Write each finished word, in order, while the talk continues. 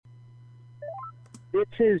This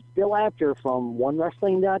is Bill Apter from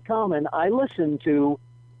OneWrestling.com, and I listen to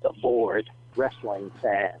The Bored Wrestling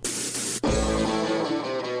Fan.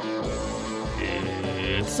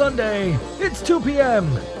 It's Sunday. It's 2 p.m.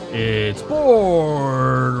 It's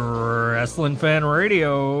Bored Wrestling Fan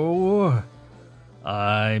Radio.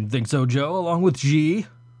 I'm Think So Joe, along with G.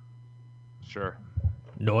 Sure.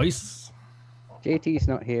 Noise. JT's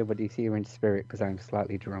not here, but he's here in spirit because I'm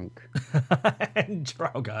slightly drunk. And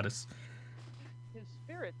Drow Goddess. His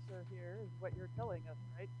spirits are here, is what you're telling us,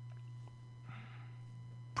 right?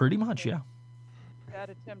 Pretty much, yeah. Bad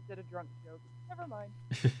attempt at a drunk joke. Never mind.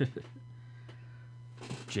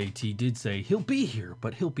 JT did say he'll be here,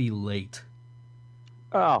 but he'll be late.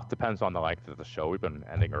 Oh, depends on the length of the show. We've been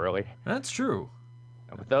ending early. That's true.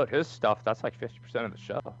 And without his stuff, that's like 50% of the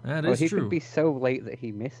show. That Well, is he true. could be so late that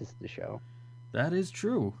he misses the show. That is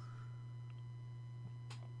true.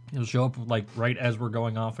 He'll show up like right as we're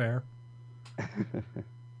going off air.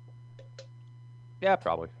 Yeah,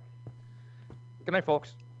 probably. Good night,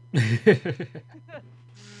 folks.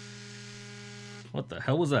 What the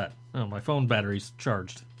hell was that? Oh, my phone battery's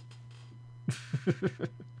charged.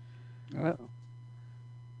 Oh.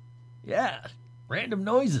 Yeah, random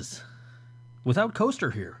noises. Without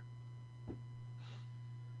Coaster here.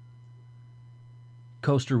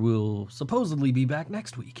 Coaster will supposedly be back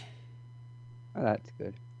next week. Oh, that's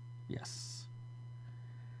good. Yes.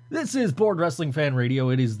 This is Bored Wrestling Fan Radio.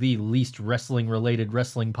 It is the least wrestling-related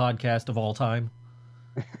wrestling podcast of all time.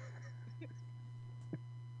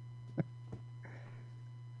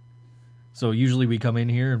 So usually we come in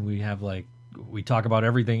here and we have we talk about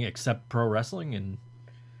everything except pro wrestling, and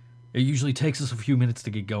it usually takes us a few minutes to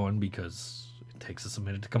get going because it takes us a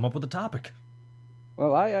minute to come up with a topic.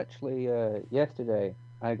 Well, I actually, yesterday,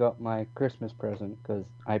 I got my Christmas present because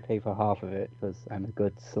I pay for half of it because I'm a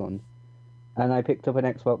good son. And I picked up an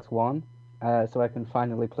Xbox One so I can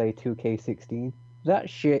finally play 2K16. That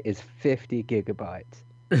shit is 50 gigabytes.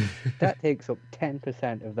 That takes up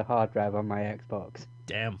 10% of the hard drive on my Xbox.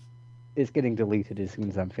 Damn. It's getting deleted as soon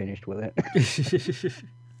as I'm finished with it.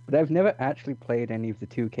 But I've never actually played any of the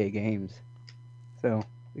 2K games. So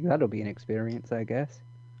that'll be an experience, I guess.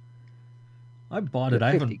 I bought it.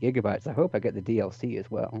 I 50 haven't. gigabytes. I hope I get the DLC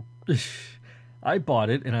as well. I bought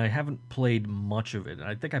it and I haven't played much of it.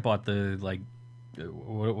 I think I bought the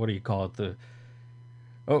what do you call it?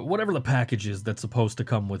 Whatever the package is that's supposed to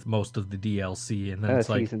come with most of the DLC, and then it's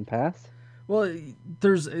like Season Pass. Well,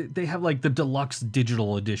 they have like the deluxe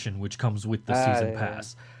digital edition, which comes with the season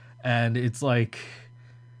pass, and it's like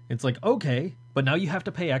okay, but now you have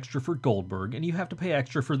to pay extra for Goldberg, and you have to pay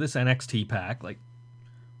extra for this NXT pack. Like,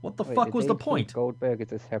 what the fuck was the point? Goldberg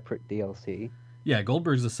is a separate DLC. Yeah,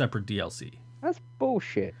 Goldberg's a separate DLC. That's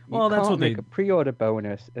bullshit. Well, that's what make a pre-order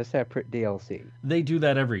bonus a separate DLC. They do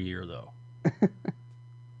that every year, though.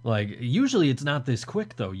 Like, usually it's not this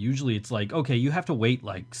quick, though. Usually it's like, okay, you have to wait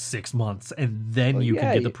like 6 months, and then you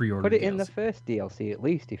can get the pre-order Put it DLC. in the first DLC at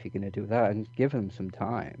least if you're going to do that, and give them some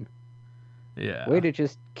time. Yeah. Way to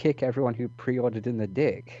just kick everyone who pre-ordered in the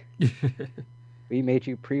dick. We made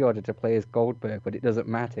you pre-order to play as Goldberg, but it doesn't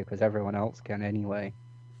matter because everyone else can anyway.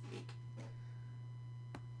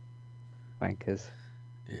 Wankers.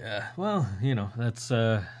 Yeah, well, that's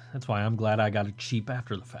why I'm glad I got it cheap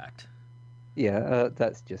after the fact. Yeah,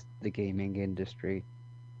 that's just the gaming industry.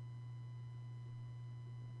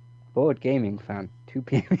 Bored gaming fan. 2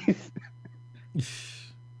 PMs.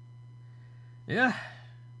 Yeah.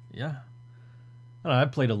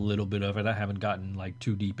 I've played a little bit of it. I haven't gotten like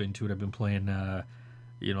too deep into it. I've been playing,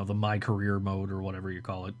 the My Career mode or whatever you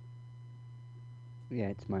call it. Yeah,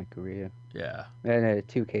 it's my career. Yeah. And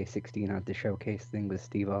 2K16 had the showcase thing with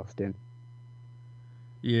Steve Austin.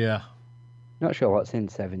 Yeah. Not sure what's in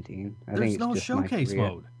 17. There's no showcase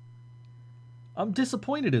mode. I'm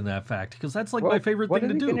disappointed in that fact because that's like my favorite thing to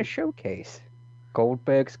do. What are they going to showcase?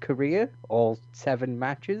 Goldberg's career? All 7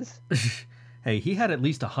 matches? Hey, he had at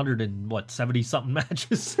least 170-something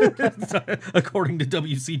matches, according to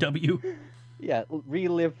WCW. Yeah,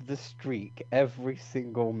 relive the streak every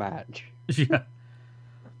single match. Yeah.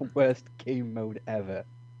 Worst game mode ever.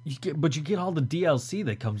 But you get all the DLC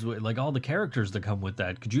that comes with, like all the characters that come with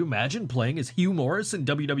that. Could you imagine playing as Hugh Morris in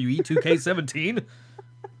WWE 2K17?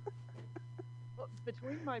 Well,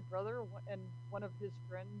 between my brother and one of his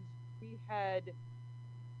friends, we had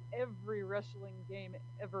every wrestling game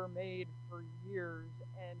ever made for years,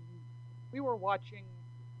 and we were watching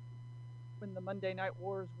when the Monday Night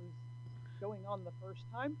Wars was going on the first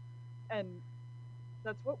time, and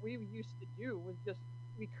that's what we used to do, was just,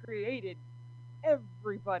 we created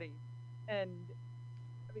everybody, and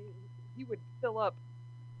I mean, he would fill up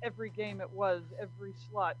every game it was, every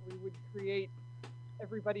slot. We would create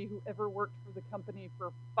everybody who ever worked for the company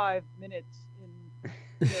for 5 minutes in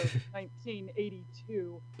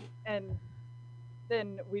 1982, and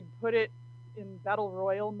then we'd put it in battle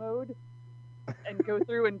royale mode and go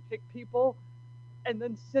through and pick people, and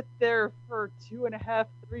then sit there for 2.5,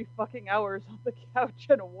 3 fucking hours on the couch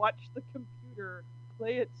and watch the computer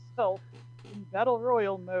play itself in battle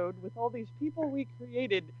royale mode with all these people we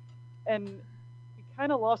created, and we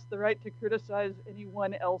kind of lost the right to criticize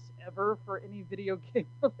anyone else ever for any video game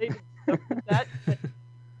related stuff with that. But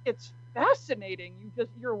it's fascinating.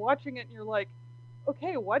 You're watching it and you're like,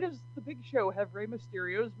 okay, why does the Big Show have Rey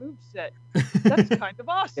Mysterio's moveset? That's kind of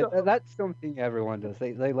awesome. Yeah, that's something everyone does.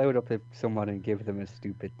 They load up someone and give them a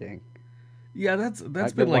stupid thing. Yeah, that's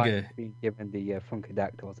Like been the like one a... being given the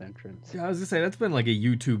Funkadactyls entrance. Yeah, I was gonna say, that's been like a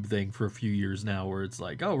YouTube thing for a few years now, where it's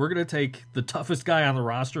like, oh, we're gonna take the toughest guy on the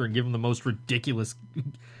roster and give him the most ridiculous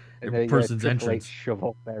person's Triple entrance. H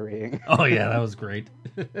shovel burying. Oh yeah, that was great.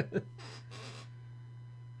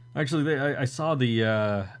 Actually, I saw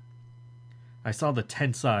the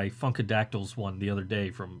Tensai Funkadactyls one the other day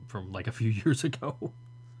from like a few years ago. I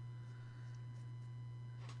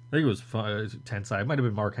think it was Tensai. It might have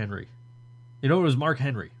been Mark Henry. You know, it was Mark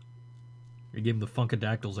Henry. He gave him the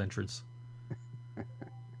Funkadactyls entrance.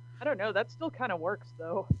 I don't know. That still kind of works,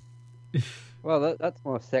 though. Well, that's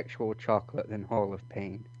more sexual chocolate than Hall of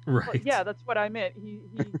Pain. Right. Well, yeah, that's what I meant. He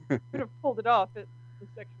could have pulled it off at the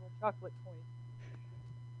sexual chocolate point.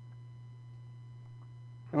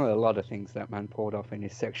 Well, a lot of things that man pulled off in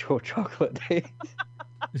his sexual chocolate days.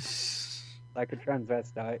 Like a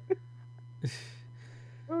transvestite.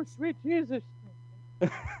 Oh, sweet Jesus.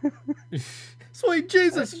 Sweet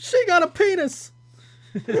Jesus, she got a penis!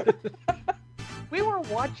 We were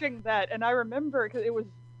watching that, and I remember because it was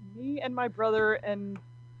me and my brother and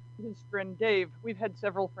his friend Dave. We've had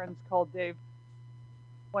several friends called Dave.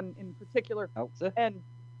 One in particular. Meltzer? And,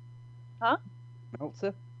 huh?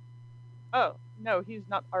 Meltzer? Oh, no, he's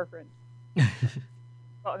not our friend.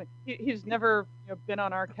 Well, I mean, he's never been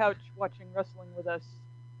on our couch watching wrestling with us.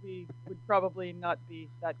 We would probably not be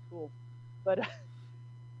that cool. But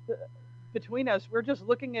between us, we're just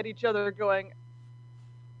looking at each other going,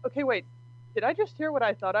 okay, wait, did I just hear what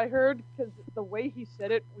I thought I heard? Because the way he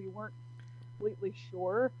said it, we weren't completely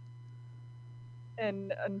sure.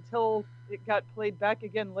 And until it got played back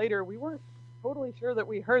again later, we weren't totally sure that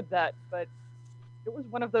we heard that. But it was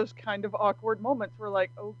one of those kind of awkward moments where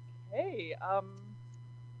like, okay,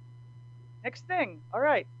 next thing. All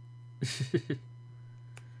right.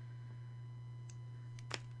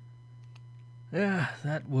 Yeah,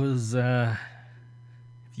 that was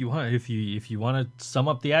if you want to sum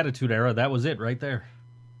up the Attitude Era, that was it right there.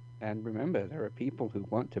 And remember, there are people who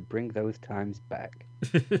want to bring those times back.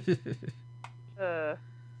 I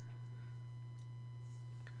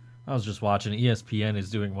was just watching ESPN is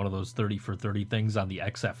doing one of those 30 for 30 things on the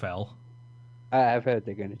XFL. I've heard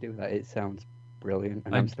they're going to do that. It sounds brilliant,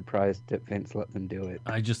 and I'm surprised that Vince let them do it.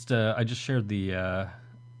 I just shared the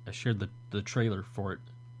trailer for it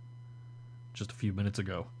just a few minutes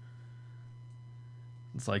ago.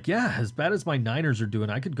 It's like, yeah, as bad as my Niners are doing,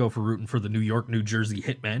 I could go for rooting for the New York, New Jersey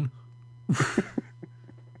Hitmen. The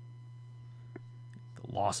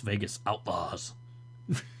Las Vegas Outlaws.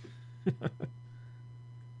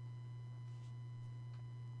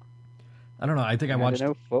 I don't know. I think I watched... I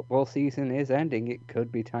know football season is ending. It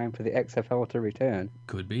could be time for the XFL to return.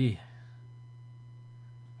 Could be.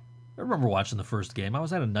 I remember watching the first game. I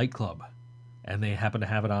was at a nightclub, and they happened to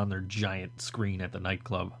have it on their giant screen at the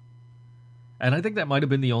nightclub. And I think that might have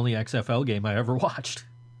been the only XFL game I ever watched.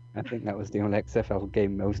 I think that was the only XFL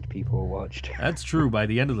game most people watched. That's true. By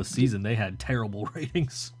the end of the season, they had terrible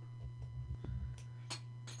ratings.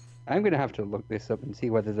 I'm going to have to look this up and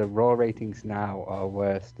see whether the Raw ratings now are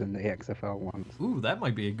worse than the XFL ones. Ooh, that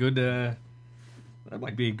might be a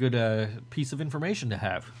good piece of information to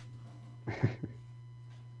have.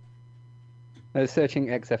 Searching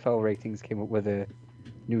XFL ratings came up with a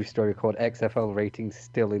news story called XFL ratings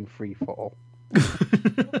still in free fall.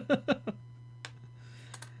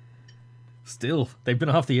 Still, they've been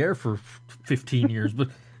off the air for 15 years, but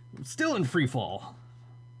still in free fall.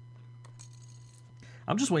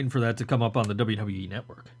 I'm just waiting for that to come up on the WWE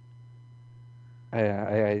Network.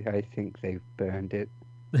 I think they've burned it.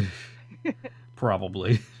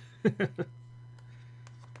 Probably.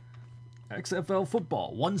 XFL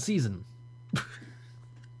football, one season.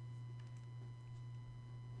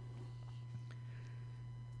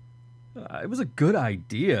 It was a good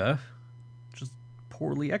idea, just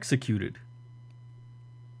poorly executed.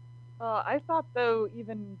 I thought, though,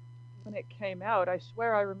 even when it came out, I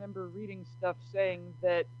swear I remember reading stuff saying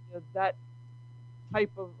that that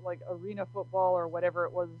type of like arena football or whatever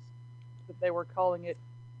it was that they were calling it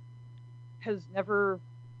has never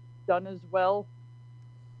done as well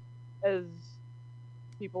as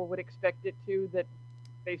people would expect it to. That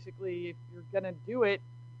basically, if you're gonna do it,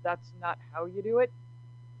 that's not how you do it.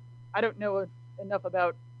 I don't know enough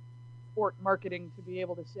about sport marketing to be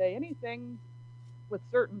able to say anything with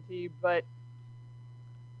certainty, but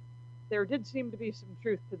there did seem to be some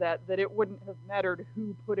truth to that it wouldn't have mattered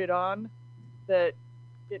who put it on, that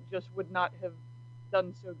it just would not have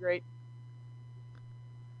done so great.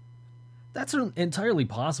 That's entirely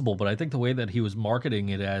possible, but I think the way that he was marketing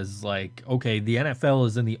it as like, okay, the NFL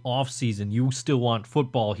is in the off season, you still want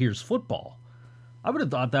football, here's football. I would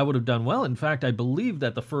have thought that would have done well. In fact, I believe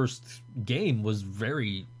that the first game was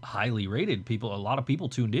very highly rated. A lot of people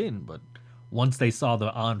tuned in, but once they saw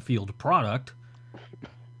the on-field product,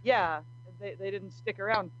 yeah, they didn't stick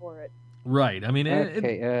around for it. Right. I mean,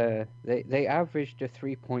 they averaged a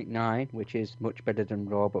 3.9, which is much better than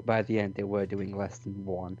Raw, but by the end they were doing less than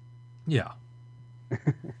 1. Yeah.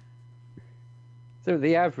 So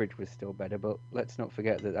the average was still better, but let's not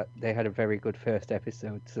forget that they had a very good first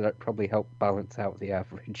episode, so that probably helped balance out the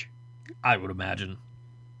average. I would imagine.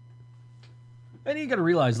 And you got to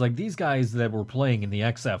realize, like, these guys that were playing in the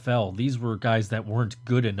XFL, these were guys that weren't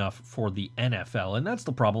good enough for the NFL, and that's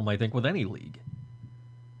the problem, I think, with any league.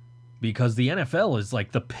 Because the NFL is,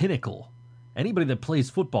 like, the pinnacle. Anybody that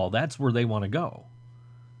plays football, that's where they want to go.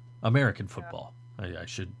 American football. I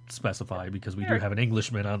should specify, because we do have an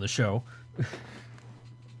Englishman on the show.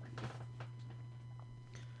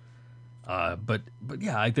 But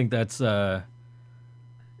yeah, I think that's, I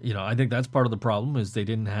think that's part of the problem is they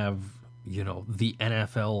didn't have, the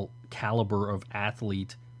NFL caliber of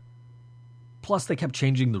athlete. Plus, they kept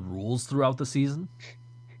changing the rules throughout the season.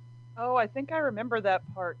 Oh, I think I remember that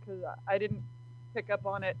part because I didn't pick up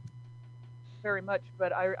on it very much,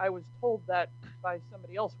 but I was told that by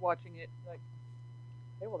somebody else watching it. Like,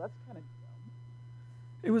 okay, well, that's kind of dumb.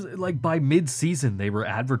 It was like by mid-season, they were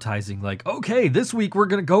advertising like, okay, this week we're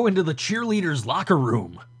going to go into the cheerleaders' locker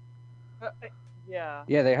room. Yeah.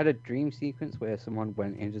 Yeah, they had a dream sequence where someone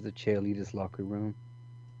went into the cheerleaders' locker room.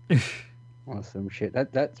 Or some shit.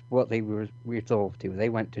 That's what they were resolved to. They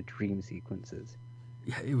went to dream sequences.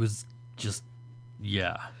 Yeah, it was just,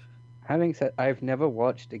 yeah. Having said, I've never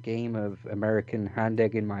watched a game of American Hand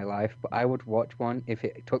Egg in my life, but I would watch one if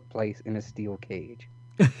it took place in a steel cage.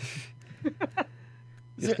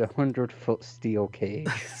 Just 100-foot steel cage.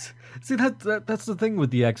 See, that's the thing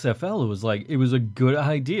with the XFL. It was like, it was a good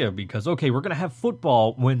idea because, okay, we're going to have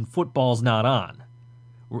football when football's not on.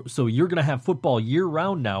 So you're going to have football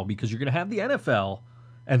year-round now because you're going to have the NFL,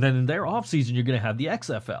 and then in their off-season, you're going to have the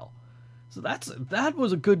XFL. So that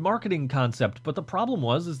was a good marketing concept, but the problem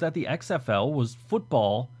is that the XFL was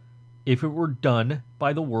football if it were done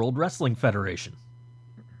by the World Wrestling Federation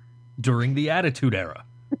during the Attitude Era.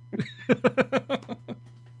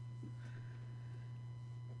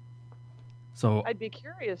 So I'd be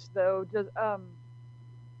curious though.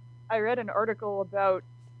 I read an article about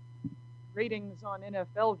ratings on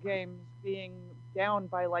NFL games being down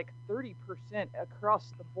by like 30%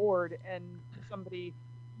 across the board, and somebody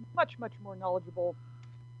much more knowledgeable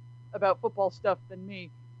about football stuff than me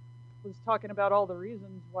was talking about all the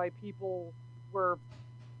reasons why people were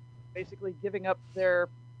basically giving up their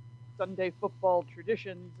Sunday football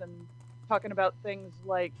traditions and talking about things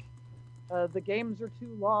like the games are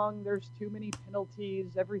too long, there's too many penalties,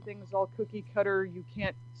 everything's all cookie cutter, you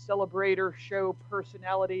can't celebrate or show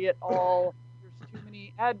personality at all, there's too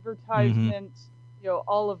many advertisements,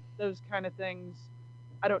 all of those kind of things.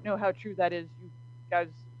 I don't know how true that is. You guys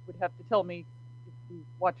would have to tell me if you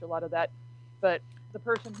watch a lot of that. But the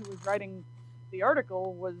person who was writing the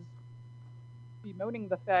article was bemoaning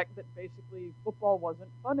the fact that basically football wasn't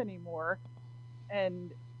fun anymore.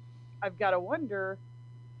 And I've got to wonder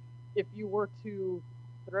if you were to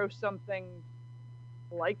throw something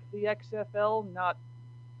like the XFL, not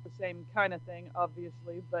the same kind of thing,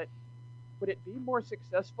 obviously, but would it be more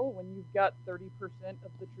successful when you've got 30%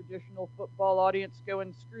 of the traditional football audience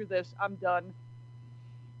going, screw this, I'm done?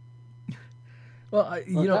 Well,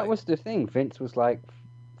 that was the thing. Vince was like,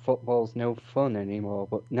 football's no fun anymore,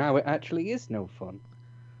 but now it actually is no fun.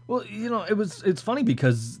 Well, it's funny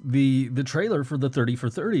because the trailer for the 30 for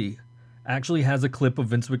 30 actually has a clip of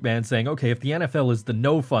Vince McMahon saying, okay, if the NFL is the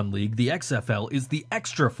no fun league, the XFL is the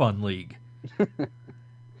extra fun league.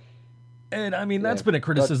 And I mean, that's been a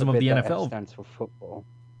criticism of the NFL. F stands for football.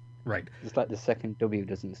 Right. It's like the second W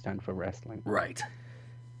doesn't stand for wrestling. Right.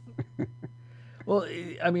 Well,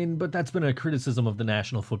 I mean, but that's been a criticism of the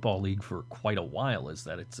National Football League for quite a while, is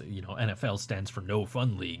that it's, NFL stands for no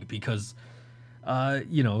fun league, because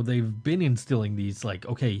they've been instilling these, like,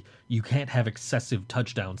 okay, you can't have excessive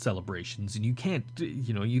touchdown celebrations, and you can't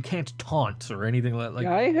taunt or anything like.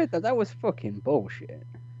 Yeah, I heard that was fucking bullshit.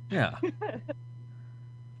 Yeah.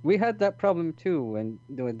 We had that problem too when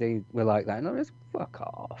they were like that, and I was fuck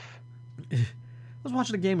off. I was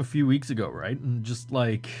watching a game a few weeks ago, right, and just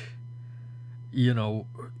like,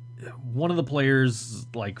 one of the players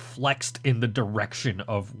like flexed in the direction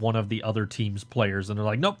of one of the other team's players, and they're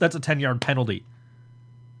like, nope, that's a 10-yard penalty.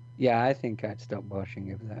 Yeah, I think I'd stop watching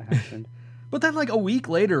if that happened. But then like a week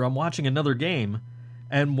later, I'm watching another game,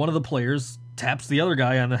 and one of the players taps the other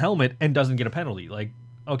guy on the helmet and doesn't get a penalty. Like,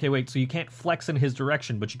 okay, wait, so you can't flex in his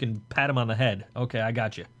direction, but you can pat him on the head. Okay, I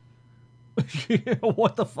got you.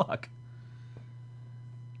 What the fuck?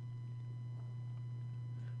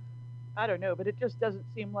 I don't know, but it just doesn't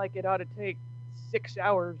seem like it ought to take 6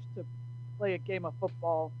 hours to play a game of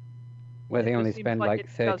football. Where they It only just seems spend like like it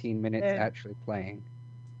 13 minutes doesn't- actually playing.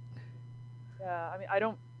 Yeah, I mean,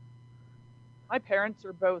 my parents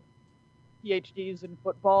are both PhDs in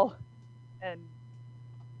football, and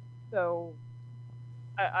so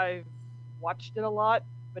I've watched it a lot,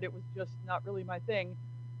 but it was just not really my thing.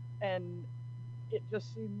 And it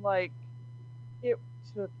just seemed like it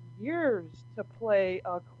took years to play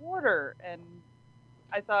a quarter, and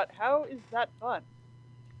I thought, how is that fun?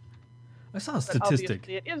 I saw a But statistic.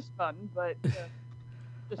 obviously it is fun, but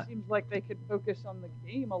just seems like they could focus on the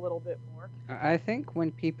game a little bit more. I think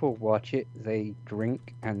when people watch it, they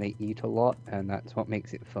drink and they eat a lot, and that's what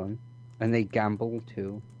makes it fun. And they gamble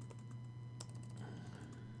too.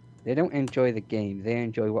 They don't enjoy the game, they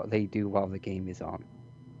enjoy what they do while the game is on.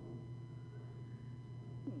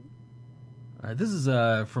 This is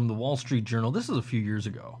from the Wall Street Journal. This is a few years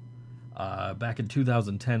ago. Back in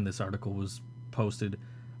 2010, this article was posted,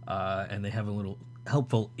 and they have a little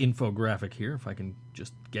helpful infographic here, if I can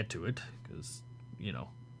just get to it, because,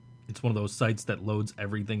 it's one of those sites that loads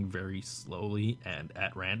everything very slowly and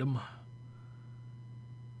at random.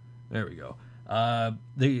 There we go.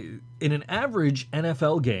 In an average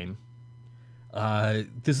NFL game,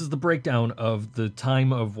 this is the breakdown of the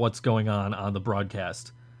time of what's going on the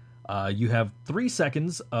broadcast. You have 3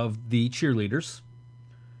 seconds of the cheerleaders.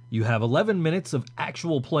 You have 11 minutes of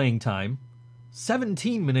actual playing time,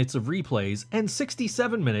 17 minutes of replays, and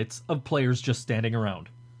 67 minutes of players just standing around.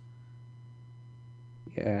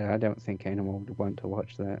 Yeah, I don't think anyone would want to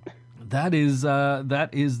watch that. That is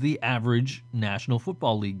the average National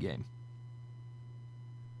Football League game.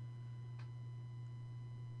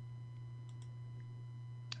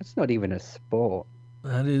 That's not even a sport.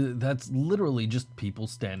 That's literally just people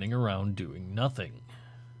standing around doing nothing.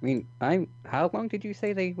 I mean, how long did you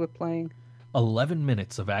say they were playing? 11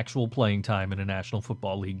 minutes of actual playing time in a National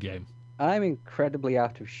Football League game. I'm incredibly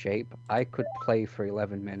out of shape. I could play for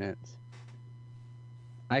 11 minutes.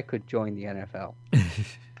 I could join the NFL.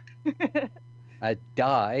 I'd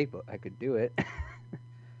die, but I could do it.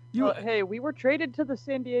 Well, hey, we were traded to the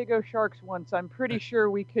San Diego Sharks once. I'm pretty sure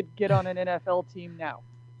we could get on an NFL team now.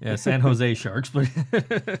 Yeah, San Jose Sharks, but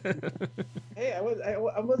Hey, I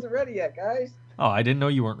wasn't ready yet, guys. oh, I didn't know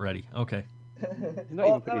you weren't ready. Okay. He's not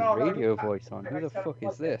even put his radio voice on. Who the fuck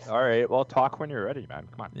is this? All right, well, talk when you're ready, man.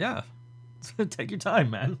 Come on. Yeah. Take your time,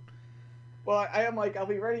 man. Well, I am like, I'll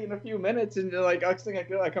be ready in a few minutes, and like, next thing I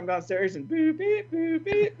do, I come downstairs and boop, beep, boop,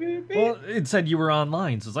 beep, boop, beep. Well, it said you were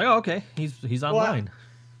online, so it's like, oh, okay, he's online.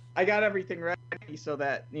 I got everything ready so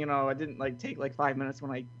that, I didn't like take like 5 minutes when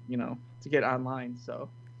I, to get online, so.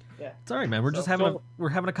 Yeah. It's all right, man. We're just So- we're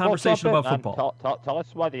having a conversation Well, about jump in, football. man. Tell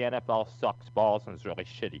us why the NFL sucks balls and is really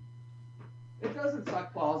shitty. It doesn't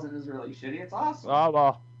suck balls and is really shitty. It's awesome. Oh,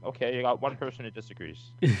 well, okay, you got one person who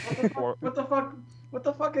disagrees. What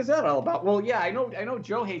the fuck is that all about? Well, yeah, I know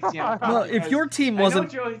Joe hates the NFL. Well, if your team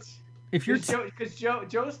wasn't, if your because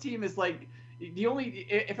Joe's team is like the only,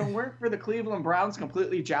 if it weren't for the Cleveland Browns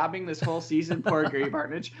completely jobbing this whole season, poor Gary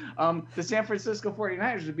Barnidge, the San Francisco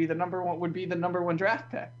 49ers would be the number one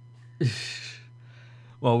draft pick.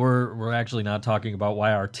 well, we're actually not talking about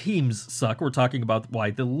why our teams suck. We're talking about why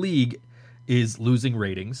the league is losing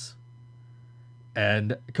ratings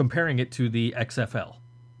and comparing it to the XFL.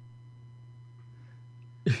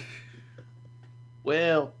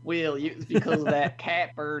 Well, it's because of that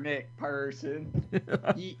Kaepernick person.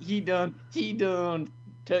 He done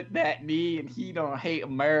took that knee, and he don't hate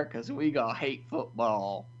America, so we gonna hate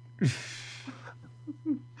football.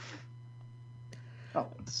 Oh,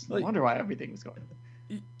 I wonder why everything's going.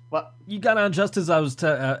 What? You got on just as I was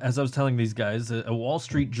telling these guys. A Wall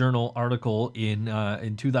Street Journal article in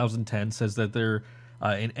 2010 says that there,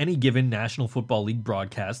 in any given National Football League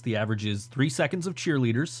broadcast, the average is 3 seconds of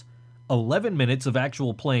cheerleaders, 11 minutes of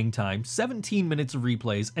actual playing time, 17 minutes of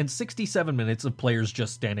replays, and 67 minutes of players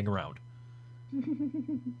just standing around.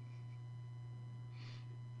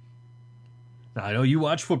 Now, I know you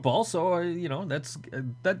watch football, so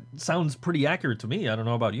that sounds pretty accurate to me. I don't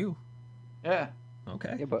know about you. Yeah.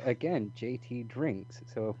 Okay. Yeah, but again, JT drinks,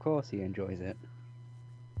 so of course he enjoys it.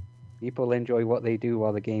 People enjoy what they do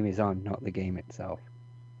while the game is on, not the game itself.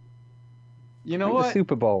 You know Like what? the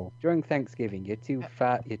Super Bowl during Thanksgiving, you're too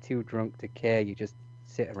fat, you're too drunk to care. You just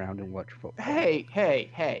sit around and watch football.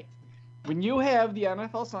 Hey. When you have the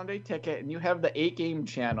NFL Sunday Ticket and you have the 8-game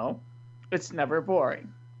channel, it's never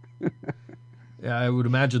boring. Yeah, I would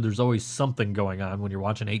imagine there's always something going on when you're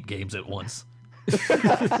watching 8 games at once.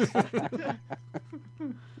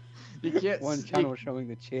 You can't. One channel showing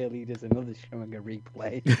the cheerleaders, another showing a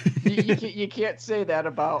replay. You can't say that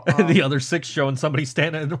about The other 6 showing somebody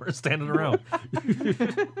standing around.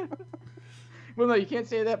 Well, no, you can't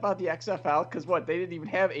say that about the XFL because they didn't even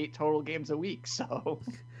have 8 total games a week. So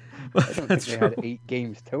I don't think they had 8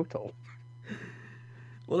 games total.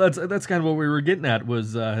 Well, that's kind of what we were getting at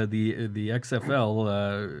was the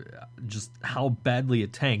XFL, just how badly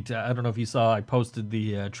it tanked. I don't know if you saw, I posted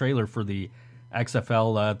the trailer for the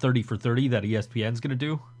XFL 30 for 30 that ESPN's going to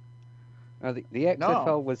do. The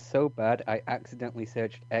XFL was so bad, I accidentally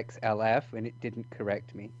searched XLF and it didn't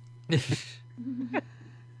correct me.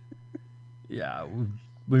 Yeah,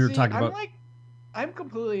 we were talking about... I'm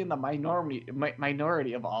completely in the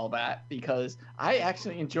minority of all that because I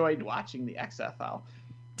actually enjoyed watching the XFL.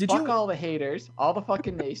 Fuck all the haters, all the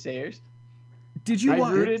fucking naysayers. Did you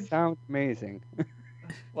watch? It sound amazing.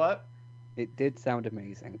 What? It did sound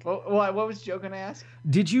amazing. What was Joe gonna ask?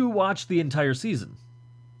 Did you watch the entire season?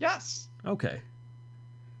 Yes. Okay.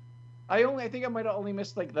 I think I might have only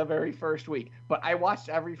missed the very first week, but I watched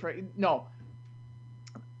No,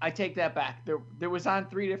 I take that back. There was on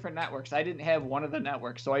 3 different networks. I didn't have one of the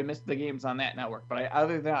networks, so I missed the games on that network. But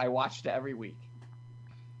other than that, I watched it every week.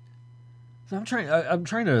 So I'm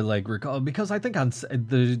trying to recall because I think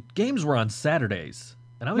the games were on Saturdays,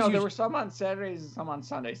 and there were some on Saturdays and some on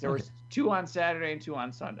Sundays. There was 2 on Saturday and 2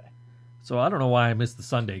 on Sunday. So I don't know why I missed the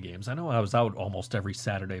Sunday games. I know I was out almost every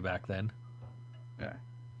Saturday back then. Yeah.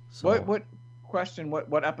 So, What question?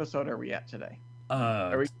 What episode are we at today?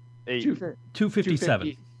 Are we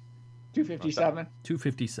 257? 257.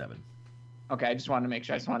 257. Okay, I just wanted to make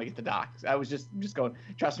sure. I just wanted to get the docs. I was just going.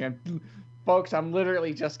 Trust me, folks. I'm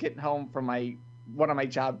literally just getting home from one of my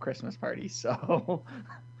job Christmas parties. So,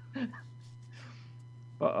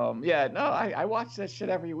 but I watched that shit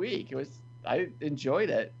every week. I enjoyed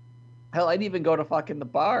it. Hell, I'd even go to fucking the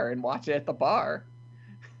bar and watch it at the bar.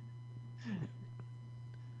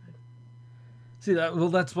 See,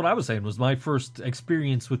 that's what I was saying, was my first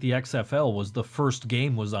experience with the XFL was the first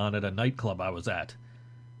game was on at a nightclub I was at.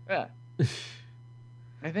 Yeah.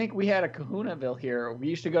 I think we had a Kahunaville here. We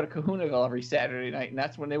used to go to Kahunaville every Saturday night, and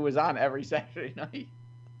that's when it was on every Saturday night.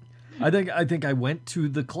 I think I went to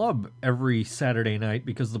the club every Saturday night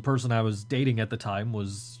because the person I was dating at the time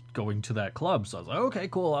was going to that club. So I was like, okay,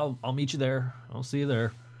 cool, I'll meet you there. I'll see you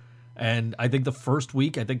there. And I think the first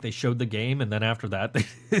week, they showed the game, and then after that, they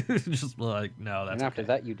just were like, no, that's. And after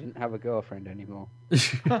that, you didn't have a girlfriend anymore.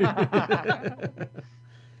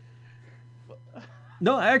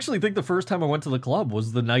 No, I actually think the first time I went to the club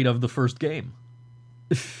was the night of the first game.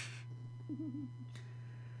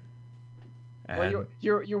 Well,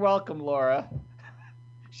 you're welcome, Laura.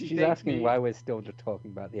 She's asking why we're still just talking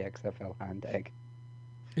about the XFL hand egg.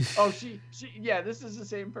 Oh, she this is the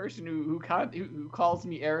same person who calls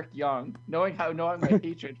me Eric Young, knowing my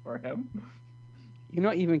hatred for him. You're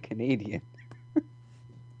not even Canadian.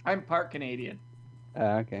 I'm part Canadian.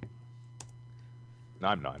 Okay. No,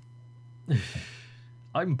 I'm not.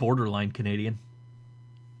 I'm borderline Canadian.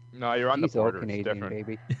 No, you're on He's the border. all Canadian, It's different.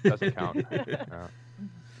 baby. Doesn't count. No.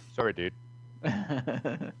 Sorry, dude.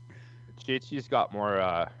 JT's got more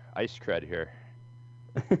ice cred here.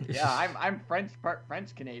 Yeah, I'm French, part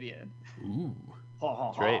French Canadian. Ooh.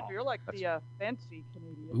 That's right. You're like the fancy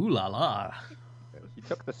Canadian. Ooh la la. He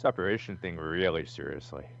took the separation thing really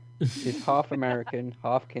seriously. He's half American,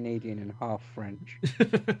 half Canadian, and half French.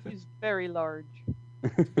 He's very large.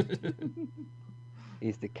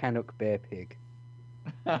 He's the Canuck Bear Pig.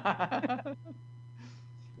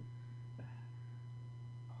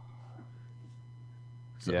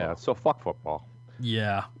 Yeah, so fuck football.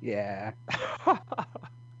 Yeah. Yeah.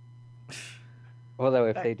 Although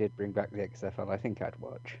if they did bring back the XFL, I think I'd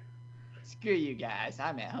watch. Screw you guys,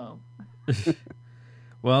 I'm at home.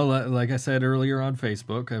 Well, like I said earlier on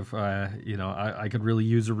Facebook, if I could really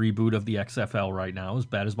use a reboot of the XFL right now. As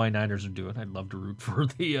bad as my Niners are doing, I'd love to root for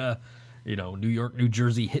the New York, New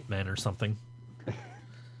Jersey Hitmen or something.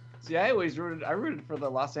 See, I rooted for the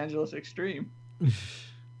Los Angeles Extreme.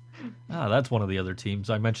 That's one of the other teams.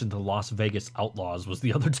 I mentioned the Las Vegas Outlaws was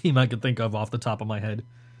the other team I could think of off the top of my head.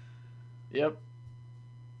 Yep.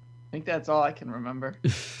 I think that's all I can remember.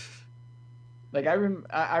 Like I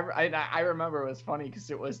remember it was funny because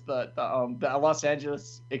it was the Los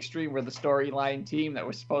Angeles Extreme were the storyline team that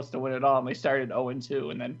was supposed to win it all, and they started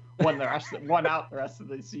 0-2 and then won out the rest of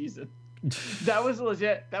the season. That was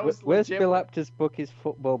legit. Where's Bill Apter's book? Is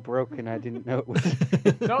football broken? I didn't know it was.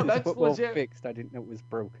 No, that's football legit. Fixed. I didn't know it was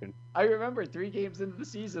broken. I remember 3 games into the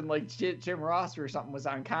season, like Jim Ross or something was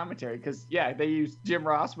on commentary because they used Jim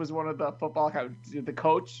Ross was one of the the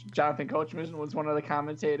coach. Jonathan Coachman was one of the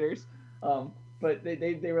commentators. But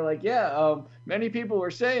they were like, many people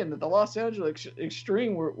were saying that the Los Angeles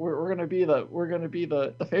Extreme we're gonna be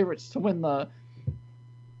the favorites to win the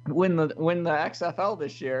XFL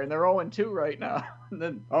this year, and they're 0-2 right now. And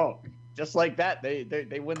then just like that,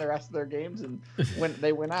 they win the rest of their games and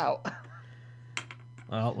win out.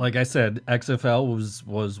 Well, like I said, XFL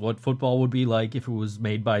was what football would be like if it was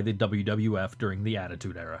made by the WWF during the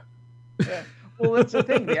Attitude Era. Yeah. Well, that's the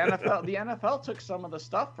thing. The NFL took some of the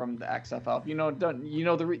stuff from the XFL.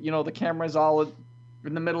 The cameras all in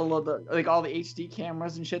the middle of the all the HD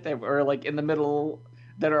cameras and shit that are like in the middle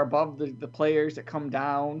that are above the players that come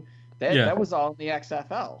down. That was all in the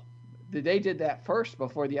XFL. They did that first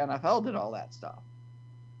before the NFL did all that stuff.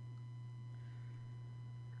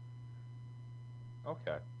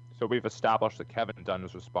 Okay. So we've established that Kevin Dunn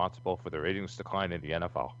is responsible for the ratings decline in the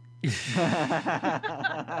NFL.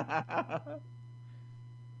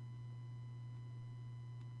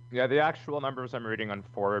 Yeah, the actual numbers I'm reading on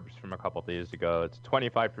Forbes from a couple days ago, it's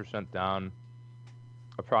 25% down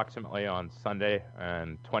approximately on Sunday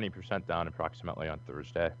and 20% down approximately on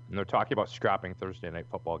Thursday. And they're talking about scrapping Thursday night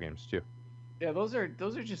football games too. Yeah, those are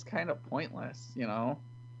just kind of pointless,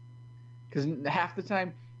 because half the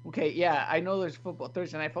time, I know there's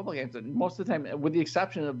Thursday night football games, but most of the time, with the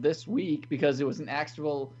exception of this week, because it was an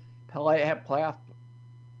actual playoff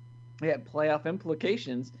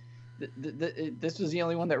implications. This was the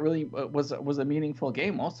only one that really was a meaningful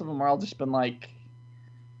game. Most of them are all just been like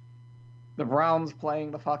the Browns playing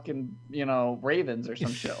the fucking Ravens or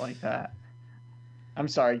some shit like that. I'm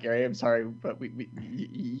sorry, Gary. I'm sorry, but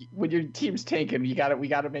we when your team's tanking, we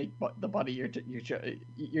gotta make the butt of your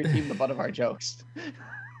team the butt of our jokes.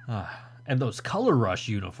 And those Color Rush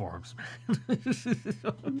uniforms, man.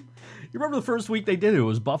 You remember the first week they did it? It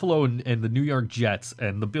was Buffalo and the New York Jets,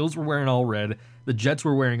 and the Bills were wearing all red, the Jets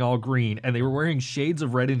were wearing all green, and they were wearing shades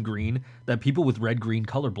of red and green that people with red-green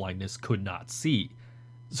color blindness could not see.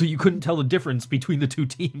 So you couldn't tell the difference between the two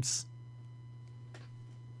teams.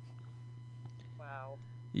 Wow.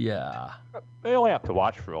 Yeah. They only have to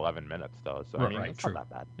watch for 11 minutes, though, so Right, it's true. not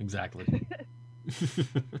that bad. Exactly.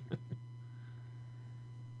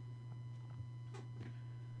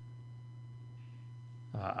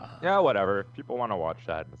 Yeah, whatever. If people want to watch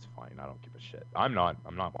that, that's fine. I don't give a shit. I'm not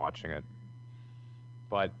watching it.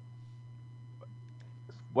 But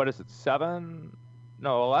what is it?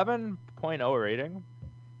 11.0 rating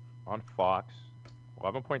on Fox.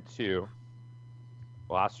 11.2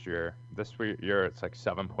 last year. This year it's like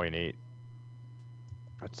 7.8. It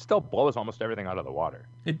still blows almost everything out of the water.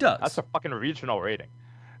 It does. That's a fucking regional rating.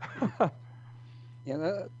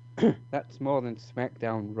 Yeah, that's more than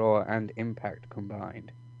SmackDown, Raw, and Impact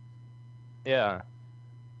combined. Yeah.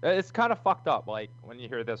 It's kind of fucked up, like, when you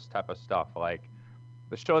hear this type of stuff. Like,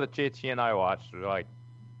 the show that JT and I watched, like,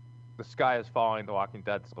 the sky is falling, The Walking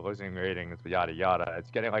Dead's losing ratings, yada yada.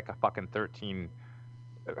 It's getting like a fucking 13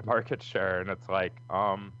 market share, and it's like,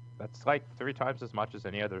 that's like 3 times as much as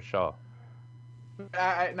any other show.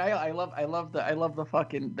 I love the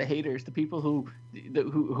fucking the haters, the people who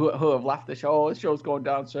have left the show. Oh, this show's going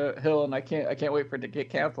downhill, and I can't wait for it to get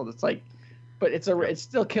canceled. It's like, but it's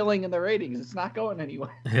still killing in the ratings. It's not going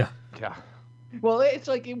anywhere. Yeah. Yeah. Well, it's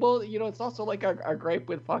like, it's also like our gripe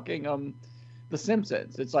with fucking The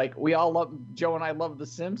Simpsons. It's like Joe and I love The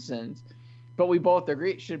Simpsons, but we both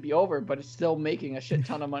agree it should be over. But it's still making a shit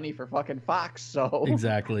ton of money for fucking Fox. So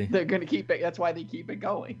Exactly. they're gonna keep it. That's why they keep it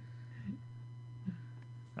going.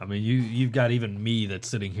 I mean, you've got even me that's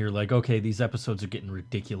sitting here like, okay, these episodes are getting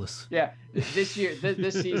ridiculous. Yeah, this year,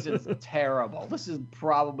 this season's terrible. This is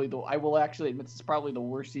probably I will actually admit, this is probably the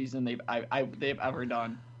worst season they've ever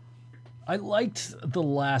done. I liked the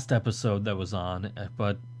last episode that was on,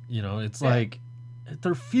 but it's like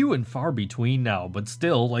they're few and far between now. But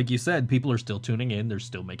still, like you said, people are still tuning in. They're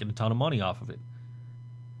still making a ton of money off of it.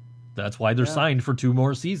 That's why they're signed for 2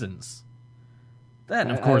 more seasons. Then,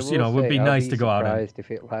 of I course, will it would say, be I'll nice be to go out. surprised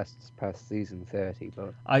if it lasts past season 30,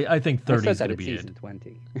 but I think I 30 said is that going to it's be season it.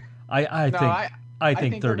 20. I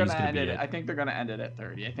think 30 they're is gonna going to end be it. it. I think they're gonna end it at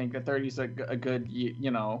 30. I think that 30 is a good,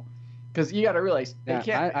 because you got to realize they Yeah,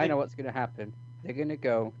 can't. I know what's going to happen. They're going to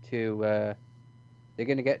go to, they're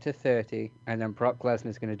going to get to 30, and then Brock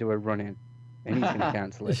Lesnar's going to do a run-in, and he's going to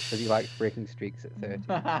cancel it because he likes breaking streaks at 30.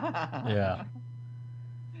 Yeah.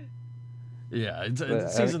 Yeah, it's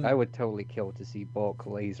But season. I would totally kill to see Bork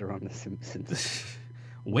Laser on The Simpsons.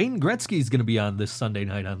 Wayne Gretzky's going to be on this Sunday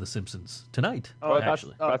night on The Simpsons tonight. Oh,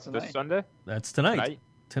 actually, That's tonight. this Sunday? that's tonight. Tonight?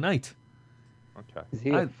 Tonight. Okay. Is he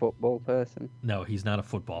a football person? No, he's not a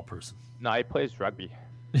football person. No, he plays rugby.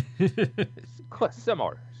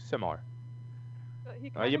 Similar. He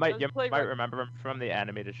You kinda might does play remember him from the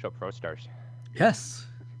animated show Pro Stars. Yes,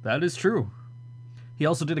 that is true. He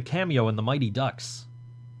also did a cameo in The Mighty Ducks.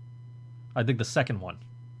 I think the second one.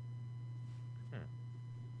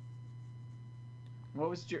 What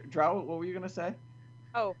was Drow? What were you gonna say?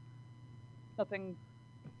 Oh, nothing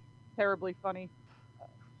terribly funny.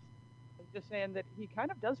 I'm just saying that he kind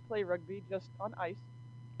of does play rugby, just on ice.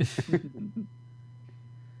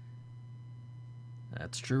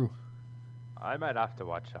 That's true. I might have to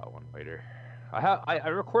watch that one later. I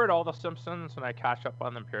record all the Simpsons and I catch up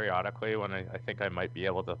on them periodically when I think I might be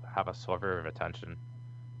able to have a sliver of attention.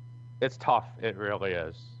 It's tough, it really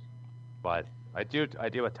is, but I do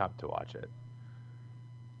attempt to watch it.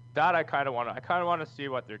 That I kind of want to see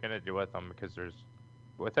what they're gonna do with them, because there's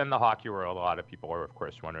within the hockey world a lot of people are of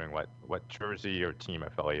course wondering what jersey or team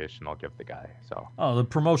affiliation they'll give the guy. So the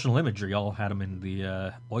promotional imagery all had him in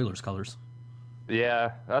the Oilers colors.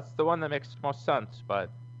 yeah, that's the one that makes most sense, but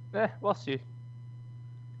we'll see.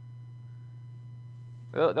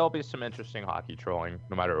 There'll be some interesting hockey trolling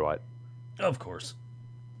no matter what. Of course.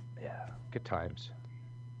 Yeah, good times.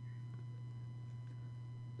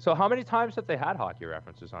 So how many times have they had hockey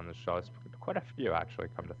references on this show? It's quite a few, actually,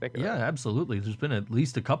 come to think of Yeah, it. absolutely. There's been at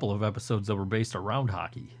least a couple of episodes that were based around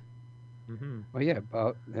hockey. Mm-hmm. Well, yeah,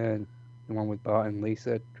 Bart, the one with Bart and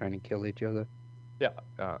Lisa trying to kill each other. Yeah,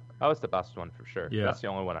 that was the best one for sure. Yeah. That's the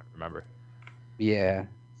only one I remember. Yeah,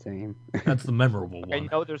 same. That's the memorable I one.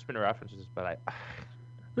 know there's been references, but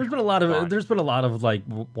There's been a lot Fine. of like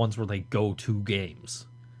ones where they go to games.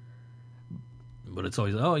 But it's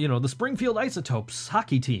always the Springfield Isotopes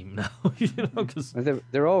hockey team now, because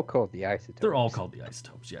They're all called the Isotopes. they're all called the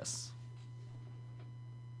Isotopes. Yes.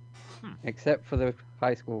 Except for the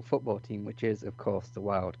high school football team, which is, of course, the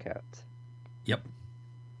Wildcats. Yep.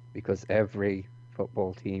 Because every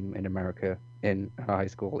football team in America in high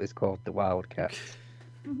school is called the Wildcats.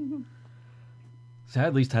 So I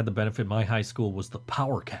at least had the benefit. My high school was the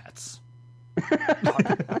Power Cats.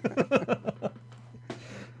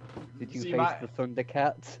 Did you See, face my- the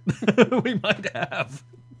Thundercats? We might have.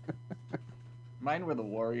 Mine were the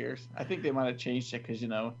Warriors. I think they might have changed it because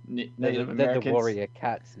They're Native the Americans. Warrior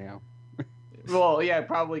Cats now. Well, yeah,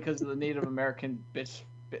 probably because of the Native American bitch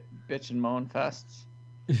and moan fests.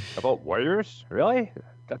 about Warriors? Really?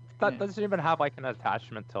 That Yeah. doesn't even have like an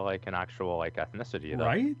attachment to like an actual like ethnicity, though.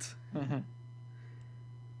 Right?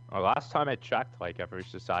 Well, last time I checked, like every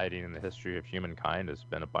society in the history of humankind has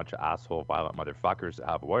been a bunch of asshole, violent motherfuckers that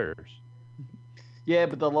have warriors. Yeah,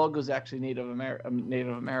 but the logo's actually Native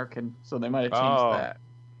American, so they might have changed Oh. that.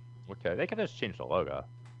 Okay, they can just change the logo.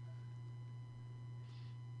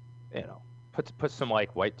 Put some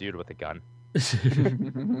like white dude with a gun.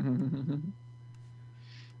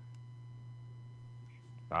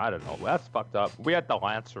 I don't know. That's fucked up. We had the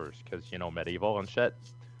Lancers because medieval and shit.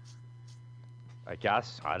 I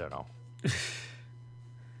guess I don't know.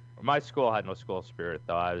 My school had no school spirit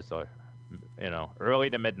though. I was early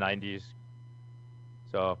to mid '90s.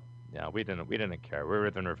 So yeah, we didn't care. We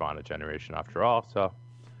were the Nirvana generation after all. So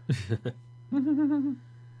I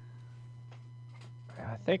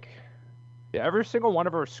think every single one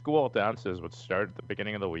of our school dances would start at the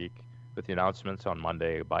beginning of the week with the announcements on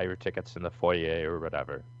Monday. Buy your tickets in the foyer or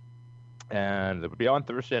whatever, and it would be on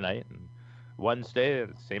Thursday night. And Wednesday,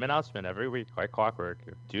 the same announcement every week, like clockwork.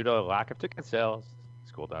 Due to lack of ticket sales,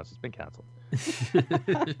 school dance has been canceled.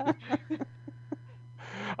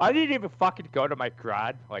 I didn't even fucking go to my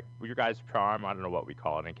grad, like your guys' prom. I don't know what we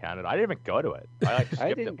call it in Canada. I didn't even go to it. I like skipped I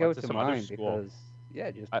it, didn't went go to to some other mine school.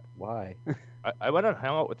 because, why? I went and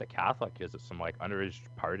hung out with the Catholic kids at some like underage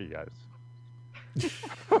party, guys.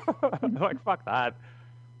 Like fuck that.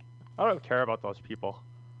 I don't care about those people.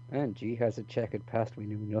 And G has a checkered past we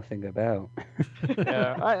knew nothing about.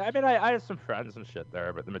 Yeah, I mean, I had some friends and shit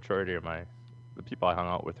there, but the majority of the people I hung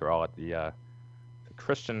out with were all at the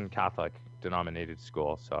Christian Catholic denominated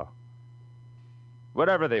school. So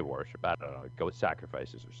whatever they worship. I don't know, goat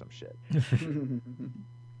sacrifices or some shit.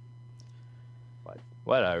 But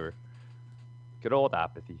whatever. Good old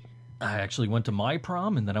apathy. I actually went to my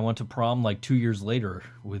prom, and then I went to prom like 2 years later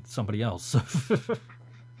with somebody else.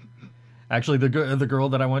 Actually, the girl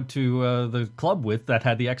that I went to the club with that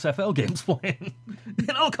had the XFL games playing.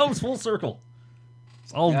 It all comes full circle.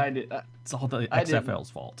 It's all, it's all the XFL's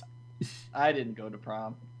fault. I didn't go to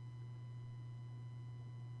prom.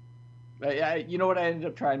 You know what I ended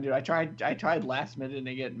up trying to do? I tried last minute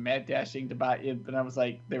to get mad dashing to buy it, but I was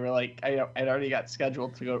like, they were like, I'd already got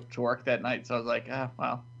scheduled to go to work that night, so I was like,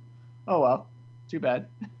 oh well, too bad.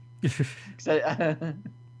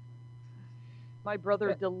 My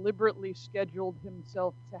brother deliberately scheduled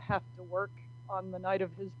himself to have to work on the night of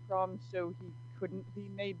his prom so he couldn't be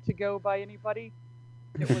made to go by anybody.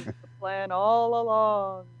 It was the plan all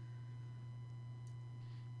along.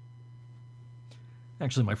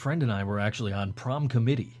 Actually, my friend and I were actually on prom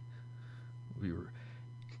committee.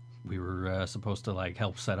 We were supposed to like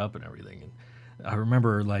help set up and everything. And I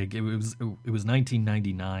remember like it was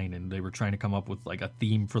 1999, and they were trying to come up with like a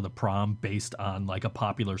theme for the prom based on like a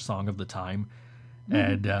popular song of the time.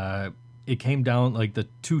 And it came down like the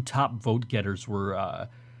two top vote getters were,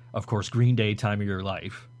 of course, Green Day, "Time of Your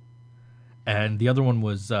Life," and the other one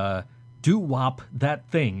was "Doo Wop That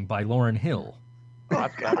Thing" by Lauryn Hill.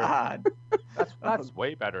 That's better. That's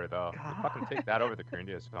way better though. Fucking take that over the Green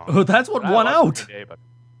Day song. Oh, that's what won out. Day, but...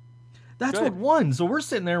 That's Good. what won. So we're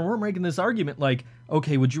sitting there and we're making this argument like,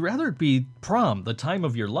 okay, would you rather it be prom, the time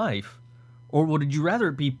of your life, or would you rather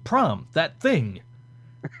it be prom, that thing?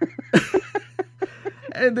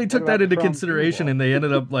 And they took that into consideration, and they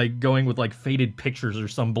ended up like going with like Faded Pictures or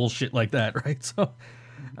some bullshit like that, right? So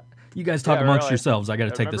you guys talk amongst yourselves. I got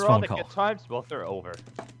to take this phone call. Good times, both are over.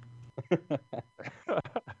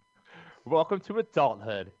 Welcome to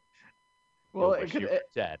adulthood. Well, it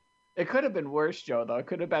could have been worse, Joe. Though it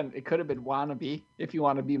could have been "Wannabe" if you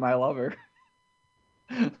want to be my lover.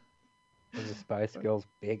 Was the Spice Girls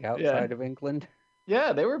big outside of England?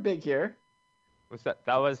 Yeah, they were big here. Was that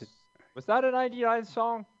a '99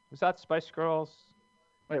 song? Was that Spice Girls?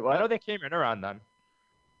 Wait, what? I know they came in around then.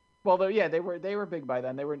 Well, they were big by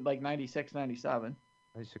then. They were like 96, 97.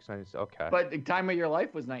 96, 97, okay. But the Time of Your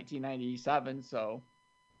Life was 1997, so.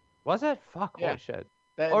 Was it? Fuck, yeah. Holy shit.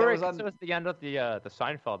 That right, was it was the end of the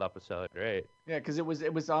Seinfeld episode, right? Yeah, because it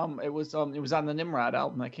was on the Nimrod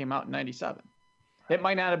album that came out in 97. It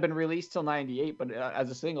might not have been released till 98, but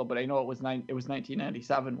as a single, but I know it was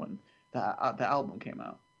 1997 when the album came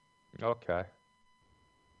out. Okay.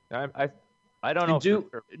 I don't know.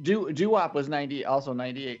 Doo Wop was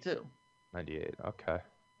 98 too. 98. Okay.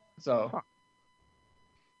 So.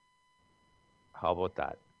 How about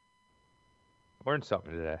that? Learned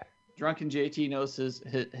something today. Drunken JT knows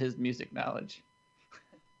his music knowledge.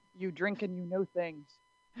 You drink and you know things.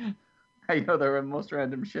 I know the most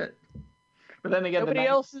random shit. But then again, nobody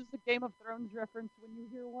else is the Game of Thrones reference when you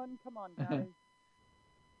hear one. Come on, guys.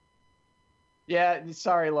 Yeah,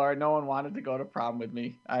 sorry, Laura. No one wanted to go to prom with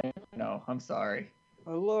me. I know. I'm sorry.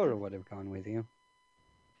 Well, Laura would have gone with you.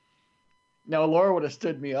 No, Laura would have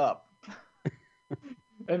stood me up.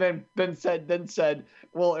 And then said,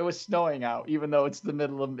 well, it was snowing out, even though it's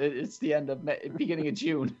the end of May, beginning of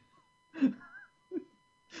June.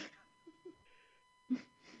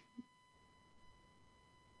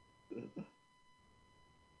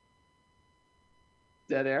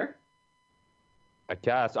 Dead air? I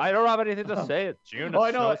guess. I don't have anything to say. It's June. Oh,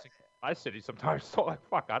 I know. In my city sometimes. So like,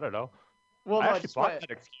 fuck, I don't know. Well, I actually bought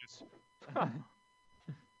that excuse.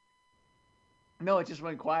 No, it just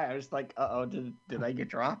went quiet. I was like, uh-oh, did I get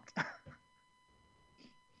dropped?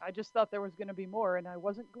 I just thought there was going to be more, and I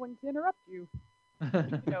wasn't going to interrupt you.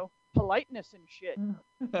 You know, politeness and shit.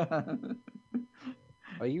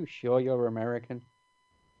 Are you sure you're American?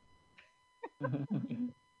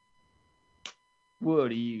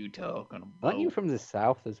 What are you talking about? Aren't you from the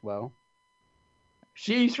South as well?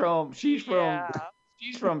 She's from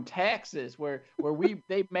Texas, where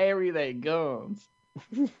they marry their guns.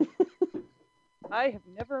 I have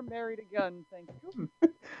never married a gun, thank you.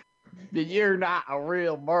 You're not a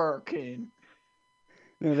real American.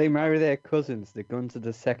 No, they marry their cousins. The guns are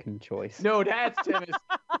the second choice. No, that's Tennessee.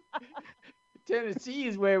 Tennessee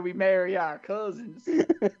is where we marry our cousins.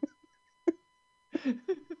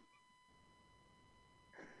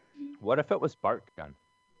 What if it was Bart gun?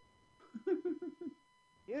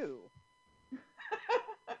 Ew.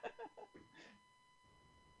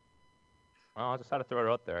 Well, I just had to throw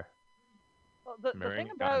it out there. Well, the thing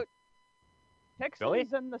about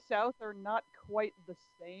Texans and the South are not quite the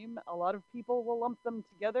same. A lot of people will lump them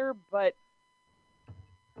together, but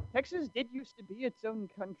Texas did used to be its own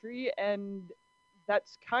country, and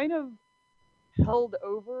that's kind of held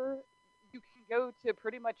over. You can go to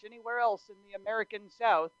pretty much anywhere else in the American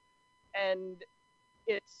South, and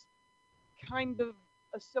it's kind of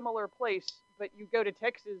a similar place, but you go to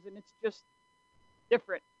Texas and it's just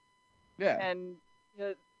different. Yeah. And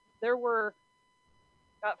there were,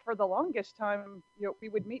 for the longest time, we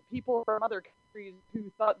would meet people from other countries who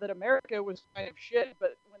thought that America was kind of shit,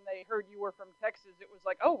 but when they heard you were from Texas, it was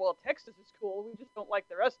like, oh, well, Texas is cool. We just don't like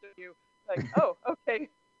the rest of you. Like, oh, okay.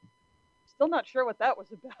 Still not sure what that was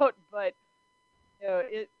about, but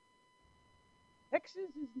Texas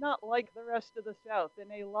is not like the rest of the South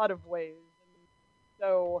in a lot of ways. And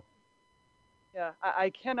so, yeah,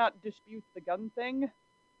 I cannot dispute the gun thing,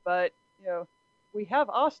 but, we have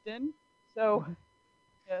Austin, so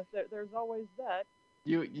yeah, there's always that.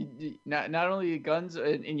 You not only guns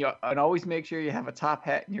and always make sure you have a top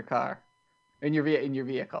hat in your car, in your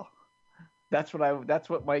vehicle. That's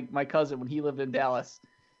what my cousin, when he lived in Dallas,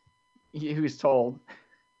 he was told.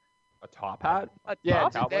 A top hat? Yeah,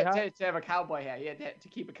 cowboy hat? To have a cowboy hat. He had to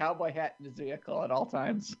keep a cowboy hat in his vehicle at all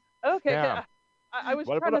times. Okay, Yeah. I was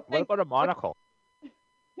What trying to think. about a monocle?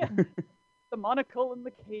 Yeah, the monocle and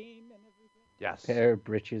the cane and everything. Yes. Pair of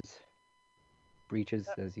breeches,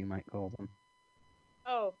 as you might call them.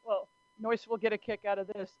 Oh, well, Noyce will get a kick out of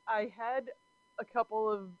this. I had a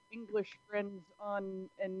couple of English friends on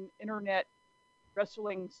an internet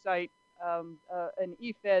wrestling site, an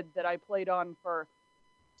eFed that I played on for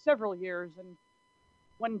several years, and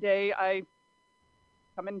one day I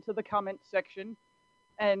come into the comment section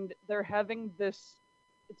and they're having this,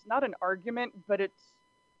 it's not an argument, but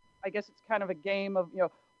I guess it's kind of a game of,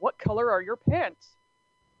 what color are your pants?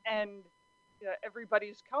 And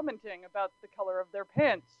everybody's commenting about the color of their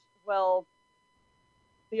pants. Well,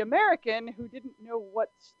 the American, who didn't know what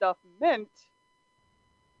stuff meant,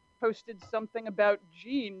 posted something about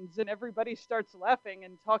jeans, and everybody starts laughing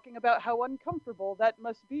and talking about how uncomfortable that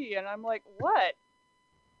must be. And I'm like, what?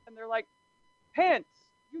 And they're like, pants,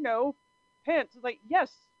 pants. It's like,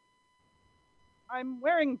 yes, I'm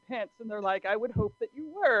wearing pants. And they're like, I would hope that you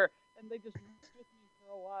were. And they just messed with me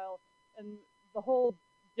for a while. And the whole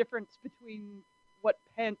difference between what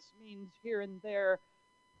pants means here and there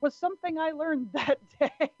was something I learned that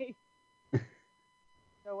day.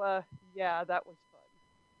 So, yeah, that was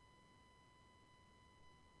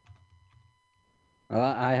fun.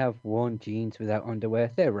 Well, I have worn jeans without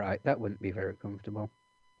underwear. They're right. That wouldn't be very comfortable.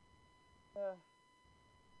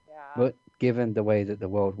 Yeah. But given the way that the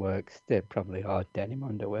world works, they probably are denim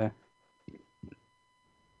underwear.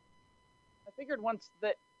 I figured once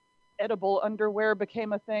that edible underwear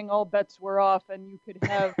became a thing, all bets were off, and you could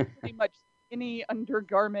have pretty much any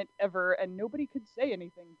undergarment ever, and nobody could say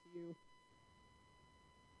anything to you.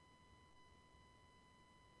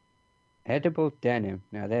 Edible denim.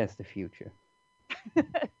 Now there's the future.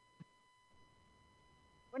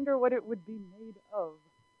 Wonder what it would be made of.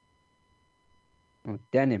 Well,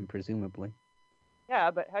 denim, presumably.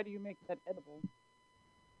 Yeah, but how do you make that edible?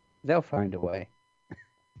 They'll find a way.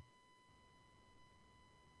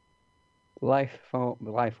 Life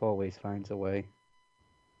always finds a way.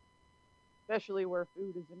 Especially where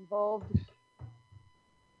food is involved.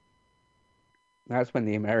 That's when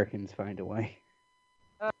the Americans find a way.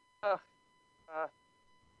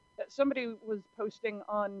 Somebody was posting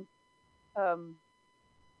on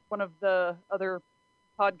one of the other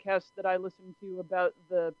podcasts that I listen to about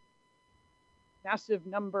the massive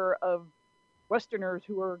number of Westerners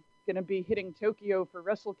who are going to be hitting Tokyo for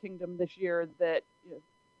Wrestle Kingdom this year, that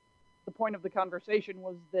the point of the conversation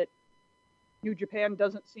was that New Japan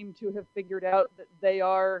doesn't seem to have figured out that they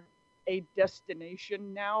are a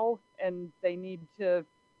destination now, and they need to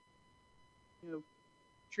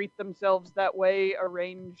treat themselves that way,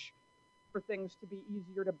 arrange for things to be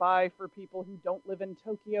easier to buy for people who don't live in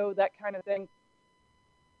Tokyo, that kind of thing.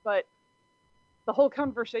 But the whole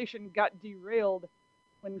conversation got derailed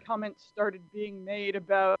when comments started being made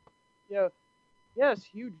about, yes,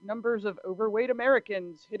 huge numbers of overweight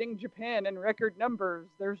Americans hitting Japan in record numbers.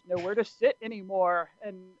 There's nowhere to sit anymore.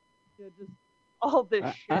 And just all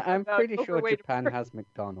this shit. I'm pretty sure Japan Americans. has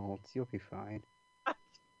McDonald's. You'll be fine.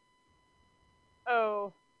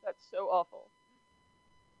 Oh, that's so awful.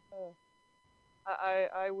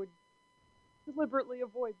 I would deliberately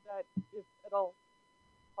avoid that if at all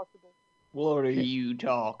possible. What are you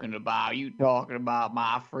talking about? You talking about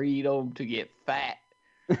my freedom to get fat?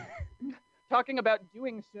 Talking about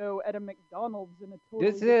doing so at a McDonald's in a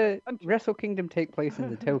totally Does different country. Wrestle Kingdom take place in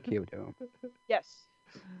the Tokyo Dome? Yes.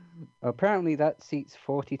 Apparently that seats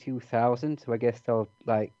 42,000, so I guess they'll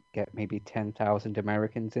get maybe 10,000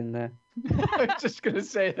 Americans in there. I was just gonna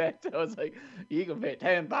say that. I was like, you can fit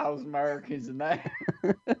 10,000 Americans in there.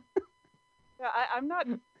 Yeah, I'm not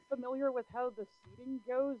familiar with how the seating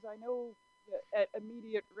goes. I know at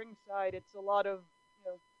immediate ringside, it's a lot of,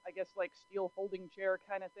 I guess like steel folding chair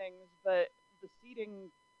kind of things, but the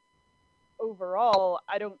seating overall,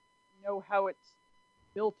 I don't know how it's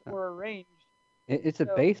built or arranged. It's a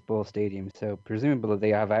baseball stadium, so presumably they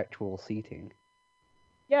have actual seating.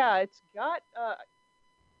 Yeah, it's got,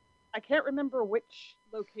 I can't remember which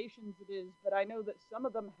locations it is, but I know that some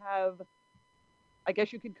of them have, I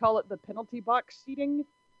guess you could call it the penalty box seating,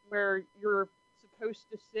 where you're supposed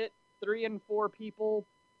to sit 3 and 4 people,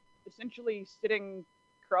 essentially sitting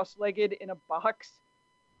cross-legged in a box.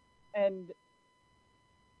 And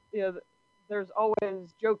there's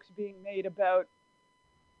always jokes being made about,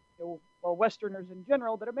 well, Westerners in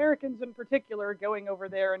general, but Americans in particular going over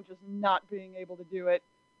there and just not being able to do it.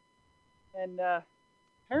 And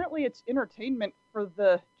apparently it's entertainment for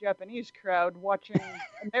the Japanese crowd watching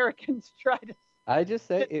Americans try to I just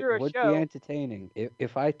say sit through it a would show. be entertaining.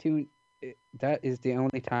 If I that is the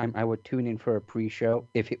only time I would tune in for a pre-show,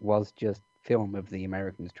 if it was just film of the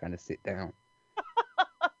Americans trying to sit down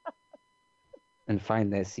and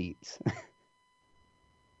find their seats.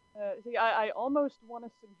 See, I almost want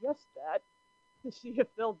to suggest that to see if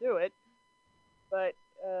they'll do it, but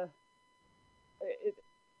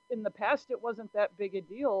in the past it wasn't that big a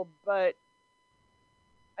deal, but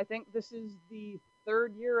I think this is the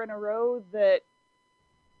 3rd year in a row that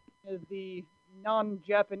the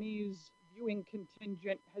non-Japanese viewing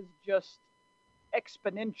contingent has just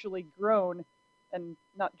exponentially grown, and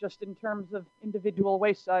not just in terms of individual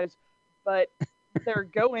waist size, but they're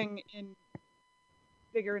going in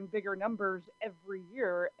bigger and bigger numbers every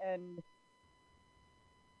year. And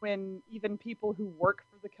when even people who work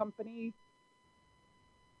for the company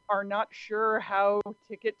are not sure how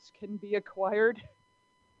tickets can be acquired,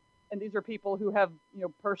 and these are people who have,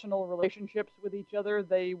 personal relationships with each other,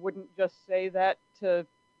 they wouldn't just say that to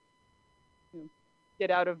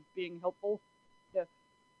get out of being helpful. Yeah.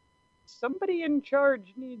 Somebody in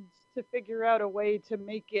charge needs to figure out a way to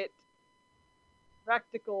make it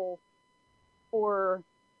practical for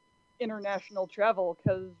international travel,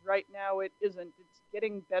 because right now it isn't. It's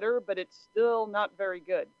getting better, but it's still not very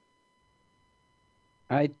good.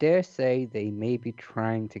 I dare say they may be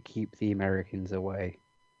trying to keep the Americans away.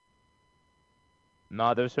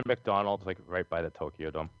 No, there's a McDonald's right by the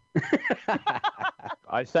Tokyo Dome.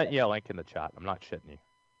 I sent you a link in the chat. I'm not shitting you.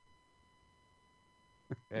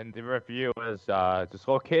 And the review is just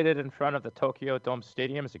located in front of the Tokyo Dome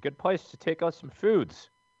Stadium. Is a good place to take out some foods.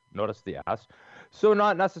 Notice the ass. So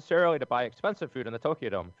not necessarily to buy expensive food in the Tokyo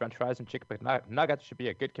Dome. French fries and chicken nuggets should be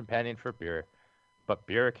a good companion for beer. But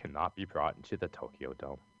beer cannot be brought into the Tokyo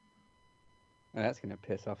Dome. Well, that's going to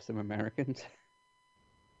piss off some Americans.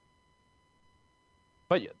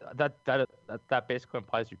 But that basically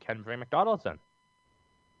implies you can bring McDonald's in.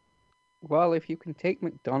 Well, if you can take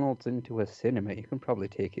McDonald's into a cinema, you can probably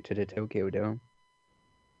take it to the Tokyo Dome.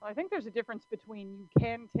 I think there's a difference between you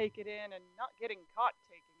can take it in and not getting caught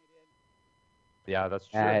taking it in. Yeah, that's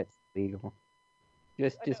true. It's legal.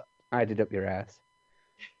 Just hide it up your ass.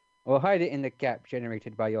 Or hide it in the gap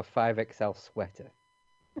generated by your 5XL sweater.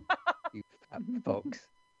 You fat folks.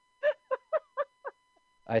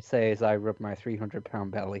 I say as I rub my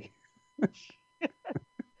 300-pound belly. Well,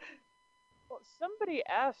 somebody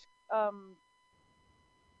asked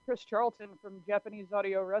Chris Charlton from Japanese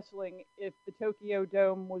Audio Wrestling if the Tokyo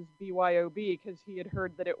Dome was BYOB, because he had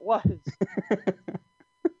heard that it was.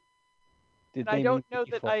 I don't know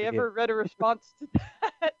that I ever read a response to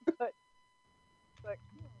that, but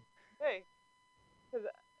hey, because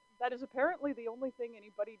that is apparently the only thing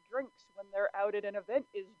anybody drinks when they're out at an event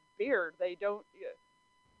is beer. They don't,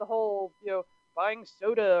 the whole, buying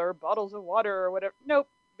soda or bottles of water or whatever. Nope,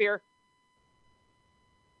 beer.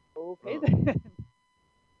 Okay then.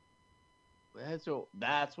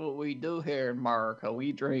 That's what we do here in America.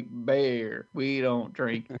 We drink beer. We don't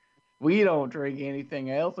drink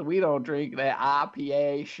anything else. We don't drink that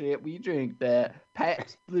IPA shit. We drink that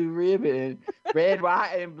Pabst Blue Ribbon, red,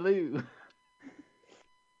 white, and blue.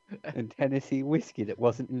 And Tennessee whiskey that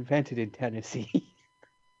wasn't invented in Tennessee.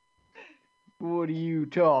 What are you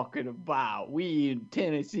talking about? We in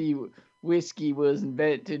Tennessee, whiskey was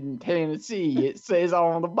invented in Tennessee. It says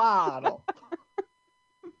on the bottle.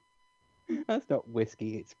 That's not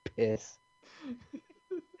whiskey, it's piss.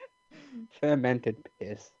 Fermented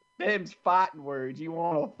piss. Them's fighting words. You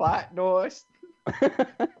want to fight, Norris?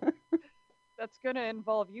 That's going to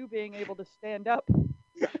involve you being able to stand up.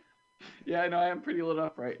 Yeah, I know. I am pretty lit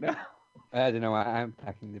up right now. I don't know. I'm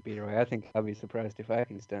packing the beer away. I think I'll be surprised if I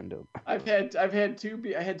can stand up. I had two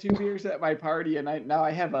beers at my party, and now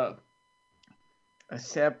I have a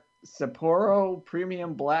Sapporo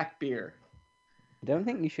Premium Black Beer. I don't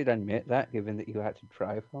think you should admit that, given that you had to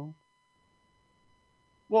drive home.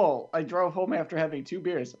 Well, I drove home after having 2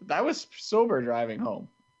 beers. That was sober driving home.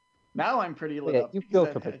 Now I'm pretty lit Yeah, up. you've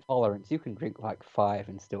because built up a tolerance. You can drink like 5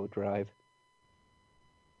 and still drive.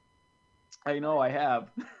 I know I have.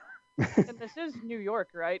 And this is New York,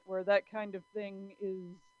 right? Where that kind of thing is,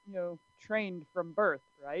 trained from birth,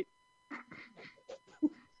 right?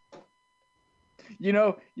 You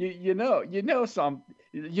know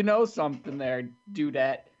something there,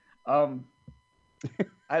 Dudette.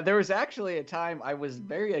 There was actually a time I was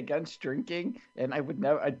very against drinking, and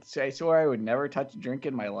I swore I would never touch a drink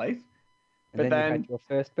in my life. And then you had your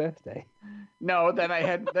first birthday. No, then I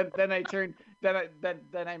had then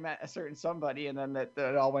I met a certain somebody, and then that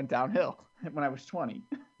all went downhill when I was 20.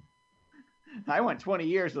 I went 20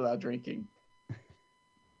 years without drinking.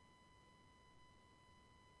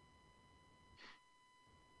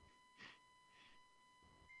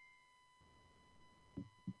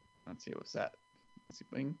 Let's see what's that. Let's see,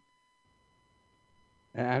 bling.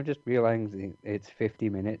 And I'm just realizing it's 50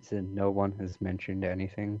 minutes and no one has mentioned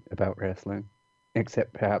anything about wrestling,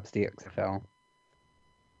 except perhaps the XFL.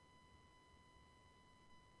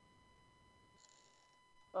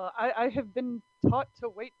 I have been taught to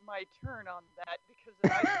wait my turn on that because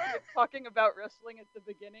if I started talking about wrestling at the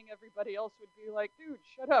beginning, everybody else would be like, dude,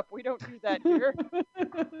 shut up. We don't do that here.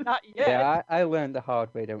 Not yet. Yeah, I learned the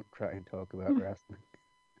hard way. Don't try and talk about wrestling.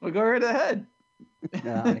 Well, go right ahead.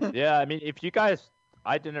 No, Yeah, I mean, if you guys,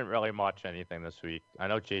 I didn't really watch anything this week. I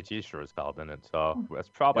know JT sure was held in it, so that's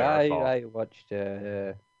probably our fault. I watched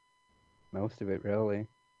most of it, really.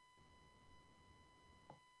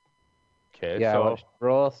 Okay, Yeah, I so watched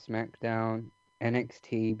Raw, SmackDown,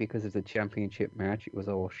 NXT because of the championship match. It was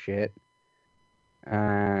all shit.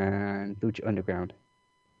 And Lucha Underground.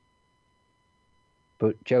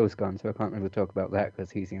 But Joe's gone, so I can't really talk about that because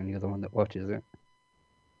he's the only other one that watches it.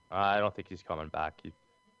 I don't think he's coming back.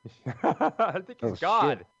 I think he's Oh,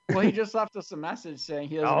 gone. shit. Well, he just left us a message saying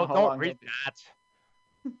he doesn't Oh, know how don't long read he'll- that.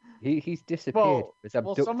 He's disappeared. Well, He was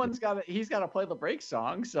well, abducted. he's got to play the break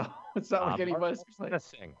song, so it's not like anybody's Mark's gonna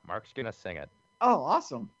sing. Mark's gonna sing it. Oh,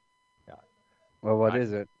 awesome. Well, what Nice.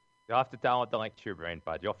 is it? You'll have to download the link to your brain,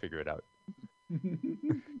 bud. You'll figure it out.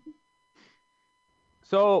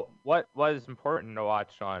 So, what was important to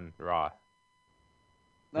watch on Raw?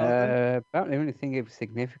 About the only thing of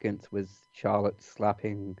significance was Charlotte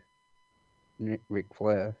slapping Ric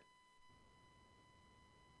Flair.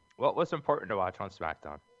 What was important to watch on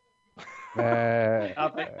SmackDown?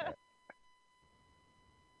 Nothing.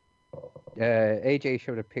 AJ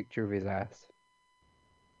showed a picture of his ass.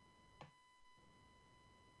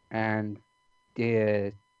 And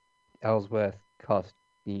Ellsworth cost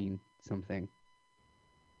Dean something.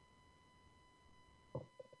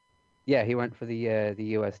 Yeah, he went for the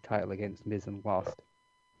US title against Miz and lost.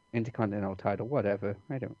 Intercontinental title, whatever.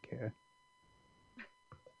 I don't care.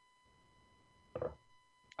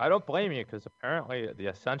 I don't blame you because apparently the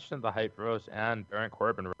Ascension, the Hype Bros, and Baron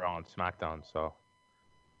Corbin were on SmackDown. So,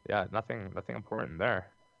 yeah, nothing important there.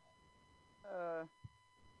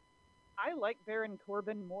 I like Baron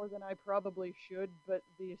Corbin more than I probably should, but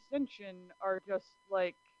the Ascension are just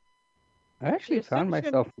like I actually The found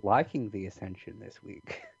Ascension- myself liking the Ascension this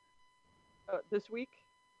week. this week.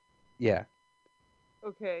 Yeah.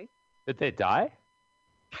 Okay. Did they die?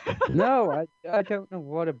 No, I don't know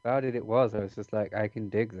what about it was. I was just like, I can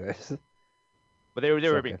dig this. But they were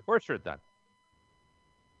Okay. being tortured then.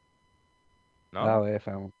 No. Oh, if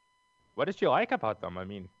I'm... What did you like about them? I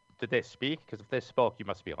mean, did they speak? Because if they spoke, you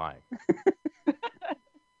must be lying.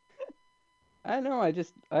 I don't know,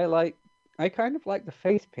 I kind of like the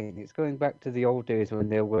face paint. It's going back to the old days when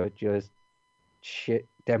there were just shit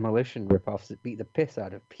demolition ripoffs that beat the piss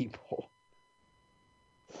out of people.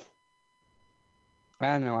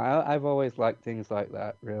 I don't know, I've always liked things like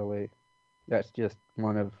that, really. That's just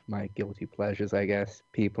one of my guilty pleasures, I guess.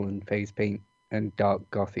 People in face paint and dark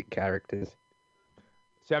gothic characters.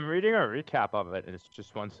 See, I'm reading a recap of it, and it's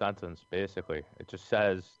just one sentence, basically. It just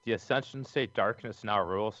says, the Ascension say darkness now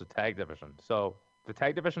rules the tag division. So, the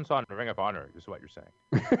tag division's on Ring of Honor, is what you're saying.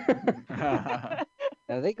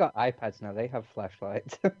 They got iPads now, they have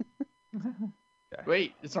flashlights.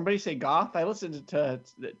 Wait, did somebody say goth? I listened to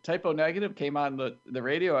Typo Negative came on the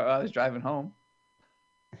radio while I was driving home.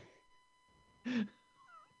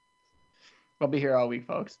 I'll be here all week,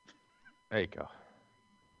 folks. There you go.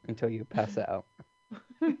 Until you pass out.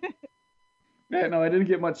 Yeah, no, I didn't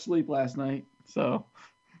get much sleep last night, so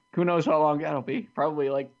who knows how long that'll be? Probably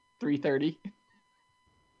like 3:30.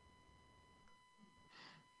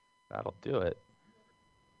 That'll do it.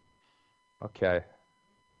 Okay.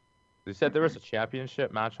 You said there was a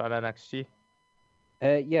championship match on NXT?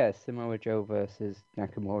 Yeah, Samoa Joe versus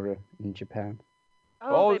Nakamura in Japan.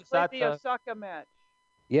 Oh, they is played that the the- Osaka match.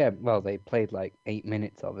 Yeah, well, they played like 8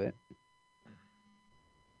 minutes of it.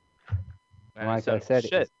 And Like I it said,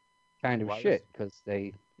 shit. it was kind of Why was- shit because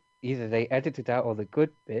they edited out all the good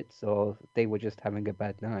bits or they were just having a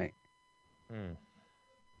bad night. Hmm.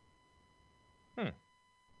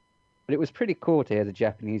 But it was pretty cool to hear the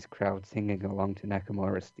Japanese crowd singing along to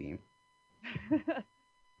Nakamura's theme.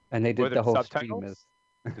 And they Were did there the whole subtitles? streamers.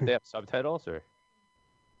 Did they have subtitles or?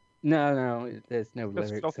 No, there's no There's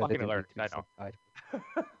lyrics. no so they fucking didn't lyrics, need I know.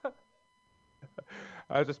 subtitles.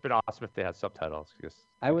 I would just been awesome if they had subtitles. Because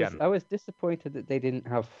I again, was disappointed that they didn't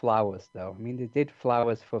have flowers though. I mean, they did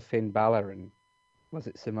flowers for Finn Balor and was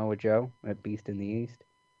it Samoa Joe at Beast in the East?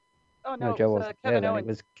 Oh No, no, Joe it was wasn't Kevin there then. Owens. It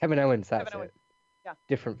was Kevin Owens. That's Kevin Owens. it. Yeah.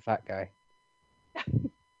 Different fat guy.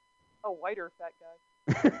 A whiter fat guy.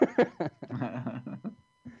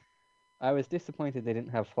 I was disappointed they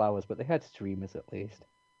didn't have flowers, but they had streamers at least.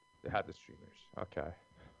 they had the streamers. Okay.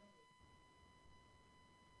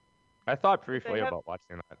 I thought briefly have- about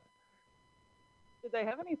watching that. Did they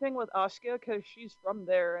have anything with Asuka? Because she's from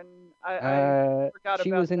there, and I forgot She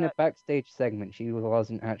about was in a that. backstage segment. She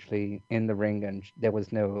wasn't actually in the ring, and there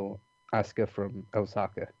was no Asuka from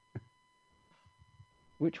Osaka.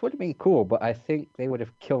 Which would have been cool, but I think they would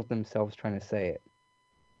have killed themselves trying to say it.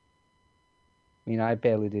 I mean, I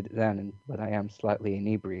barely did it then, but I am slightly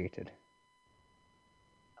inebriated.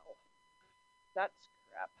 That's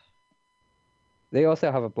crap. They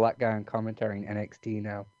also have a black guy on commentary in NXT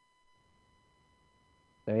now.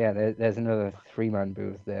 So yeah, there's another 3-man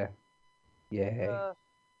booth there. Yay.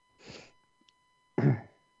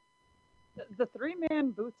 The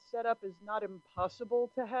 3-man booth setup is not impossible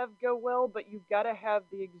to have go well, but you've got to have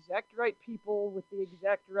the exact right people with the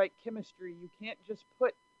exact right chemistry. You can't just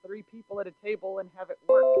put 3 people at a table and have it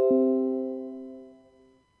work.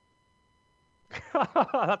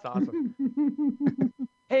 That's awesome.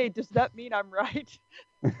 Hey, does that mean I'm right?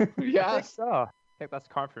 I think Yes. so. I think that's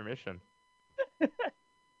confirmation.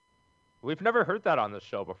 We've never heard that on the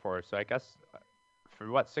show before, so I guess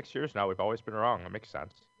for 6 years now we've always been wrong. That makes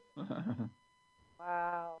sense.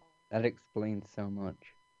 Wow. That explains so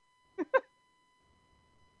much.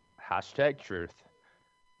 Hashtag truth.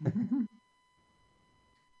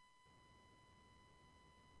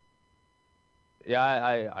 Yeah,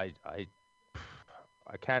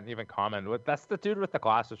 I can't even comment. That's the dude with the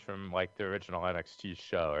glasses from like the original NXT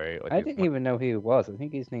show, right? Like I he's didn't like- even know who he was. I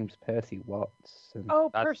think his name's Percy Watts. And Oh,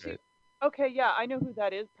 That's Percy. it. Okay, yeah, I know who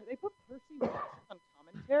that is. They put Percy Watson on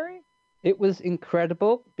commentary? It was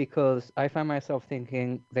incredible because I found myself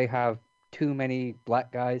thinking they have too many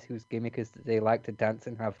black guys whose gimmick is that they like to dance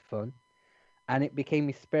and have fun. And it became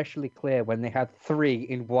especially clear when they had 3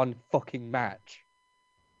 in one fucking match.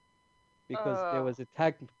 Because there was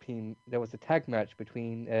a tag match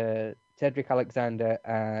between Cedric Alexander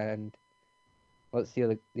and what's the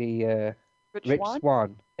other Rich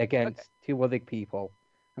Swann against 2 other people.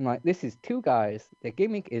 I'm like, this is 2 guys. Their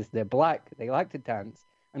gimmick is they're black, they like to dance,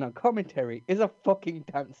 and on commentary is a fucking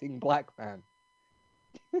dancing black man.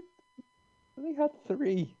 They had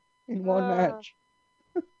 3 in one match.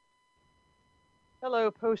 Hello,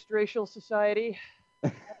 post-racial society.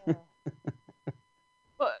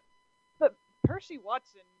 But Percy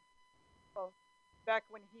Watson, well, back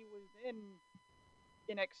when he was in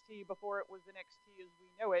NXT, before it was NXT as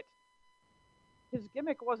we know it, his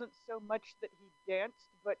gimmick wasn't so much that he danced,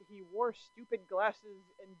 but he wore stupid glasses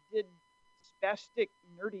and did spastic,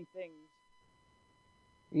 nerdy things.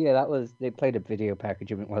 Yeah, they played a video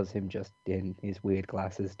package and it was him just in his weird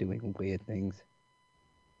glasses doing weird things.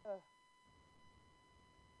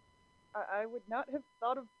 I would not have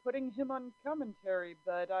thought of putting him on commentary,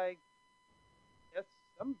 but I guess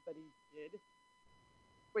somebody did.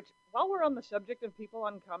 Which, while we're on the subject of people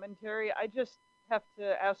on commentary, I just have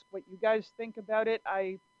to ask what you guys think about it.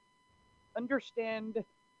 I understand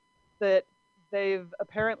that they've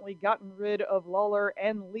apparently gotten rid of Lawler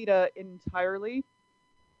and Lita entirely.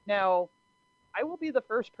 Now, I will be the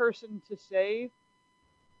first person to say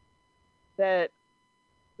that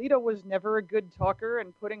Lita was never a good talker,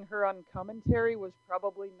 and putting her on commentary was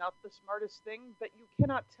probably not the smartest thing, but you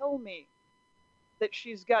cannot tell me that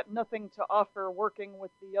she's got nothing to offer working with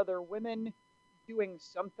the other women, doing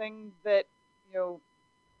something that,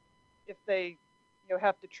 if they,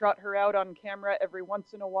 have to trot her out on camera every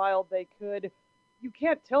once in a while, they could. you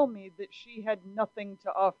can't tell me that she had nothing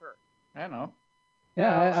to offer. I don't know.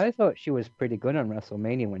 Yeah, I thought she was pretty good on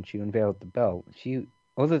WrestleMania when she unveiled the belt. She,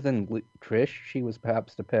 other than Trish, she was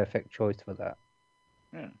perhaps the perfect choice for that.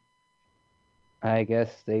 Yeah. I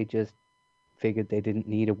guess they just figured they didn't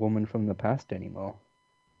need a woman from the past anymore.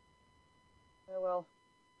 Well,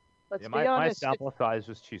 let's be my honest. sample size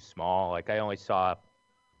was too small. Like I only saw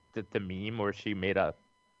the meme where she made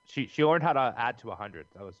she learned how to add to 100.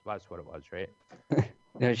 That's what it was, right?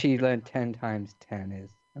 No, she learned 10 times 10 is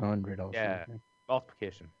 100 or Yeah. something.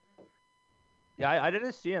 Multiplication. Yeah, I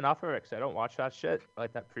didn't see enough of it because I don't watch that shit,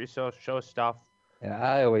 like that pre-show stuff. Yeah,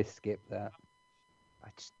 I always skip that.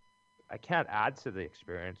 I can't add to the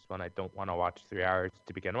experience when I don't want to watch 3 hours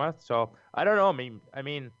to begin with. So I don't know. I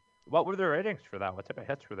mean, what were the ratings for that? What type of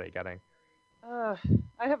hits were they getting? I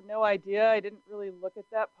have no idea. I didn't really look at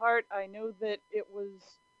that part. I know that it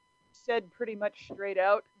was said pretty much straight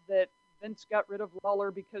out that Vince got rid of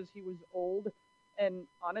Lawler because he was old. And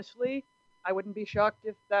honestly, I wouldn't be shocked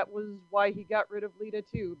if that was why he got rid of Lita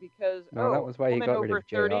too. Because No, that was why he woman got rid over of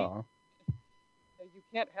 30, JR. You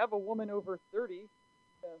can't have a woman over 30.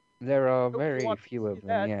 There are Nobody very wants to few see of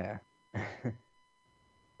them, that. yeah.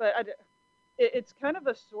 But it's kind of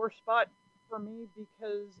a sore spot for me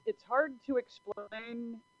because it's hard to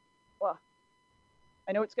explain. Well,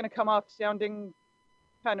 I know it's going to come off sounding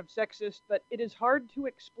kind of sexist, but it is hard to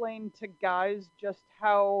explain to guys just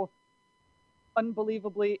how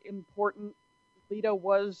unbelievably important Lita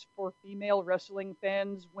was for female wrestling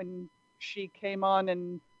fans when she came on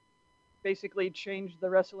and basically changed the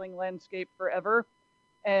wrestling landscape forever.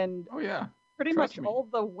 And Oh yeah. pretty Trust much me. all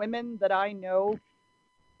the women that I know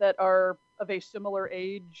that are of a similar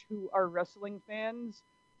age who are wrestling fans,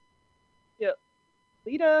 yeah,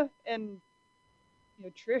 Lita and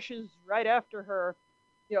Trish is right after her,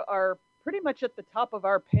 are pretty much at the top of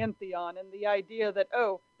our pantheon. And the idea that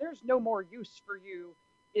there's no more use for you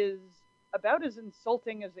is about as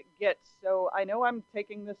insulting as it gets. So I know I'm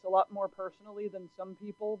taking this a lot more personally than some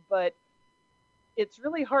people, but it's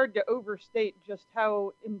really hard to overstate just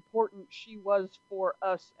how important she was for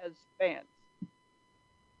us as fans.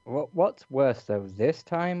 What's worse, though, this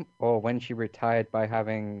time or when she retired by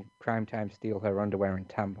having Primetime steal her underwear and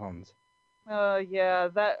tampons? Yeah,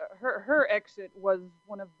 that her exit was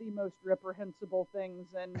one of the most reprehensible things,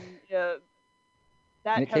 and that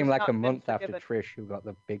And it came has like not a been month after forgiven. Trish, who got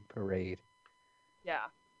the big parade. Yeah,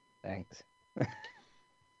 Thanks.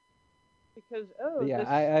 because But yeah, this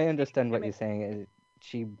I understand what gimmick- you're saying.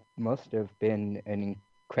 She must have been an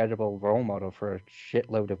incredible role model for a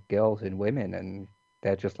shitload of girls and women, and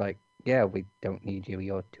they're just like, yeah, we don't need you.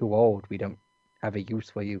 You're too old. We don't have a use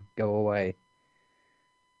for you. Go away.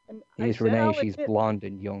 And Here's I said, Renee. I'll She's admit, blonde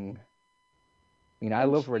and young. I mean, I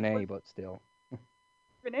And love she Renee, was- but still.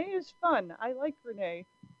 Renee is fun. I like Renee.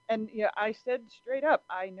 And I said straight up,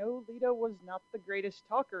 I know Lita was not the greatest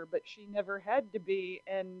talker, but she never had to be.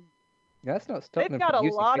 And That's not stopping they've them got from a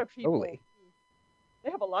using lot Mick of people. Foley. They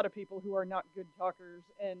have a lot of people who are not good talkers,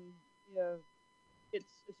 and it's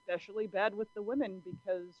especially bad with the women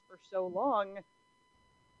because for so long,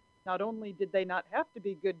 not only did they not have to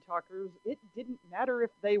be good talkers, it didn't matter if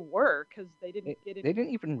they were because they didn't get it. They didn't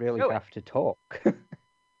even really show it. have to talk.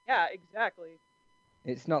 Yeah, exactly.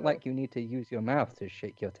 It's not So- like you need to use your mouth to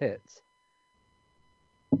shake your tits.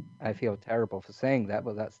 I feel terrible for saying that,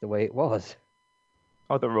 but that's the way it was.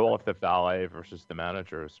 Oh, the role of the valet versus the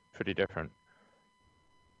manager is pretty different.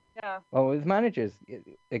 Yeah, Well, with managers,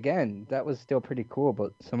 again, that was still pretty cool,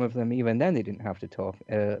 but some of them, even then, they didn't have to talk.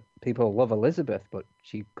 People love Elizabeth, but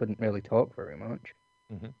she couldn't really talk very much.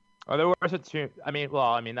 Oh, there was a two. I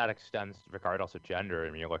mean, that extends regardless of gender.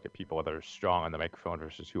 I mean, you look at people that are strong on the microphone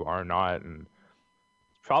versus who are not, and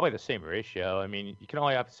it's probably the same ratio. I mean, you can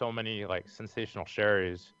only have so many like sensational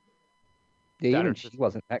Sherrys. Yeah, That even are she just-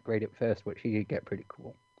 wasn't that great at first, but she did get pretty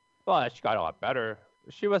cool. Well, she got a lot better.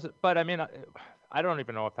 She wasn't, but I mean, I don't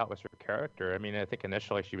even know if that was her character. I mean, I think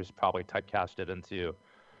initially she was probably typecasted into,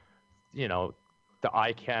 the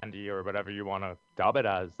eye candy or whatever you want to dub it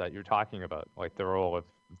as that you're talking about, like the role of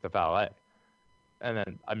the valet. And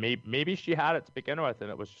then maybe she had it to begin with,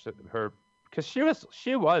 and it was just her, because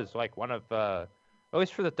she was like one of the, at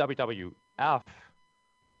least for the WWF,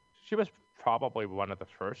 she was probably one of the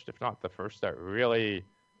first, if not the first, that really,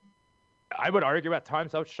 I would argue at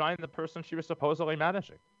times, outshined the person she was supposedly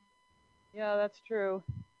managing. yeah, that's true.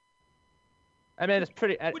 I mean, it's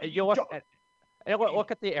pretty. You look Jo- at, look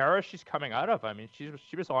at the era she's coming out of. I mean, she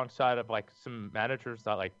was alongside of like some managers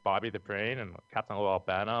that like Bobby the Brain and Captain Lou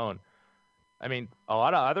Albano, and I mean a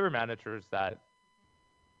lot of other managers that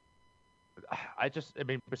I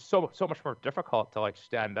mean, it was so much more difficult to like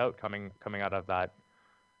stand out coming out of that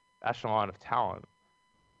echelon of talent,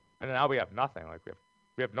 and now we have nothing. Like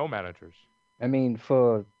we have no managers. I mean,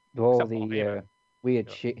 for all Except the Paul Heyman. weird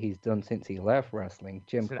Yeah. shit he's done since he left wrestling,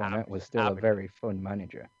 Jim He's an Cornette was he's still a advocate. very fun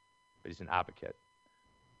manager. But he's an advocate.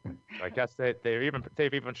 I guess they've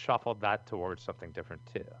even shuffled that towards something different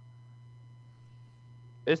too.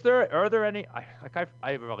 Are there any?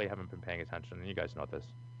 I really haven't been paying attention, and you guys know this.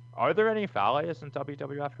 Are there any valets in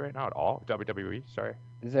WWF right now at all? WWE, sorry.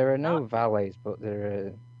 There are no valets, but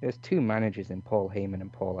there's two managers in Paul Heyman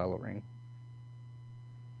and Paul Ellering.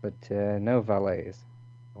 But no valets.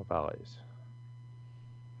 No valets.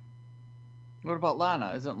 What about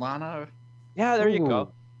Lana? Isn't Lana? Yeah, there you Ooh,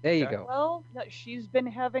 go. There you Okay. go. Well, no, she's been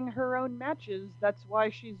having her own matches. That's why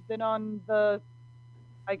she's been on the,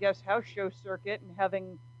 I guess, house show circuit and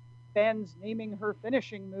having fans naming her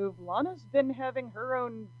finishing move. Lana's been having her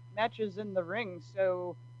own matches in the ring,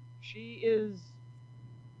 so she is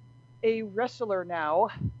a wrestler now.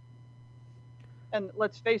 And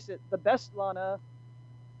let's face it, the best Lana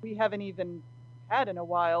we haven't even had in a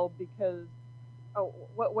while because,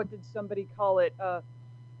 what did somebody call it?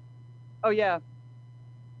 Oh yeah.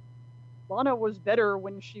 Lana was better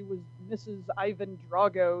when she was Mrs. Ivan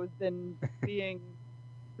Drago than being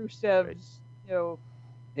Rusev's,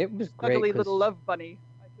 It was great snuggly 'cause little love bunny.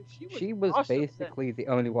 she was awesome then. basically the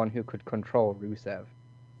only one who could control Rusev.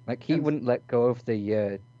 Like, he And- wouldn't let go of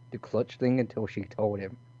the clutch thing until she told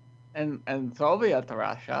him. And Soviet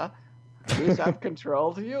Russia, Rusev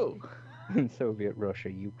controlled you. In Soviet Russia,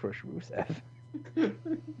 you crush Rusev.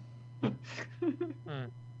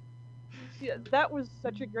 Yeah, that was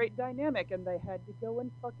such a great dynamic, and they had to go and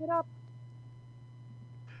fuck it up.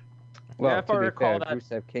 Well, if to I be recall fair, that-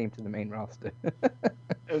 Rusev came to the main roster.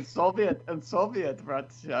 In Soviet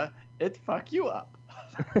Russia, it fuck you up.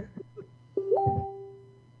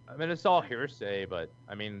 I mean, it's all hearsay, but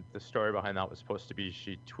I mean, the story behind that was supposed to be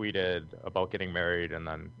she tweeted about getting married and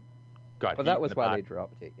then got. But beat that in was the why back. they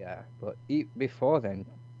dropped it, yeah. But before then,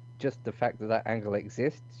 just the fact that that angle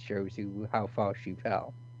exists shows you how far she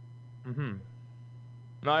fell. Mm-hmm.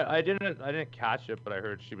 No, I didn't catch it, but I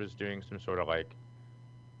heard she was doing some sort of like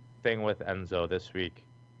thing with Enzo this week.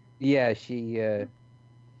 Yeah, she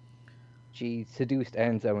seduced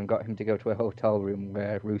Enzo and got him to go to a hotel room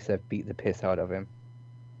where Rusev beat the piss out of him.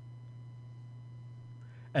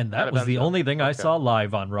 And that Out was of the Enzo. only thing I Okay. saw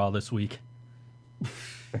live on Raw this week.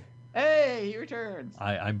 Hey, he returns.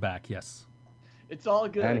 I'm back, yes. It's all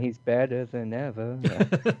good. And he's better than ever.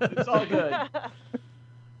 It's all good.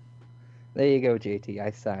 There you go, JT.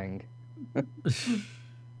 I sang.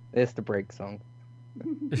 There's the break song.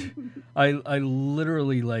 I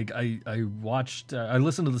literally I watched I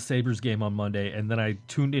listened to the Sabres game on Monday and then I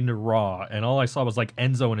tuned into Raw and all I saw was like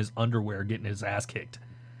Enzo in his underwear getting his ass kicked.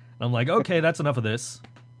 And I'm like, okay, that's enough of this.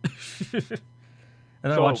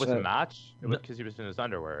 And I So watched it was a match because he was in his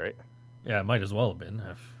underwear, right? Yeah, it might as well have been.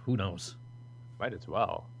 Who knows? Might as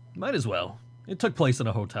well. Might as well. It took place in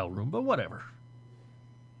a hotel room, but whatever.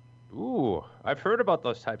 Ooh, I've heard about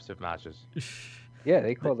those types of matches. Yeah,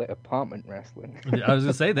 they call it apartment wrestling. I was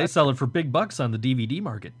gonna say they sell it for big bucks on the DVD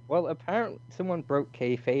market. Well, apparently someone broke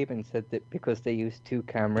kayfabe and said that because they used two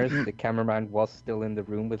cameras, the cameraman was still in the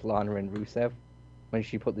room with Lana and Rusev when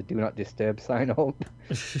she put the "Do Not Disturb" sign up.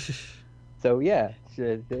 So yeah,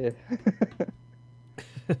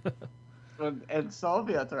 And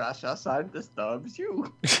Soviet Russia side disturbs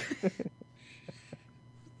you.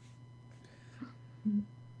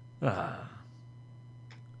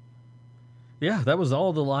 Yeah, that was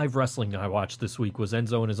all the live wrestling I watched this week was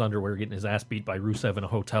Enzo in his underwear getting his ass beat by Rusev in a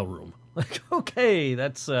hotel room. Like, okay,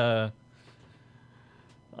 that's I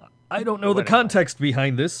don't know the context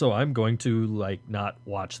behind this, so I'm going to not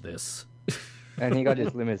watch this. and he got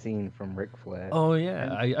his limousine from Ric Flair. Oh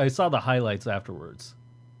yeah, I saw the highlights afterwards.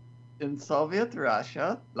 In Soviet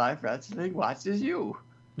Russia, live wrestling watches you.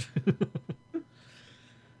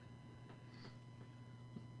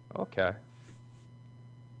 Okay.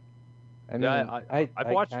 I mean, Yeah, I've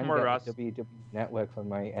watched can more get Rust. the WWE Network on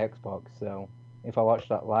my Xbox, so if I watched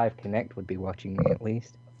that live, Kinect would be watching me at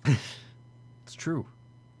least. It's true.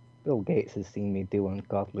 Bill Gates has seen me do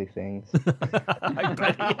ungodly things. I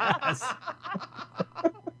bet he has.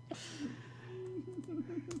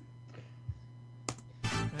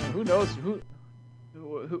 Who knows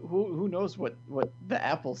who knows what the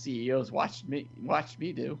Apple CEOs watched me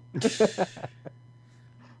do.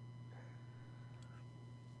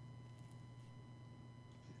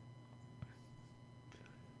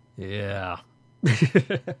 Yeah.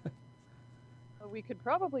 We could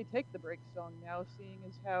probably take the break song now, seeing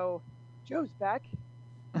as how Joe's back.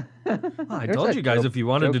 I told you guys if you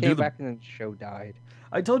wanted Joe to do came the back and then the show died.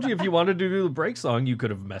 I told you if you wanted to do the break song, you could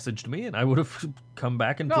have messaged me, and I would have come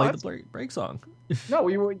back and played the break song. No,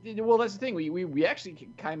 we were. Well, that's the thing. We actually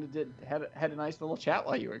kind of had a nice little chat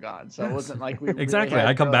while you were gone, so it wasn't like we exactly. Really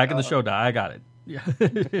I come back and the show die. I got it. Yeah.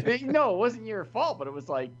 No, it wasn't your fault, but it was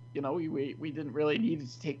like we didn't really need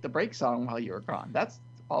to take the break song while you were gone. That's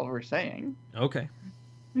all we're saying. Okay.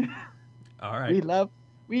 All right.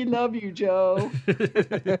 We love you, Joe.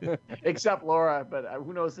 Except Laura, but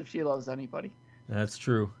who knows if she loves anybody. That's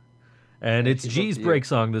true. And it's G's break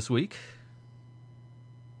song this week.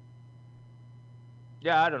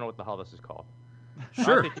 Yeah, I don't know what the hell this is called. Sure. I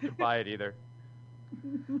don't think you can buy it either.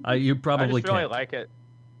 You probably I just really can't. like it.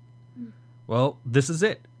 Well, this is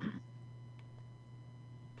it.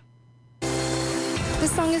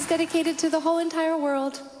 This song is dedicated to the whole entire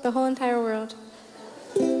world. The whole entire world.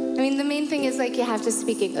 I mean, the main thing is, like, you have to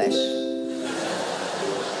speak English.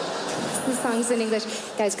 The song's in English.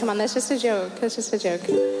 Guys, come on, that's just a joke. That's just a joke.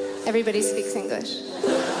 Everybody speaks English.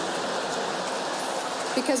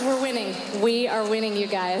 Because we're winning. We are winning, you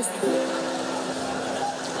guys.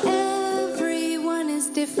 Everyone is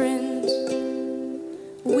different.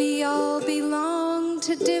 We all belong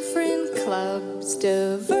to different clubs.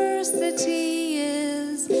 Diversity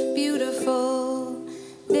is beautiful.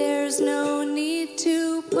 There's no need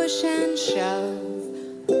to push and shove.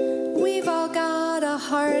 We've all got a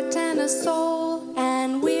heart and a soul,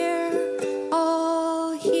 and we're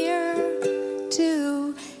all here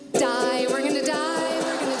to die. We're gonna die,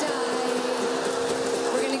 we're gonna die.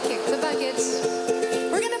 We're gonna kick the bucket.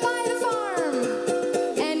 We're gonna buy the farm.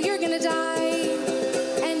 And you're gonna die.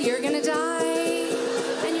 And you're gonna die.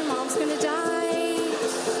 And your mom's gonna die.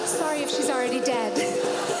 Sorry if she's already dead.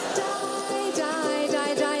 Die, die,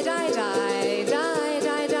 die, die, die, die. Die,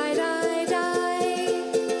 die, die, die, die.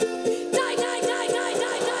 Die, die, die, die, die,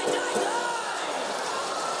 die, die, die.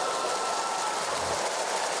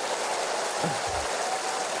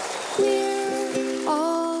 We're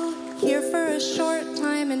all here for a short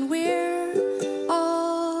time, and we're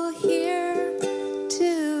all here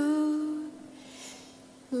to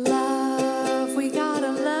love. We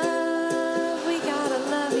gotta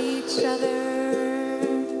love each other.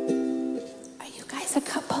 Are you guys a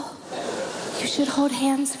couple? You should hold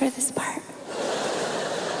hands for this part.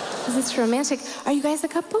 'Cause it's romantic. Are you guys a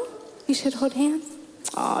couple? You should hold hands.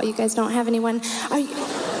 Oh, you guys don't have anyone. Are you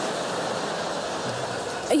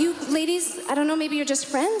ladies, I don't know, maybe you're just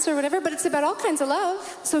friends or whatever, but it's about all kinds of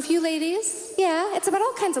love. So if you ladies, yeah, it's about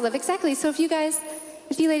all kinds of love, exactly. So if you ladies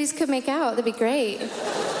could make out, that'd be great.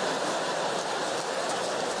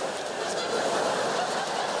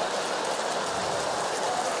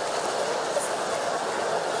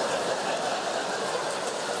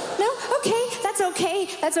 No? Okay, that's okay.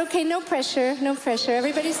 That's okay, no pressure, no pressure.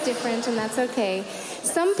 Everybody's different and that's okay.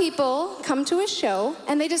 Some people come to a show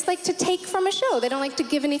and they just like to take from a show. They don't like to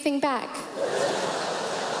give anything back.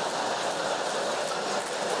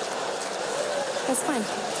 That's fine.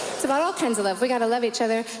 It's about all kinds of love. We gotta love each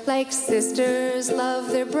other. Like sisters love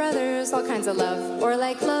their brothers, all kinds of love. Or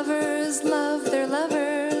like lovers love their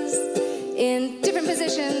lovers in different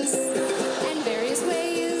positions and various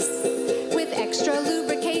ways with extra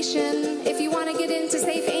lubrication. If you wanna get into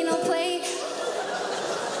safe anal play,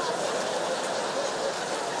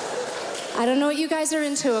 I don't know what you guys are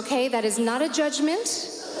into, okay? That is not a judgment.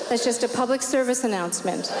 That's just a public service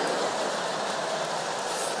announcement.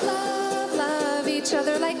 Love each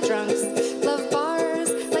other like drunks. Love bars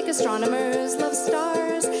like astronomers. Love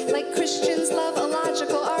stars like Christians. Love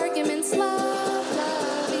illogical arguments.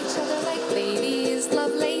 Love each other like ladies.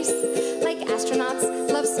 Love lace like astronauts.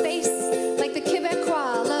 Love space like the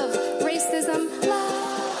Quebecois. Love racism.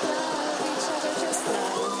 Love each other, just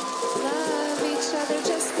love. Love each other,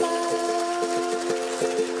 just love.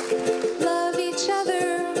 Love each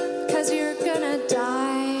other, 'cause you're gonna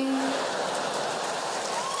die.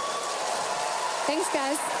 Thanks,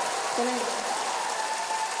 guys. Good night.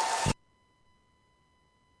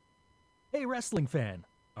 Hey, wrestling fan.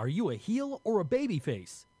 Are you a heel or a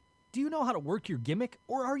babyface? Do you know how to work your gimmick,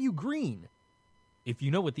 or are you green? If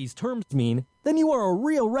you know what these terms mean, then you are a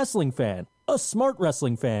real wrestling fan, a smart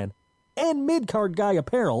wrestling fan, and Midcard Guy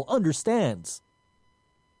Apparel understands.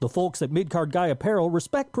 The folks at Midcard Guy Apparel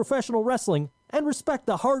respect professional wrestling and respect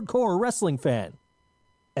the hardcore wrestling fan.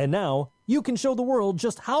 And now, you can show the world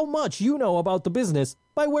just how much you know about the business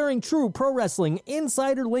by wearing true pro wrestling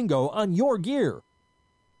insider lingo on your gear.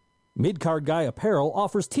 Midcard Guy Apparel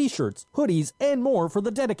offers t-shirts, hoodies, and more for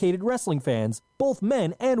the dedicated wrestling fans, both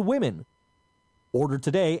men and women. Order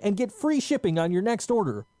today and get free shipping on your next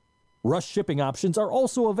order. Rush shipping options are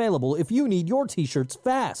also available if you need your t-shirts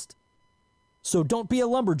fast. So don't be a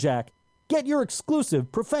lumberjack. Get your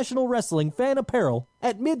exclusive professional wrestling fan apparel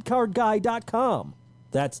at midcardguy.com.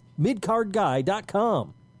 That's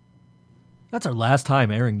midcardguy.com. That's our last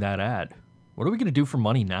time airing that ad. What are we going to do for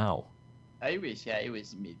money now? I wish I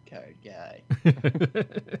was a mid-card guy.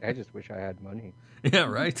 I just wish I had money. Yeah,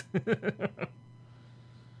 right?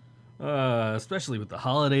 Especially with the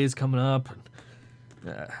holidays coming up.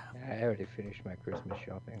 I already finished my Christmas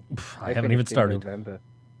shopping. I haven't even finished in started. November.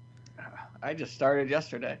 I just started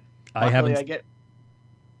yesterday. I haven't.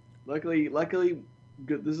 Luckily,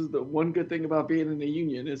 good. This is the one good thing about being in the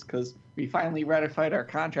union is because we finally ratified our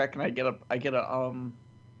contract, and I get a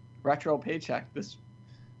retro paycheck this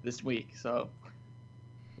week. So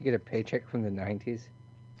You get a paycheck from the 90s?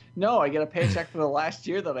 no, I get a paycheck for the last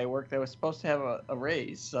year that I worked. I was supposed to have a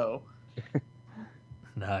raise. So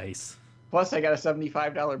Nice. plus I got a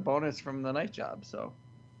 $75 bonus from the night job. So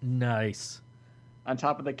Nice. on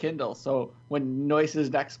top of the Kindle. So when Noyce's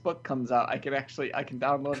next book comes out, I can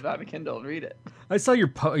download it on a Kindle and read it. I saw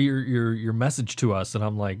your message to us, and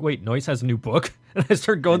I'm like, wait, Noyce has a new book? And I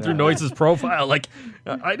started going through Noyce's profile. Like,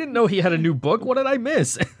 I didn't know he had a new book. What did I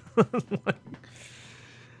miss?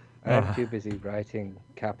 I'm too busy writing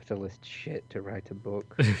capitalist shit to write a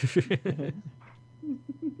book.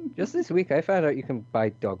 Just this week, I found out you can buy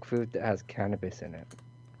dog food that has cannabis in it.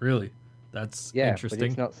 Really? That's Yeah, interesting. but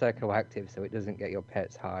it's not psychoactive, so it doesn't get your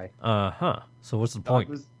pets high. Uh-huh. So what's the point?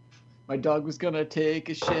 My dog was gonna take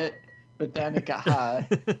a shit, but then it got high.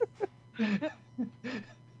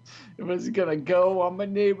 It was gonna go on my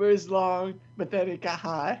neighbor's lawn, but then it got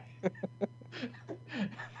high.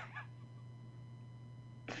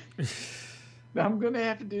 Now I'm gonna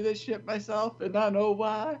have to do this shit myself, and I know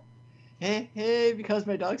why. Hey, because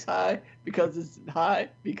my dog's high, because it's high,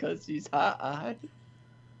 because he's high.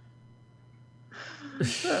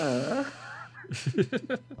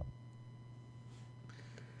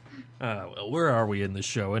 Well, where are we in this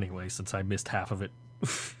show anyway, since I missed half of it?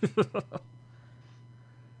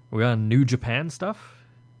 We on New Japan stuff?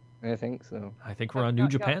 I think so. I think we're on New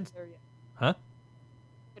Japan. Huh?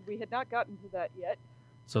 And we had not gotten to that yet.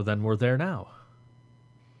 So then we're there now.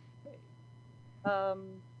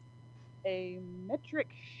 A metric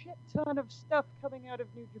shit ton of stuff coming out of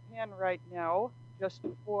New Japan right now, just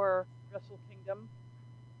before Wrestle Kingdom.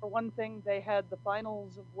 For one thing, they had the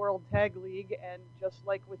finals of World Tag League, and just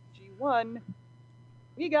like with G1,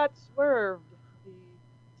 we got swerved. The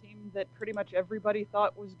team that pretty much everybody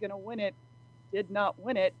thought was going to win it did not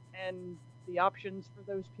win it, and the options for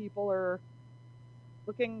those people are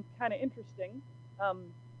looking kind of interesting.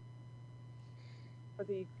 For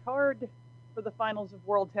the card for the finals of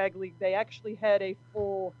World Tag League, they actually had a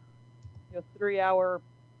full 3-hour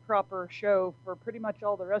proper show. For pretty much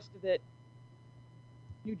all the rest of it,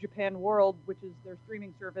 New Japan World, which is their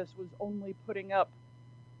streaming service, was only putting up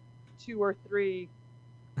 2 or 3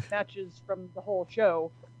 matches from the whole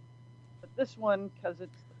show. But this one, because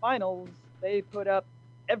it's the finals, they put up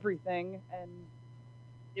everything, and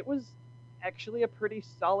it was actually a pretty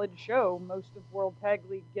solid show. Most of World Tag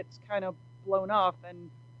League gets kind of blown off, and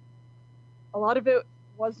a lot of it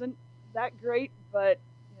wasn't that great, but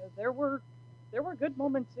there were good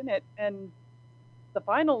moments in it, and the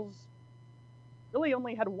finals really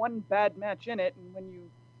only had one bad match in it, and when you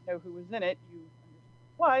know who was in it, you understand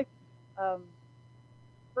why.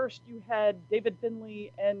 First, you had David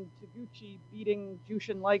Finlay and Taguchi beating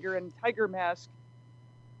Jushin Liger and Tiger Mask.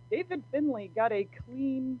 David Finlay got a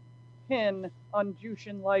clean pin on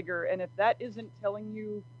Jushin Liger, and if that isn't telling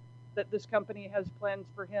you that this company has plans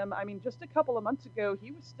for him, I mean, just a couple of months ago,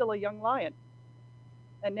 he was still a young lion.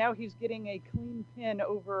 And now he's getting a clean pin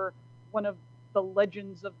over one of the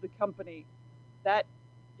legends of the company. That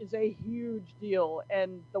is a huge deal,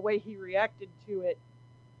 and the way he reacted to it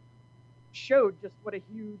showed just what a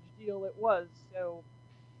huge deal it was. So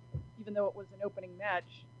even though it was an opening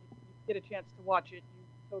match, if you get a chance to watch it, you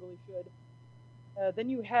totally should. Then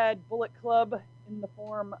you had Bullet Club in the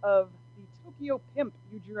form of the Tokyo Pimp,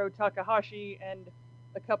 Yujiro Takahashi, and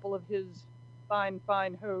a couple of his fine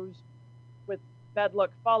hoes. With Bad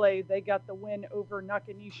Luck Fale, they got the win over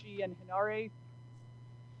Nakanishi and Hinare.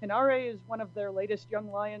 Hinare is one of their latest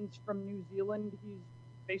young lions from New Zealand. He's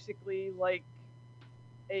basically like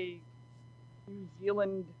a New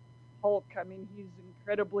Zealand Hulk. I mean, he's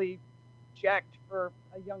incredibly jacked for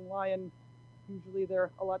a young lion. Usually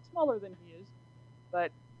they're a lot smaller than he is.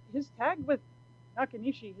 But his tag with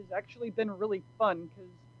Nakanishi has actually been really fun, because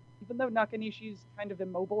even though Nakanishi's kind of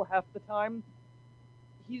immobile half the time,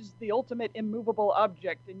 he's the ultimate immovable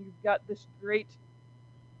object, and you've got this great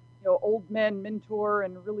old man mentor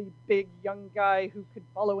and really big young guy who could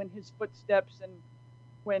follow in his footsteps. And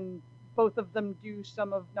when both of them do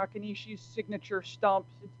some of Nakanishi's signature stomps,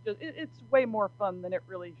 it's way more fun than it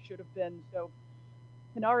really should have been. So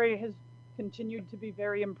Hinari has continued to be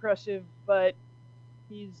very impressive, but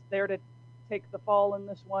he's there to take the fall in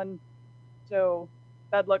this one. So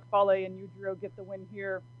Bad Luck Fale and Yujiro get the win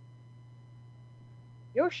here.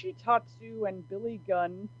 Yoshitatsu and Billy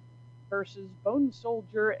Gunn versus Bone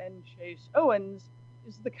Soldier and Chase Owens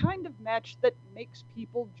is the kind of match that makes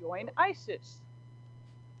people join ISIS.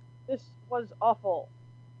 This was awful.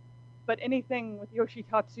 But anything with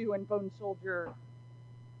Yoshitatsu and Bone Soldier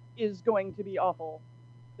is going to be awful.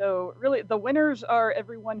 So really, the winners are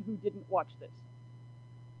everyone who didn't watch this.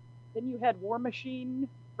 Then you had War Machine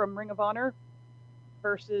from Ring of Honor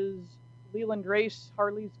versus Leland Race,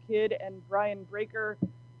 Harley's kid, and Brian Breaker.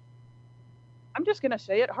 I'm just going to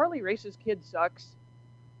say it. Harley Race's kid sucks.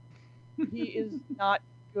 He is not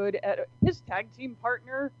good at it. His tag team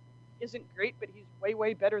partner isn't great, but he's way,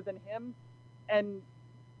 way better than him. And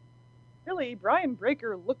really, Brian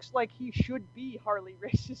Breaker looks like he should be Harley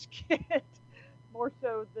Race's kid, more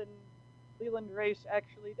so than Leland Race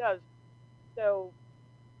actually does. So,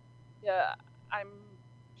 yeah, I'm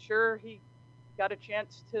sure he got a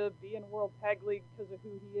chance to be in World Tag League because of who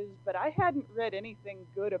he is, but I hadn't read anything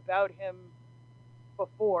good about him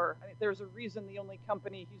before. I mean, there's a reason the only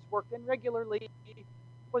company he's worked in regularly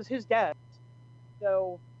was his dad's.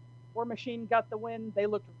 So War Machine got the win. They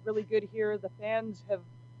looked really good here. The fans have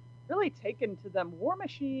really taken to them. War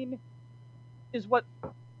Machine is what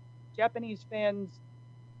Japanese fans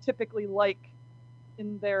typically like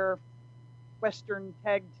in their Western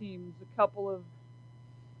tag teams. A couple of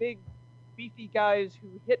big, beefy guys who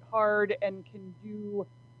hit hard and can do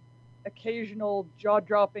occasional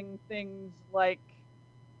jaw-dropping things like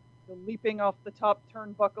leaping off the top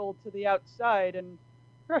turnbuckle to the outside and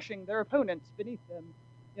crushing their opponents beneath them.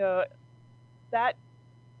 That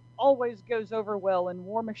always goes over well, and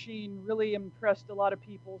War Machine really impressed a lot of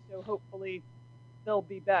people, so hopefully they'll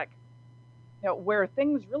be back. Now, where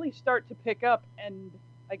things really start to pick up, and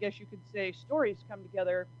I guess you could say stories come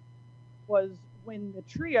together, was when the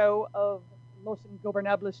trio of Los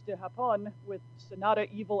Ingobernables de Japón with Sonata,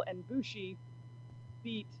 Evil, and Bushi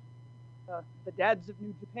beat the dads of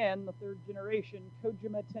New Japan, the third generation,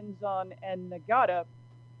 Kojima, Tenzan, and Nagata.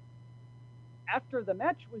 After the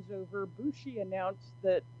match was over, Bushi announced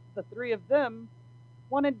that the three of them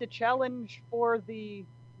wanted to challenge for the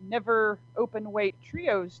Never Openweight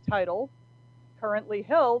Trios title, currently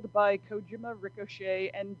held by Kojima,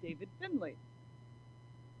 Ricochet, and David Finlay.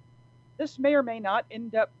 This may or may not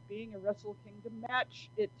end up being a Wrestle Kingdom match.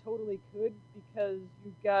 It totally could, because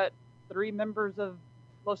you've got three members of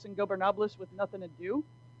Los Ingobernables with nothing to do.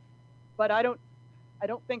 But I don't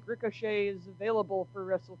think Ricochet is available for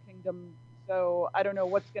Wrestle Kingdom, so I don't know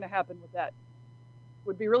what's going to happen with that. It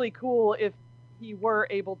would be really cool if he were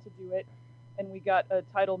able to do it, and we got a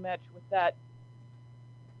title match with that.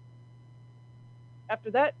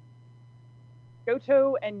 After that,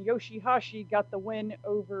 Goto and Yoshihashi got the win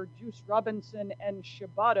over Juice Robinson and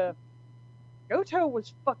Shibata. Goto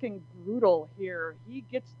was fucking brutal here. He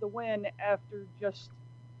gets the win after just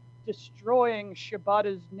destroying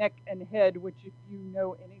Shibata's neck and head, which, if you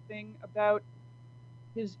know anything about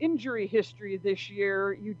his injury history this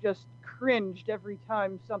year, you just cringed every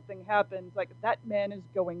time something happens. Like, that man is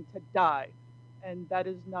going to die, and that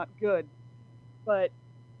is not good. But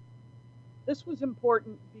this was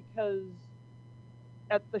important because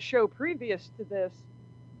at the show previous to this,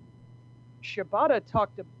 Shibata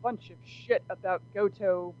talked a bunch of shit about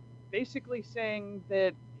Goto, basically saying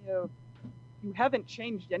that, you haven't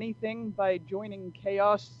changed anything by joining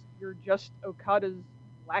Chaos. You're just Okada's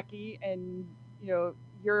lackey, and you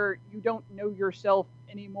don't know yourself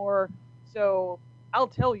anymore. So I'll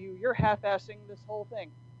tell you, you're half-assing this whole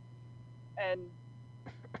thing. And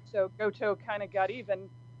so Goto kind of got even.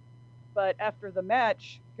 But after the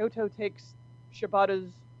match, Goto takes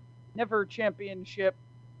Shibata's Never Championship,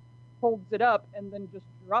 holds it up, and then just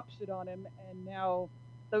drops it on him. And now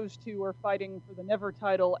those two are fighting for the Never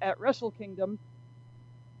title at Wrestle Kingdom.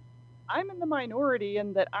 I'm in the minority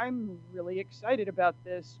in that I'm really excited about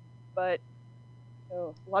this, but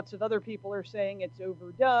lots of other people are saying it's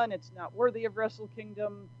overdone, it's not worthy of Wrestle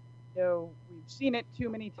Kingdom. We've seen it too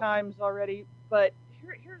many times already. But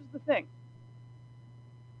here's the thing.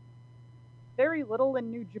 Very little in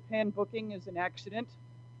New Japan booking is an accident.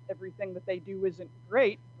 Everything that they do isn't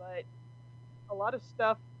great, but a lot of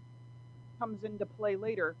stuff comes into play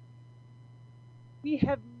later. We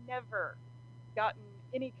have never gotten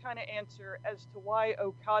any kind of answer as to why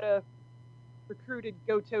Okada recruited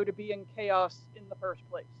Goto to be in Chaos in the first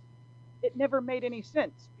place. It never made any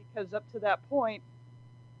sense, because up to that point,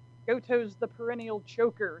 Goto's the perennial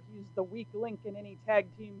choker. He's the weak link in any tag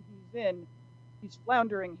team he's in. He's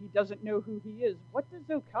floundering. He doesn't know who he is. What does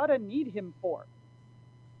Okada need him for?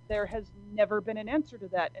 There has never been an answer to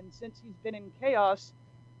that. And since he's been in Chaos,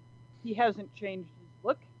 he hasn't changed his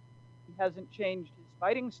look. He hasn't changed his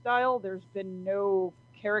fighting style. There's been no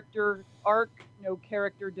character arc, no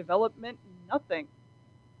character development, nothing.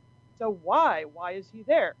 So why? Why is he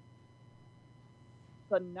there?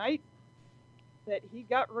 The night that he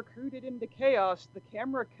got recruited into Chaos, the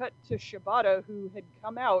camera cut to Shibata, who had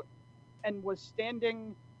come out and was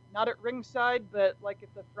standing not at ringside, but like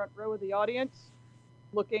at the front row of the audience,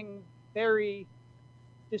 looking very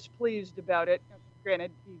displeased about it.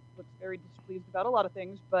 Granted, he looks very displeased about a lot of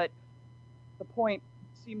things, but the point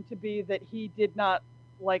seemed to be that he did not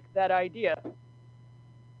like that idea.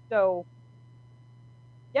 So,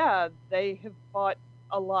 yeah, they have fought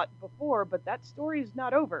a lot before, but that story's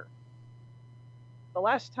not over. The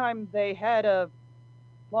last time they had a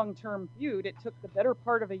long-term feud, it took the better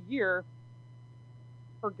part of a year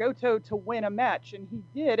for Goto to win a match, and he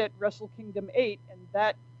did at Wrestle Kingdom 8, and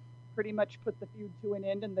that pretty much put the feud to an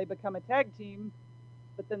end, and they become a tag team.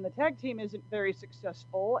 But then the tag team isn't very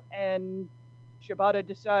successful, and Shibata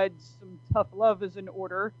decides some tough love is in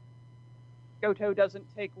order. Goto doesn't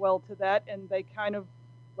take well to that, and they kind of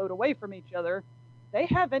float away from each other. They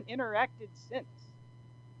haven't interacted since.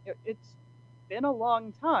 It's been a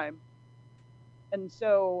long time. And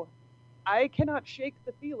so I cannot shake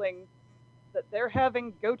the feeling that they're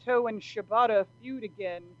having Goto and Shibata feud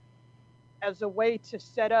again as a way to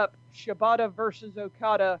set up Shibata versus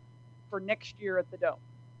Okada for next year at the Dome.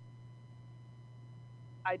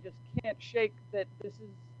 I just can't shake that this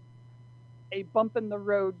is a bump in the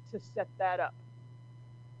road to set that up,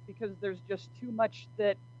 because there's just too much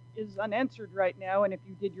that is unanswered right now, and if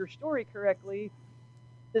you did your story correctly,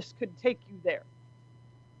 this could take you there.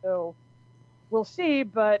 So we'll see,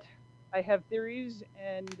 but I have theories,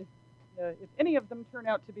 and if any of them turn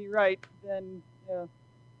out to be right, then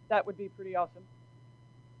that would be pretty awesome.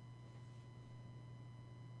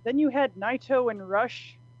 Then you had Naito and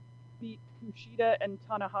Rush beat Kushida and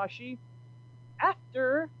Tanahashi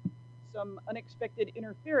after some unexpected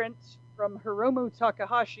interference from Hiromu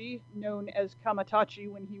Takahashi, known as Kamatachi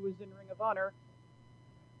when he was in Ring of Honor.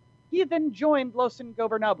 He then joined Los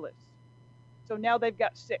Ingobernables. So now they've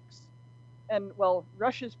got 6. And, well,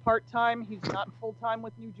 Rush is part-time. He's not full-time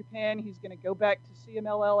with New Japan. He's going to go back to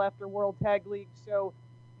CMLL after World Tag League. So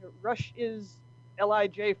Rush is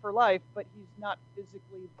LIJ for life, but he's not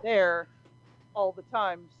physically there all the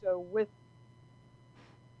time. So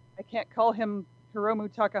I can't call him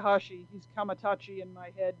Hiromu Takahashi. He's Kamatachi in my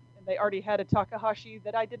head. And they already had a Takahashi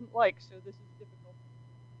that I didn't like, so this is difficult.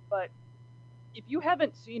 But if you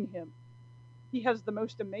haven't seen him, he has the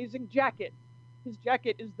most amazing jacket. His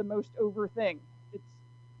jacket is the most over thing. It's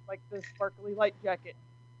like the sparkly light jacket.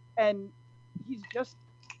 And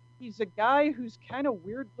he's a guy who's kind of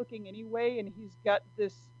weird looking anyway, and he's got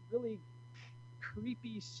this really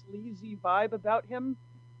creepy, sleazy vibe about him.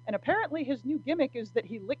 And apparently his new gimmick is that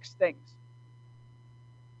he licks things,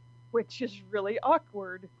 which is really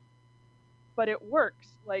awkward, but it works.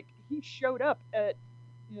 Like, he showed up at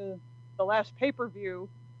the last pay-per-view,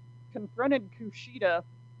 confronted Kushida,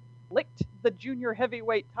 licked the junior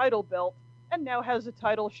heavyweight title belt, and now has a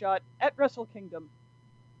title shot at Wrestle Kingdom.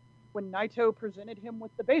 When Naito presented him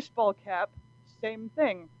with the baseball cap, same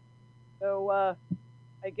thing. So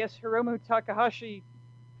I guess Hiromu Takahashi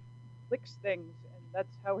licks things, and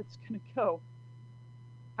that's how it's going to go.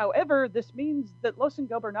 However, this means that Los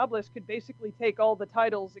Ingobernables could basically take all the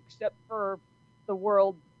titles except for the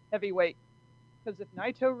World Heavyweight. Because if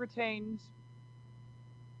Naito retains,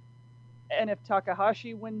 and if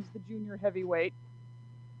Takahashi wins the Junior Heavyweight,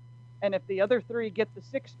 and if the other 3 get the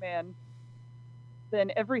 6-man,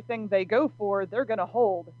 then everything they go for, they're going to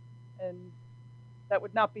hold. And that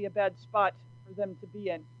would not be a bad spot for them to be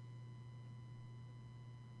in.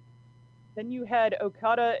 Then you had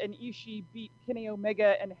Okada and Ishii beat Kenny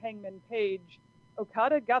Omega and Hangman Page.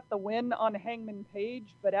 Okada got the win on Hangman Page,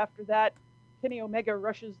 but after that, Kenny Omega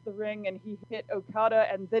rushes the ring and he hit Okada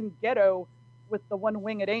and then Geto with the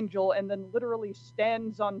one-winged angel, and then literally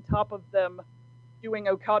stands on top of them doing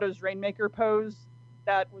Okada's Rainmaker pose.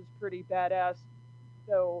 That was pretty badass.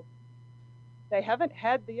 So they haven't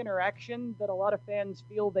had the interaction that a lot of fans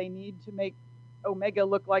feel they need to make Omega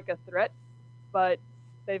look like a threat, but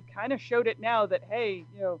they've kind of showed it now that, hey,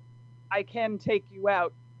 I can take you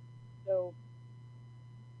out. So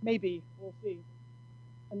maybe, we'll see.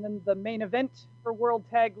 And then the main event for World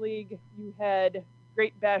Tag League, you had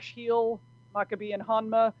Great Bash Heel, Maccabi and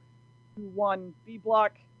Hanma, who won B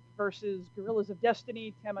Block versus Gorillas of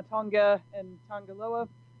Destiny, Tamatonga, and Tangaloa.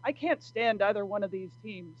 I can't stand either one of these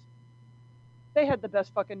teams. They had the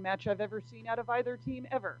best fucking match I've ever seen out of either team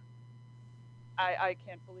ever. I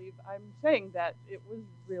can't believe I'm saying that. It was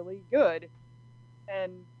really good.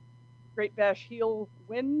 And Great Bash Heel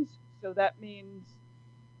wins, so that means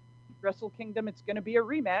Wrestle Kingdom, it's going to be a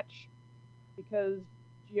rematch because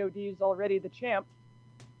GOD is already the champ.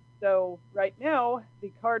 So right now,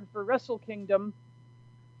 the card for Wrestle Kingdom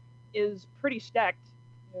is pretty stacked.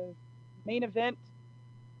 Main event,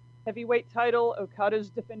 heavyweight title, Okada's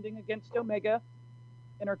defending against Omega.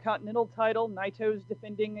 Intercontinental title, Naito's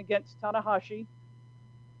defending against Tanahashi.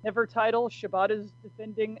 Never title, Shibata's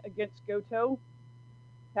defending against Goto.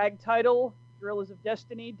 Tag title, Gorillas of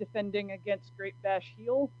Destiny defending against Great Bash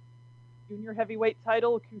Heel. Junior heavyweight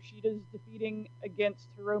title, Kushida's defeating against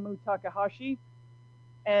Hiromu Takahashi.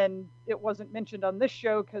 And it wasn't mentioned on this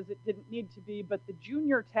show because it didn't need to be, but the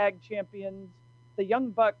junior tag champions, the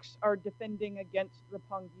Young Bucks, are defending against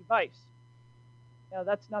Roppongi Vice. Now,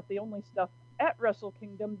 that's not the only stuff at Wrestle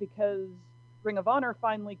Kingdom because Ring of Honor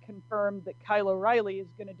finally confirmed that Kyle O'Reilly is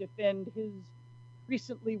going to defend his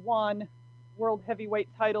recently won World Heavyweight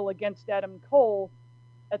title against Adam Cole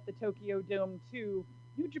at the Tokyo Dome 2.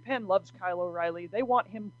 New Japan loves Kyle O'Reilly. They want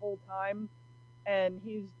him full time, and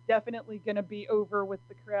he's definitely going to be over with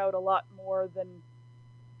the crowd a lot more than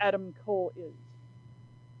Adam Cole is.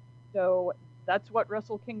 So that's what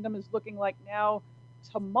Wrestle Kingdom is looking like now.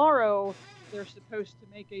 Tomorrow, they're supposed to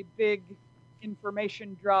make a big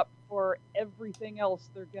information drop for everything else.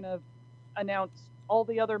 They're going to announce all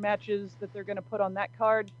the other matches that they're going to put on that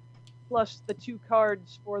card, plus the 2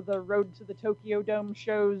 cards for the Road to the Tokyo Dome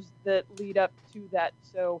shows that lead up to that.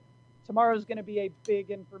 So tomorrow's going to be a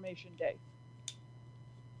big information day.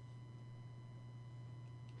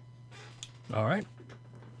 All right.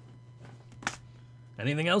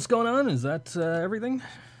 Anything else going on? Is that everything?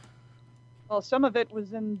 Well, some of it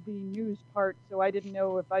was in the news part, so I didn't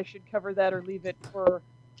know if I should cover that or leave it for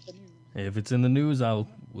the news. If it's in the news,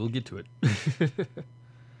 we'll get to it.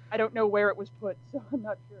 I don't know where it was put, so I'm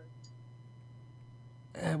not sure.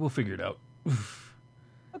 We'll figure it out.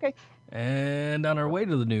 Okay. And on our way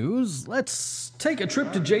to the news, let's take a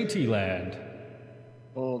trip to JT Land.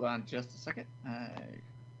 Hold on just a second.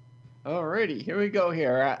 Alrighty, here we go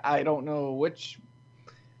here. I don't know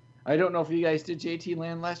if you guys did JT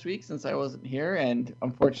Land last week since I wasn't here, and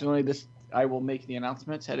unfortunately I will make the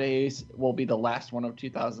announcement. Today will be the last one of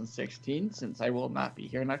 2016 since I will not be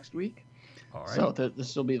here next week. All right. So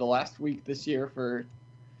this will be the last week this year for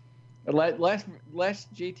last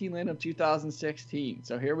JT Land of 2016.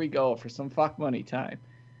 So here we go for some fuck money time.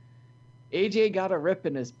 AJ got a rip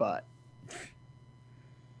in his butt.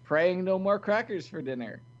 Praying no more crackers for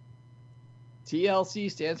dinner. TLC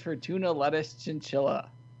stands for tuna, lettuce, chinchilla.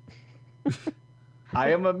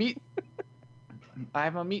 I'm a meat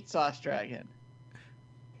sauce dragon.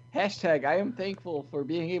 Hashtag I am thankful for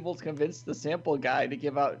being able to convince the sample guy to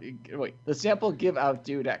give out dude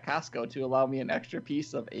at Costco to allow me an extra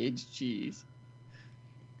piece of aged cheese.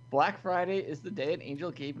 Black Friday is the day an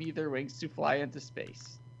angel gave me their wings to fly into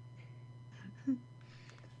space.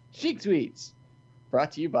 Chic Tweets,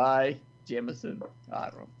 brought to you by Jameson. I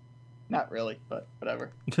don't know. Not really, but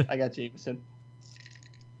whatever. I got Jameson.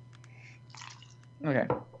 Okay.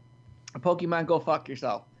 Pokemon, go fuck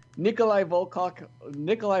yourself. Nikolai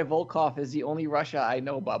Volkov is the only Russia I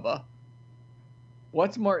know, Bubba.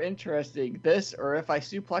 What's more interesting, this or if I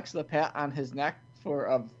suplex the pat on his neck for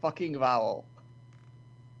a fucking vowel?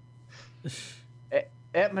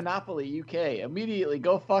 At Monopoly UK, immediately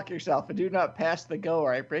go fuck yourself and do not pass the go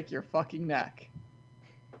or I break your fucking neck.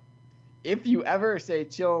 If you ever say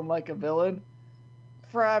chillin' like a villain,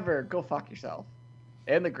 forever, go fuck yourself.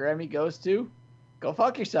 And the Grammy goes to, go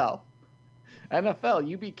fuck yourself. NFL,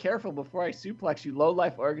 you be careful before I suplex you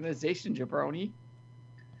low-life organization, jabroni.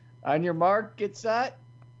 On your mark, get set,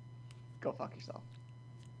 go fuck yourself.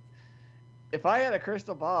 If I had a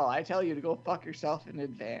crystal ball, I tell you to go fuck yourself in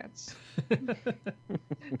advance.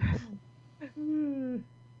 And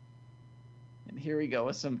here we go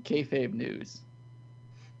with some kayfabe news.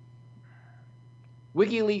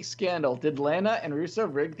 WikiLeaks scandal. Did Lana and Russo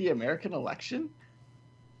rig the American election?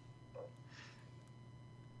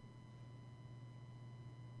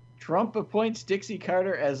 Trump appoints Dixie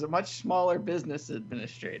Carter as a much smaller business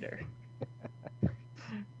administrator.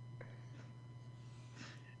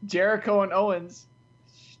 Jericho and Owens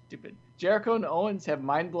have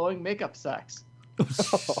mind-blowing makeup sex.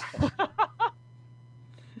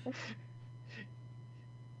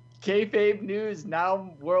 Kayfabe News,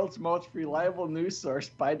 now world's most reliable news source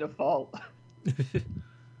by default.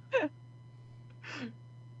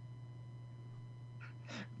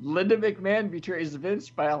 Linda McMahon betrays Vince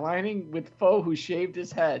by aligning with foe who shaved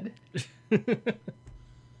his head.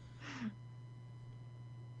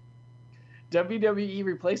 WWE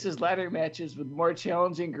replaces ladder matches with more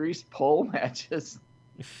challenging greased pole matches.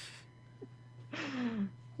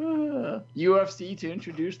 UFC to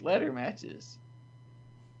introduce ladder matches.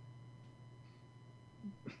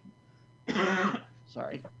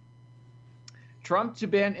 Sorry. Trump to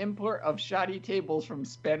ban import of shoddy tables from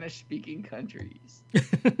Spanish-speaking countries.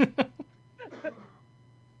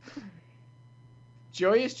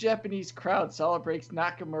 Joyous Japanese crowd celebrates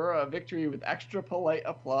Nakamura victory with extra polite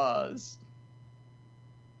applause.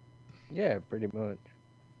 Yeah, pretty much.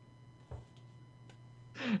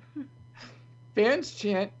 Fans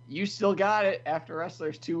chant, "You still got it," after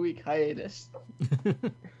wrestler's 2-week hiatus.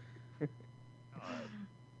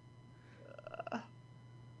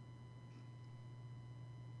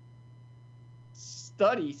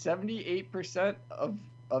 Study, 78%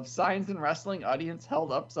 of signs in wrestling audience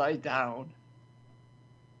held upside down.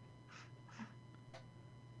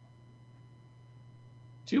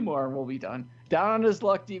 Two more and we'll be done. Down on his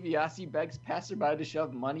luck, DiBiase begs passerby to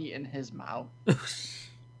shove money in his mouth.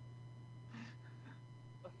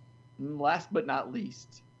 And last but not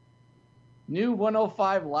least, new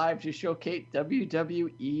 105 Live to showcase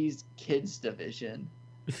WWE's kids division.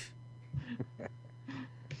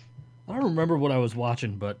 I don't remember what I was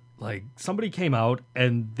watching, but like somebody came out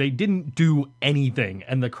and they didn't do anything,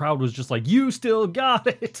 and the crowd was just like, "You still got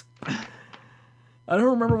it." I don't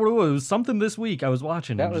remember what it was. It was something this week I was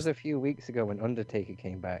watching. That was a few weeks ago when Undertaker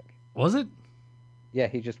came back. Was it? Yeah,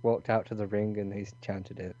 he just walked out to the ring and they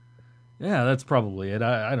chanted it. Yeah, that's probably it.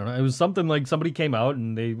 I don't know. It was something like somebody came out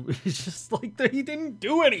and it's just like he didn't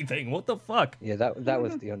do anything. What the fuck? Yeah, that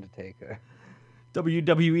was the Undertaker.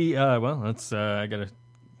 WWE. Well, that's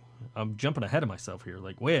I'm jumping ahead of myself here,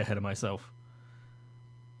 like way ahead of myself.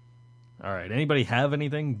 All right. Anybody have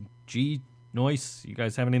anything? G, Noise, you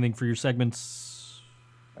guys have anything for your segments?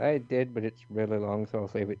 I did, but it's really long, so I'll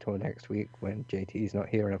save it till next week when JT's not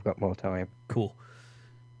here and I've got more time. Cool.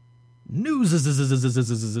 News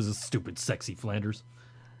is stupid, sexy Flanders.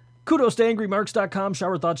 Kudos to angrymarks.com,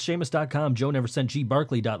 showerthoughtsseamus.com,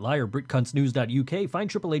 joeneversentgbarkley.liar, britcuntsnews.uk, find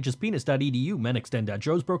Triple H's penis.edu,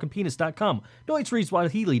 menextend.joesbrokenpenis.com,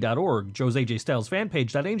 noitsreswahili.org, Joe's AJ Styles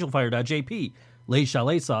fanpage.angelfire.jp,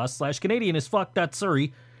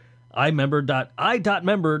 laychalet.sauce/Canadianistfuck.surrey,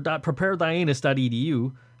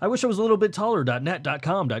 imember.i.member.preparethyanus.edu, I wish I was a little bit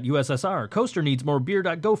taller.net.com.ussr, coaster needs more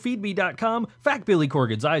beer.gofeedme.com,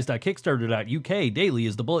 factbillycorganseyes.kickstarter.uk, daily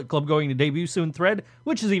is the Bullet Club going to debut soon thread,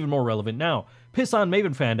 which is even more relevant now,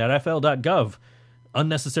 pissonmavenfan.fl.gov,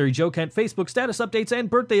 unnecessary Joe Kent Facebook status updates and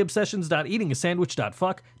birthday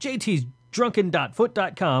obsessions.eatingasandwich.fuck, JT's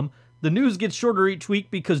drunken.foot.com, the news gets shorter each week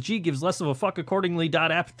because G gives less of a fuck accordingly.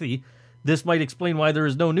 Apathy. This might explain why there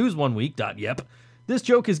is no news one week. Yep. This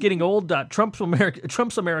joke is getting old. Trump's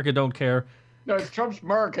America don't care. No, it's Trump's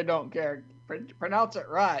America don't care. Pronounce it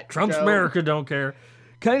right. Trump's Joe. America don't care.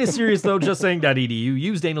 Kind of serious though, just saying.edu.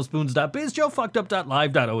 Use DanielSpoons.biz,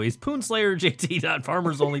 JoeFuckedUp.live.oa's,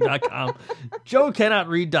 PoonslayerJT.farmersonly.com,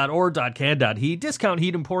 JoeCannotRead.org.can.he, Discount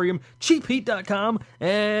Heat Emporium, CheapHeat.com,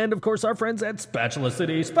 and of course our friends at Spatula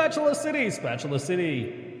City. Spatula City, Spatula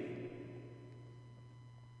City.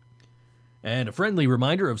 And a friendly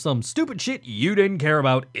reminder of some stupid shit you didn't care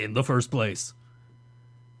about in the first place.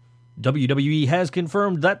 WWE has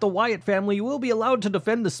confirmed that the Wyatt family will be allowed to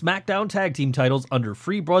defend the SmackDown Tag Team titles under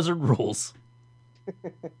Free Buzzard rules.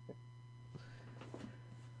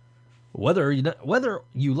 Whether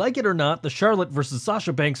you like it or not, the Charlotte versus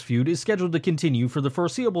Sasha Banks feud is scheduled to continue for the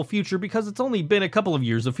foreseeable future because it's only been a couple of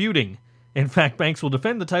years of feuding. In fact, Banks will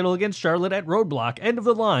defend the title against Charlotte at Roadblock, end of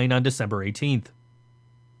the line, on December 18th.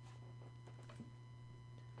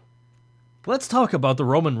 Let's talk about the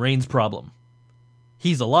Roman Reigns problem.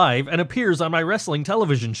 He's alive and appears on my wrestling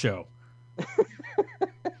television show.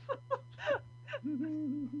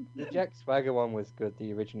 The Jack Swagger one was good.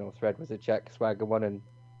 The original thread was a Jack Swagger one, and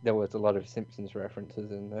there was a lot of Simpsons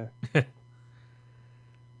references in there.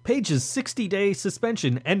 Paige's 60-day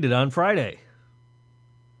suspension ended on Friday.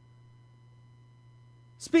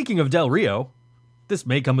 Speaking of Del Rio, this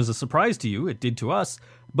may come as a surprise to you, it did to us,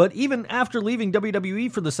 but even after leaving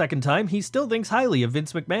WWE for the second time, he still thinks highly of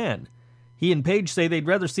Vince McMahon. He and Paige say they'd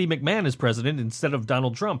rather see McMahon as president instead of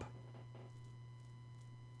Donald Trump.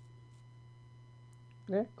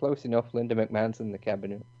 Yeah, close enough. Linda McMahon's in the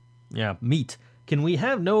cabinet. Yeah, meat. Can we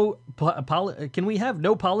have no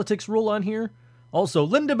politics rule on here? Also,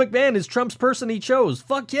 Linda McMahon is Trump's person he chose.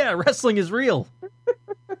 Fuck yeah, wrestling is real.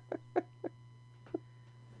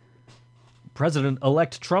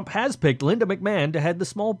 President-elect Trump has picked Linda McMahon to head the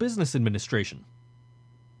Small Business Administration.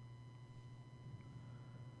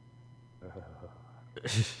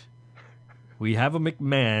 We have a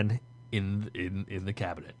McMahon in the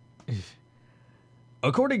cabinet.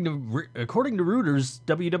 According to Reuters,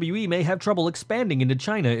 WWE may have trouble expanding into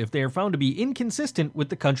China if they are found to be inconsistent with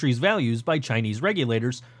the country's values by Chinese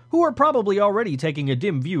regulators, who are probably already taking a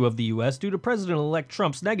dim view of the U.S. due to President-elect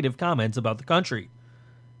Trump's negative comments about the country.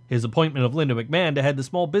 His appointment of Linda McMahon to head the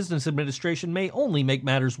Small Business Administration may only make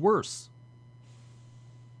matters worse.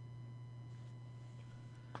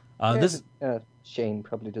 Shane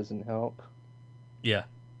probably doesn't help. Yeah.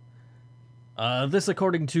 This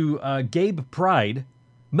according to Gabe Pride.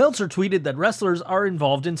 Meltzer tweeted that wrestlers are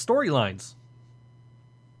involved in storylines.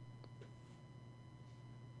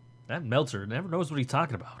 That Meltzer never knows what he's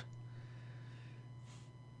talking about.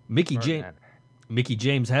 Mickey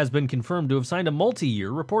James has been confirmed to have signed a multi-year,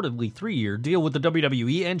 reportedly 3-year, deal with the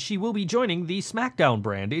WWE, and she will be joining the SmackDown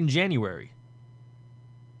brand in January.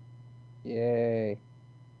 Yay.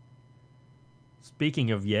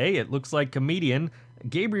 Speaking of yay, it looks like comedian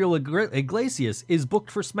Gabriel Iglesias is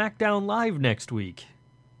booked for SmackDown Live next week.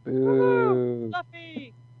 Boo.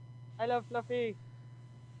 Fluffy! I love Fluffy.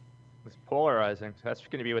 It's polarizing. That's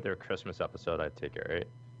going to be with their Christmas episode, I take it, right?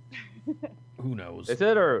 Who knows? Is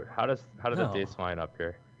it, or how does No. the dates line up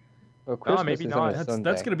here? Well, Christmas maybe is not. on a That's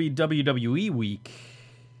Sunday. going to be WWE week.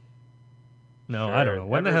 No, Sure. I don't know.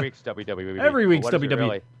 When Every the hell? week's WWE. Every week's What is it WWE.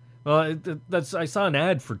 really? Well, I saw an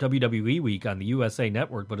ad for WWE week on the USA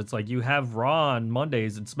Network, but it's like you have Raw on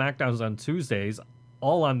Mondays and SmackDowns on Tuesdays,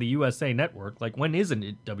 all on the USA Network. Like, when isn't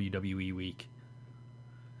it WWE week?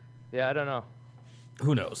 Yeah, I don't know.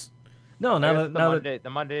 Who knows? No, I now guess that, now that the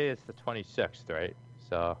Monday is the 26th, right?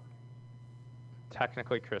 So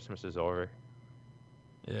technically Christmas is over.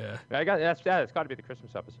 yeah. It's got to be the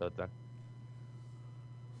Christmas episode then.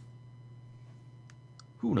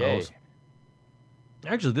 Who Yay. knows?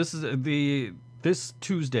 Actually, this is this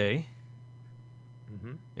Tuesday.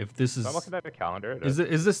 Mm-hmm. If this is So I'm looking at the calendar. is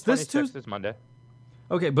this 26th Tuesday? is Monday.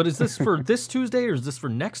 Okay, but is this for this Tuesday or is this for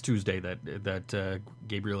next Tuesday that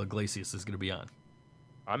Gabriel Iglesias is going to be on?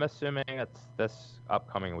 I'm assuming it's this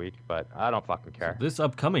upcoming week, but I don't fucking care. This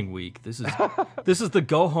upcoming week. This is the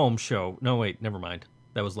go home show. No, wait, never mind.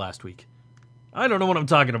 That was last week. I don't know what I'm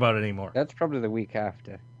talking about anymore. That's probably the week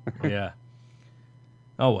after. Yeah.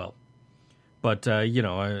 Oh well. But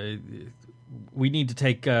we need to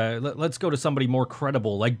take. Let's go to somebody more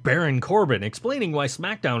credible, like Baron Corbin, explaining why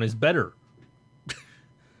SmackDown is better.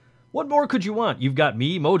 What more could you want? You've got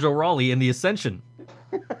me, Mojo Rawley, and the Ascension.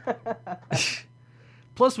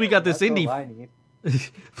 Plus, we got this That's indie. all I need.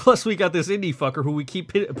 Plus, we got this indie fucker who we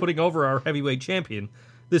keep putting over our heavyweight champion.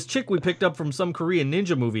 This chick we picked up from some Korean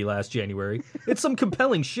ninja movie last January. It's some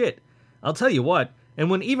compelling shit. I'll tell you what. And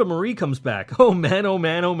when Eva Marie comes back, oh man, oh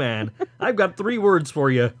man, oh man, I've got 3 words for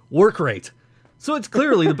you. Work rate. So it's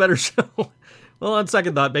clearly the better show. Well, on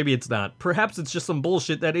second thought, maybe it's not. Perhaps it's just some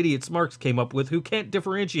bullshit that idiot Smarks came up with who can't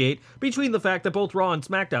differentiate between the fact that both Raw and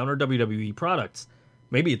SmackDown are WWE products.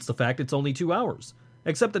 Maybe it's the fact it's only 2 hours.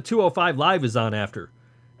 Except that 205 Live is on after.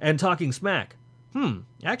 And Talking Smack.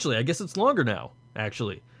 Actually, I guess it's longer now,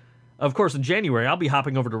 actually. Of course, in January, I'll be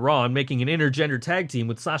hopping over to Raw and making an intergender tag team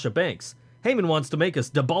with Sasha Banks. Heyman wants to make us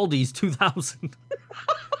DeBaldi's 2000.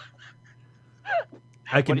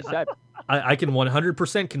 I can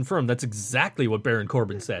 100% confirm that's exactly what Baron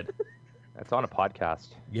Corbin said. That's on a podcast.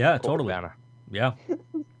 Yeah, Cool, totally. Banana. Yeah.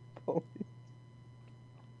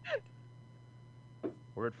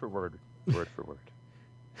 Word for word. Word for word.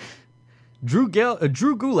 Drew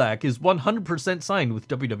Gulak is 100% signed with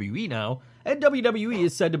WWE now, and WWE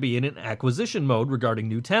is said to be in an acquisition mode regarding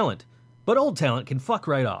new talent. But old talent can fuck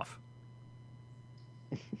right off.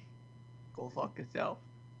 Go fuck yourself.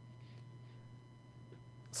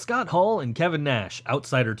 Scott Hall and Kevin Nash,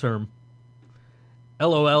 outsider term.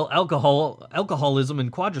 LOL, alcoholism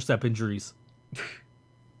and quadricep injuries.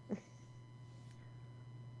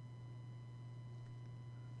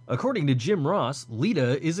 According to Jim Ross,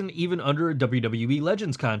 Lita isn't even under a WWE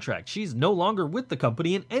Legends contract. She's no longer with the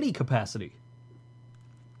company in any capacity.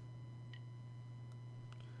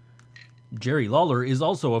 Jerry Lawler is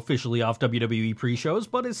also officially off WWE pre-shows,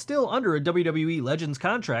 but is still under a WWE Legends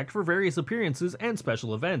contract for various appearances and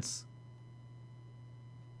special events.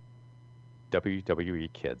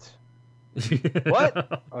 WWE kids.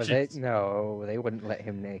 What? Oh, they wouldn't let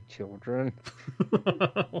him make children.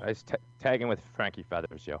 I was tagging with Frankie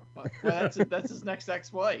Feathers, yo. Well, that's his next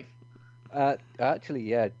ex-wife. Actually,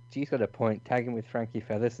 yeah, G's got a point. Tagging with Frankie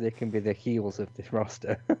Feathers, they can be the heels of this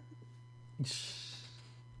roster.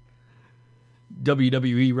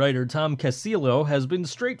 WWE writer Tom Casillo has been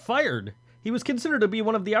straight fired. He was considered to be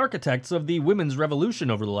one of the architects of the women's revolution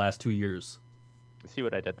over the last 2 years. See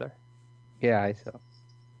what I did there? Yeah, I saw.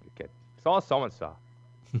 Okay. Someone saw.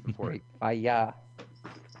 Before. Yeah.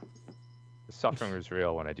 The suffering was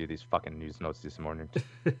real when I do these fucking news notes this morning.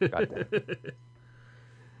 God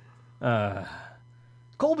damn.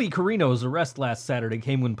 Colby Carino's arrest last Saturday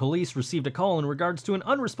came when police received a call in regards to an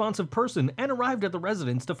unresponsive person and arrived at the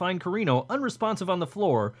residence to find Carino unresponsive on the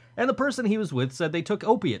floor, and the person he was with said they took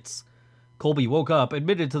opiates. Colby woke up,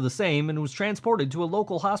 admitted to the same, and was transported to a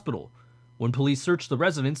local hospital. When police searched the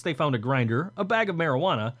residence, they found a grinder, a bag of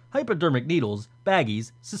marijuana, hypodermic needles,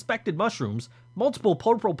 baggies, suspected mushrooms, multiple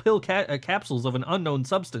purple pill capsules of an unknown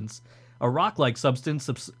substance, a rock-like substance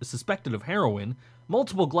suspected of heroin,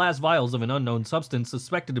 multiple glass vials of an unknown substance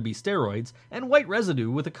suspected to be steroids, and white residue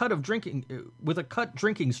with a cut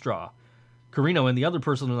drinking straw. Carino and the other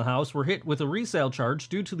person in the house were hit with a resale charge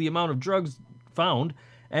due to the amount of drugs found,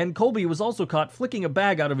 and Colby was also caught flicking a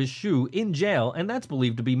bag out of his shoe in jail, and that's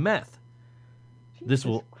believed to be meth. This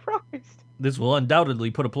will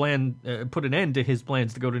undoubtedly put an end to his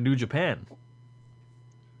plans to go to New Japan.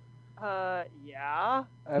 Yeah.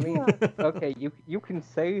 I mean, okay, you can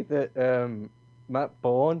say that Matt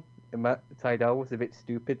Bourne and Matt Sydal was a bit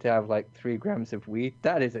stupid to have like 3 grams of weed.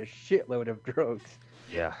 That is a shitload of drugs.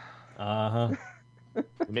 Yeah. Uh-huh. You're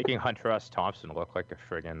making Hunter S. Thompson look like a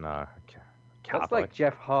friggin' Catholic. That's like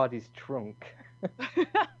Jeff Hardy's trunk.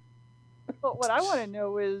 But what I want to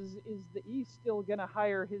know is the E still gonna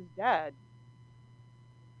hire his dad?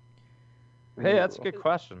 Hey, that's a good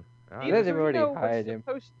question. Yeah, they've already hired him.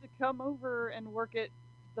 Supposed to come over and work at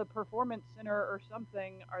the Performance Center or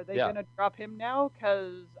something. Are they Yeah. gonna drop him now?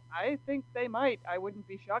 Because I think they might. I wouldn't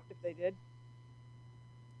be shocked if they did.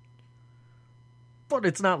 But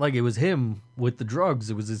it's not like it was him with the drugs,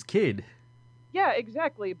 it was his kid. Yeah,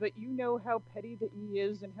 exactly. But you know how petty the E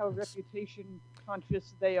is and how reputation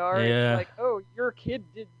conscious they are. Yeah. It's like, oh, your kid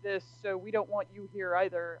did this, so we don't want you here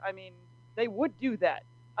either. I mean, they would do that.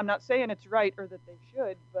 I'm not saying it's right or that they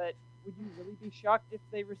should, but would you really be shocked if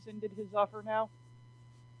they rescinded his offer now?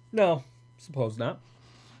 No, suppose not.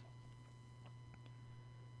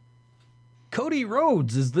 Cody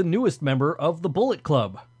Rhodes is the newest member of the Bullet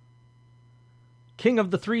Club. King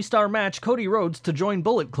of the 3-star match, Cody Rhodes to join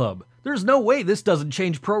Bullet Club. There's no way this doesn't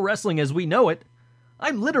change pro wrestling as we know it.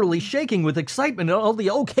 I'm literally shaking with excitement at all the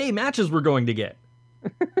okay matches we're going to get.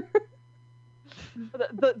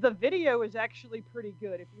 The video is actually pretty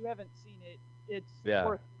good. If you haven't seen it, it's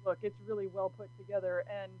worth a look. It's really well put together.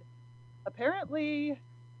 And apparently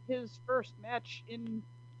his first match in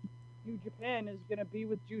New Japan is going to be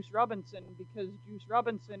with Juice Robinson, because Juice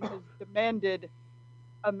Robinson has demanded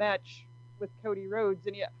a match with Cody Rhodes.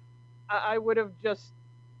 And yeah, I would have just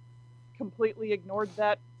completely ignored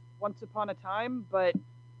that once upon a time, but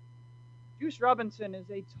Juice Robinson is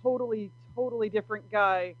a totally different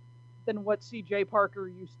guy than what CJ Parker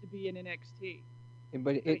used to be in NXT.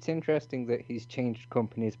 But it's interesting that he's changed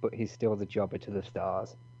companies, but he's still the jobber to the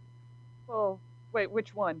stars. Well, wait,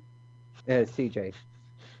 which one? CJ.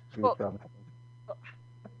 Well,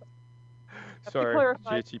 Sorry,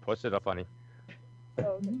 JT posted up funny.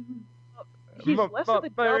 Oh, okay. He's less of the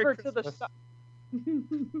jobber to the stars.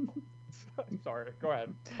 Sorry, go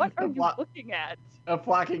ahead. What are you looking at? A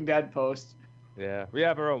Walking Dead post. Yeah, we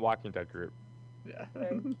have our own Walking Dead group. Yeah.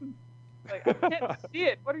 Okay. Like, I can't see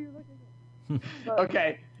it. What are you looking at? But,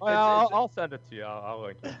 Okay. I'll send it to you. I'll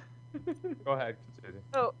link it. Go ahead, continue.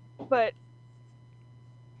 Oh, but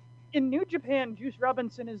in New Japan, Juice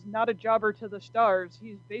Robinson is not a jobber to the stars.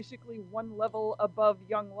 He's basically one level above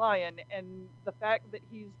Young Lion, and the fact that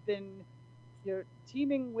he's been,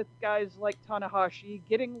 teaming with guys like Tanahashi,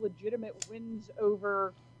 getting legitimate wins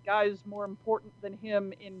over guys more important than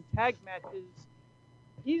him in tag matches,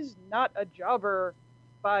 he's not a jobber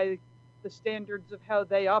by the standards of how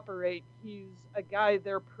they operate. He's a guy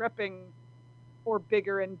they're prepping for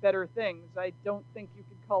bigger and better things. I don't think you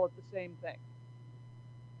could call it the same thing.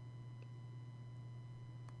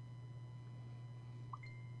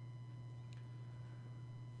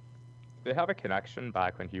 They have a connection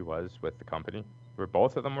back when he was with the company. Where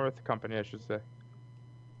both of them were with the company, I should say.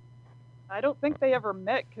 I don't think they ever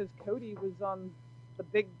met, because Cody was on the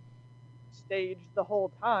big stage the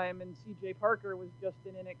whole time, and CJ Parker was just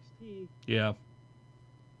in NXT. Yeah.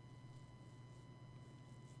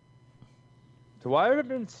 So why have I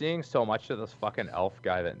been seeing so much of this fucking elf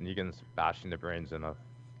guy that Negan's bashing the brains in of?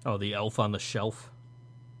 Oh, the elf on the shelf?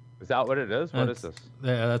 Is that what it is? What is this?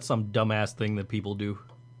 Yeah, that's some dumbass thing that people do.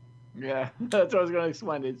 Yeah, that's what I was going to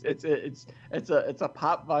explain. It's a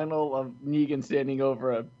pop vinyl of Negan standing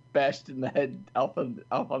over a bashed in the head elf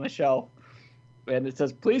on the shelf, and it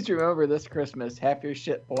says, "Please remember this Christmas, half your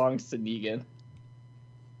shit belongs to Negan."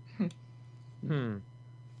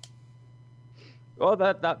 Well,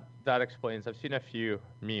 that explains. I've seen a few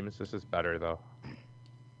memes. This is better though.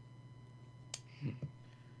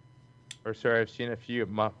 Or sorry, I've seen a few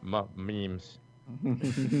memes.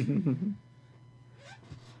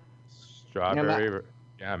 Strawberry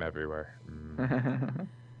jam everywhere.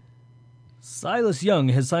 Silas Young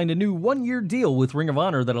has signed a new 1-year deal with Ring of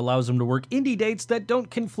Honor that allows him to work indie dates that don't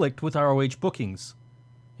conflict with ROH bookings.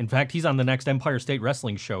 In fact, he's on the next Empire State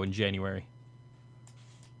Wrestling show in January.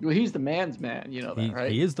 Well, he's the man's man, you know that,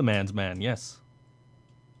 right? He is the man's man, yes.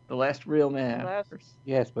 The last real man.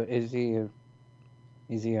 Yes, but is he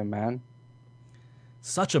a man?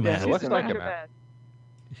 Such a man. Yes, Looks like a man.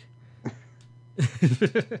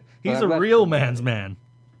 He's a real man's man.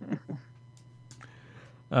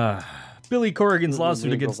 Billy Corrigan's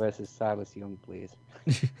lawsuit against versus Silas Young, please.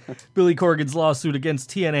 Billy Corrigan's lawsuit against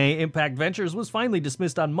TNA Impact Ventures was finally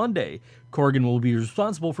dismissed on Monday. Corrigan will be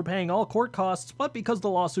responsible for paying all court costs, but because the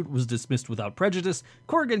lawsuit was dismissed without prejudice,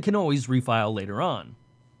 Corrigan can always refile later on.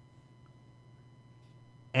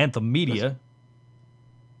 Anthem Media,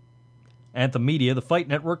 the Fight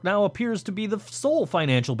Network, now appears to be the sole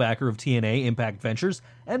financial backer of TNA Impact Ventures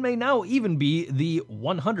and may now even be the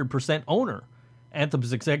 100% owner.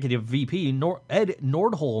 Anthem's executive VP, Ed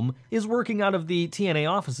Nordholm, is working out of the TNA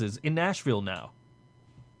offices in Nashville now.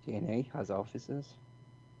 TNA has offices?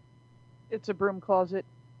 It's a broom closet.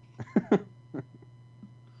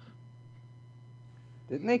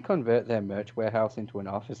 Didn't they convert their merch warehouse into an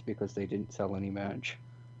office because they didn't sell any merch?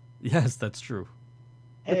 Yes, that's true.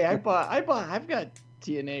 Hey, I've got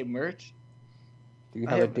TNA merch. Do you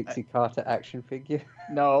have a Dixie Carter action figure?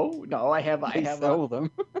 No, I sell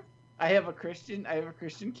them. I have a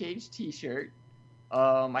Christian Cage T-shirt.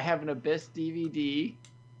 I have an Abyss DVD.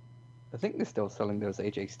 I think they're still selling those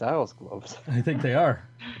AJ Styles gloves. I think they are.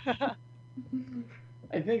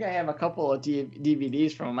 I think I have a couple of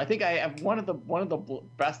DVDs from them. I think I have one of the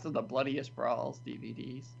best of the Bloodiest Brawls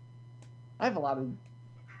DVDs. I have a lot of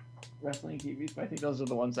wrestling DVDs, but I think those are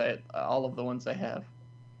the ones all of the ones I have.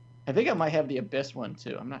 I think I might have the Abyss one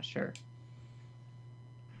too. I'm not sure.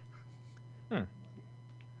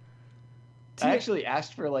 I actually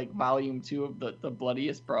asked for like volume 2 of the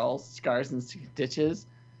Bloodiest Brawls, Scars and Stitches,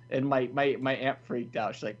 and my aunt freaked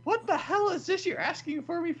out. She's like, "What the hell is this you're asking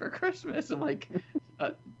for me for Christmas?" I'm like,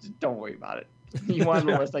 "Don't worry about it. You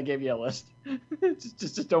wanted a list? I gave you a list.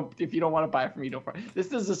 just don't. If you don't want to buy it from me, don't buy it."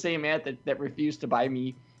 This is the same aunt that refused to buy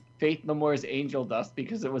me Faith No More's Angel Dust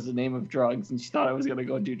because it was the name of drugs, and she thought I was gonna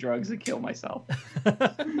go do drugs and kill myself.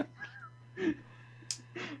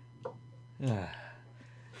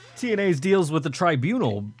 TNA's deals with the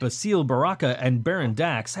Tribunal, Basile Baraka, and Baron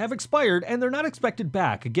Dax have expired, and they're not expected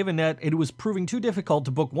back, given that it was proving too difficult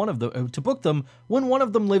to book them when one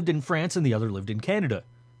of them lived in France and the other lived in Canada.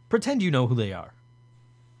 Pretend you know who they are.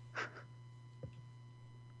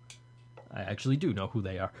 I actually do know who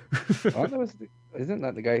they are. Isn't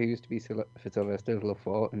that the guy who used to be Sylvester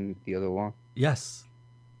Lafort and the other one? Yes,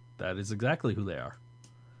 that is exactly who they are.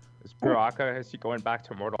 Is Baraka, is he going back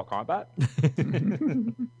to Mortal Kombat?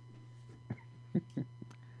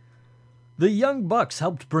 The Young Bucks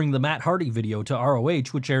helped bring the Matt Hardy video to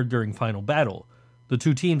ROH, which aired during Final Battle. The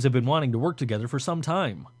two teams have been wanting to work together for some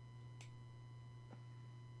time.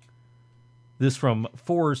 This from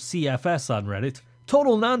 4CFS on Reddit.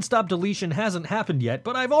 Total nonstop deletion hasn't happened yet,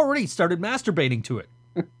 but I've already started masturbating to it.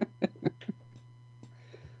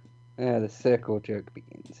 The circle jerk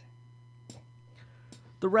begins.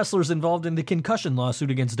 The wrestlers involved in the concussion lawsuit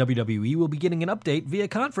against WWE will be getting an update via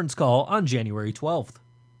conference call on January 12th.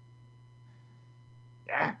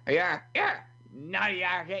 Yeah. None of y'all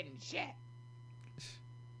are getting shit.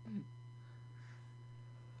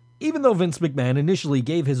 Even though Vince McMahon initially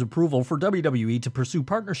gave his approval for WWE to pursue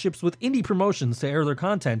partnerships with indie promotions to air their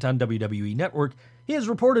content on WWE Network, he has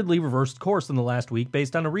reportedly reversed course in the last week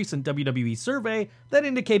based on a recent WWE survey that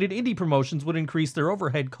indicated indie promotions would increase their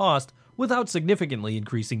overhead cost without significantly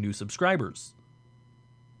increasing new subscribers.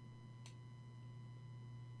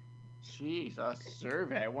 Jeez, a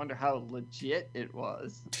survey. I wonder how legit it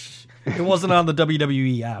was. It wasn't on the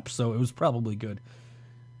WWE app, so it was probably good.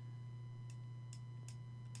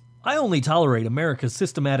 I only tolerate America's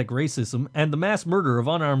systematic racism and the mass murder of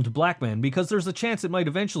unarmed black men because there's a chance it might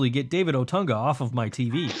eventually get David Otunga off of my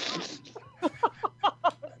TV.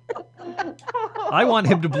 I want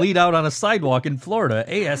him to bleed out on a sidewalk in Florida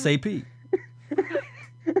ASAP.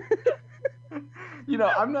 You know,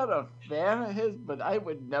 I'm not a fan of his, but I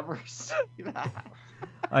would never say that.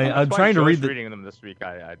 I'm trying to read reading them this week.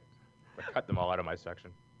 I cut them all out of my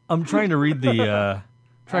section. I'm trying to read the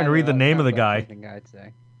name of the guy. I'd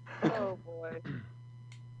say. Oh boy.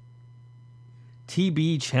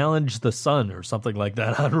 TB Challenge the Sun or something like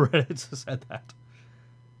that on Reddit said that.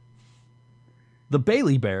 The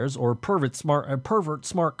Bailey Bears, or pervert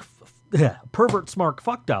smart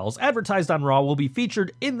fuck dolls, advertised on Raw, will be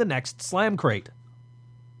featured in the next Slam Crate.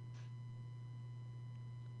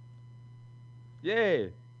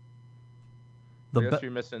 Yay! I guess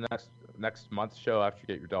you're missing next month's show after you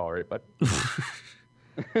get your doll, right, bud?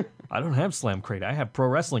 I don't have Slam Crate. I have Pro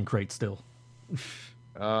Wrestling Crate still.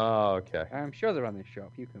 Oh, okay. I'm sure they're on the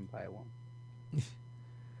shop. You can buy one.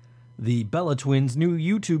 The Bella Twins' new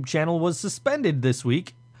YouTube channel was suspended this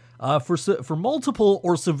week for multiple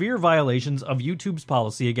or severe violations of YouTube's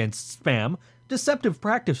policy against spam, deceptive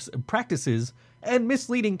practices, and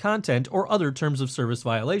misleading content or other terms of service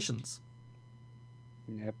violations.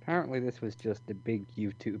 Yeah, apparently this was just a big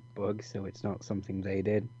YouTube bug, so it's not something they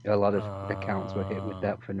did. A lot of accounts were hit with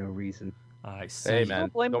that for no reason. I see. Hey, man.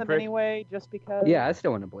 Don't blame them anyway, just because. Yeah, I still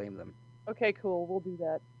want to blame them. Okay, cool. We'll do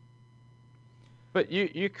that. But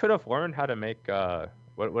you could have learned how to make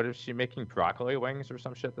what is she making, broccoli wings or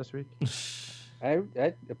some shit this week?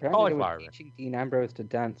 Apparently they were teaching Dean Ambrose to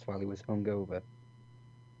dance while he was hungover.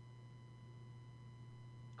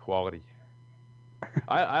 Quality.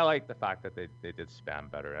 I like the fact that they did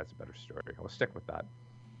spam better. That's a better story. I'll stick with that.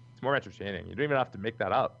 It's more entertaining. You don't even have to make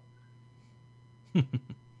that up. It's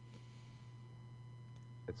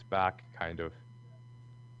back, kind of.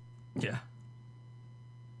 Yeah.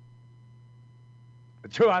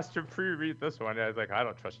 Joe asked to pre-read this one. I was like, I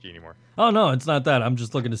don't trust you anymore. Oh, no, it's not that. I'm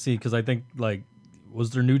just looking to see, because I think,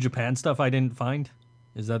 was there New Japan stuff I didn't find?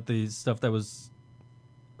 Is that the stuff that was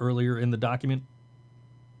earlier in the document?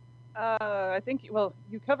 I think,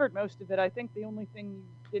 you covered most of it. I think the only thing you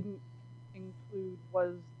didn't include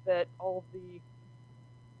was that all the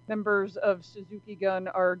members of Suzuki Gun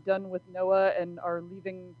are done with Noah and are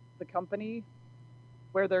leaving the company.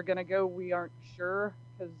 Where they're going to go, we aren't sure,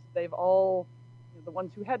 because they've all... The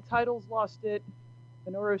ones who had titles lost it.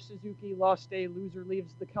 Minoru Suzuki lost a loser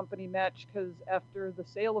leaves the company match because after the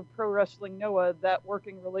sale of Pro Wrestling Noah, that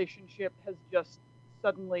working relationship has just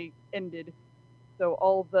suddenly ended. So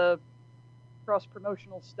all the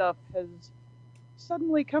cross-promotional stuff has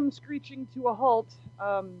suddenly come screeching to a halt.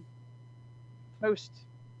 Most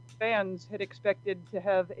fans had expected to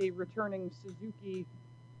have a returning Suzuki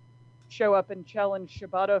show up and challenge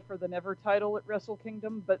Shibata for the Never title at Wrestle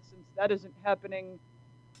Kingdom, but since that isn't happening,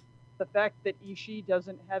 the fact that Ishii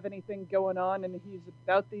doesn't have anything going on and he's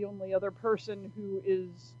about the only other person who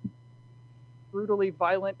is brutally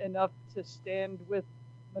violent enough to stand with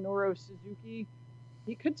Minoru Suzuki,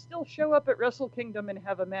 he could still show up at Wrestle Kingdom and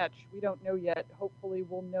have a match. We don't know yet. Hopefully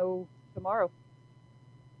we'll know tomorrow.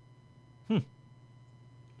 All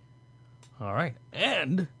right.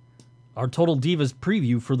 And our Total Divas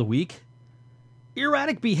preview for the week.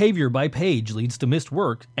 Erratic behavior by Paige leads to missed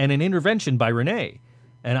work and an intervention by Renee.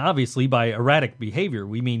 And obviously by erratic behavior,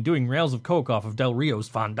 we mean doing rails of coke off of Del Rio's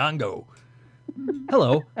Fandango.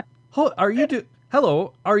 Hello. How are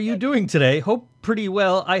you doing today? Hope pretty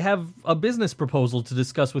well. I have a business proposal to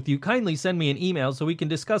discuss with you. Kindly send me an email so we can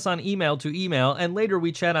discuss on email to email, and later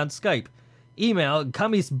we chat on Skype. Email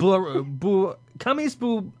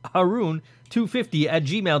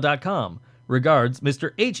kamisbuharun250@gmail.com. Regards,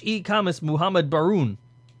 Mr. H.E. Kamis Muhammad Baroon.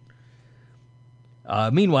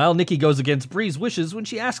 Meanwhile, Nikki goes against Bree's wishes when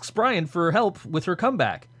she asks Brian for help with her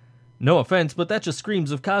comeback. No offense, but that just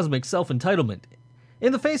screams of cosmic self-entitlement.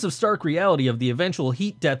 In the face of stark reality of the eventual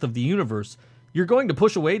heat death of the universe, you're going to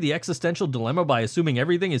push away the existential dilemma by assuming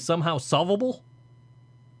everything is somehow solvable?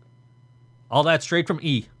 All that straight from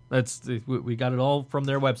E. We got it all from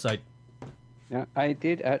their website. Now, I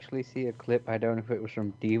did actually see a clip. I don't know if it was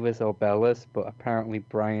from Divas or Bellas, but apparently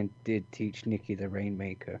Brian did teach Nikki the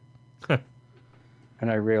Rainmaker. And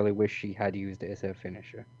I really wish she had used it as her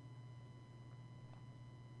finisher.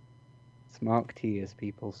 Smark tears,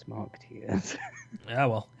 people. Smark tears. Yeah,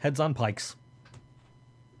 well, heads on pikes.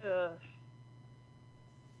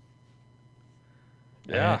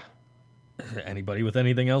 Yeah. Anybody with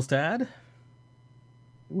anything else to add?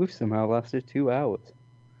 We've somehow lasted 2 hours.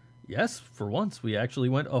 Yes, for once, we actually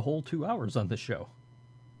went a whole 2 hours on this show.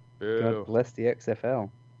 God bless the XFL.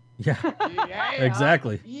 Yeah, Yeah.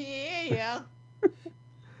 exactly. Yeah.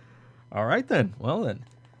 All right, then. Well, then.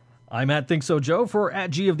 I'm at Think So Joe. For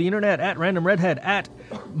at G of the Internet, at Random Redhead, at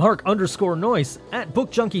Mark_Noyce, at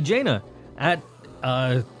Book Junkie Jaina, at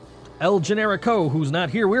El Generico, who's not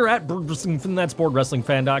here. We're at Board Wrestling Fan. That's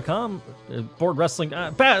BoardWrestlingFan.com. Board Wrestling.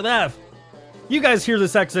 You guys hear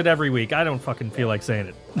this exit every week. I don't fucking feel like saying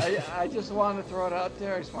it. I just wanted to throw it out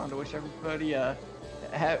there. I just wanted to wish everybody a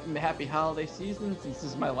happy holiday season, since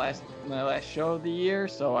this is my last show of the year.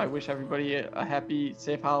 So I wish everybody a happy,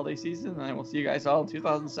 safe holiday season, and I will see you guys all in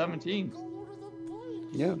 2017.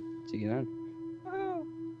 Yeah, see you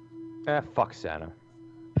then. Fuck Santa.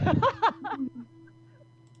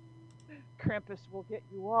 Krampus will get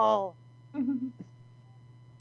you all.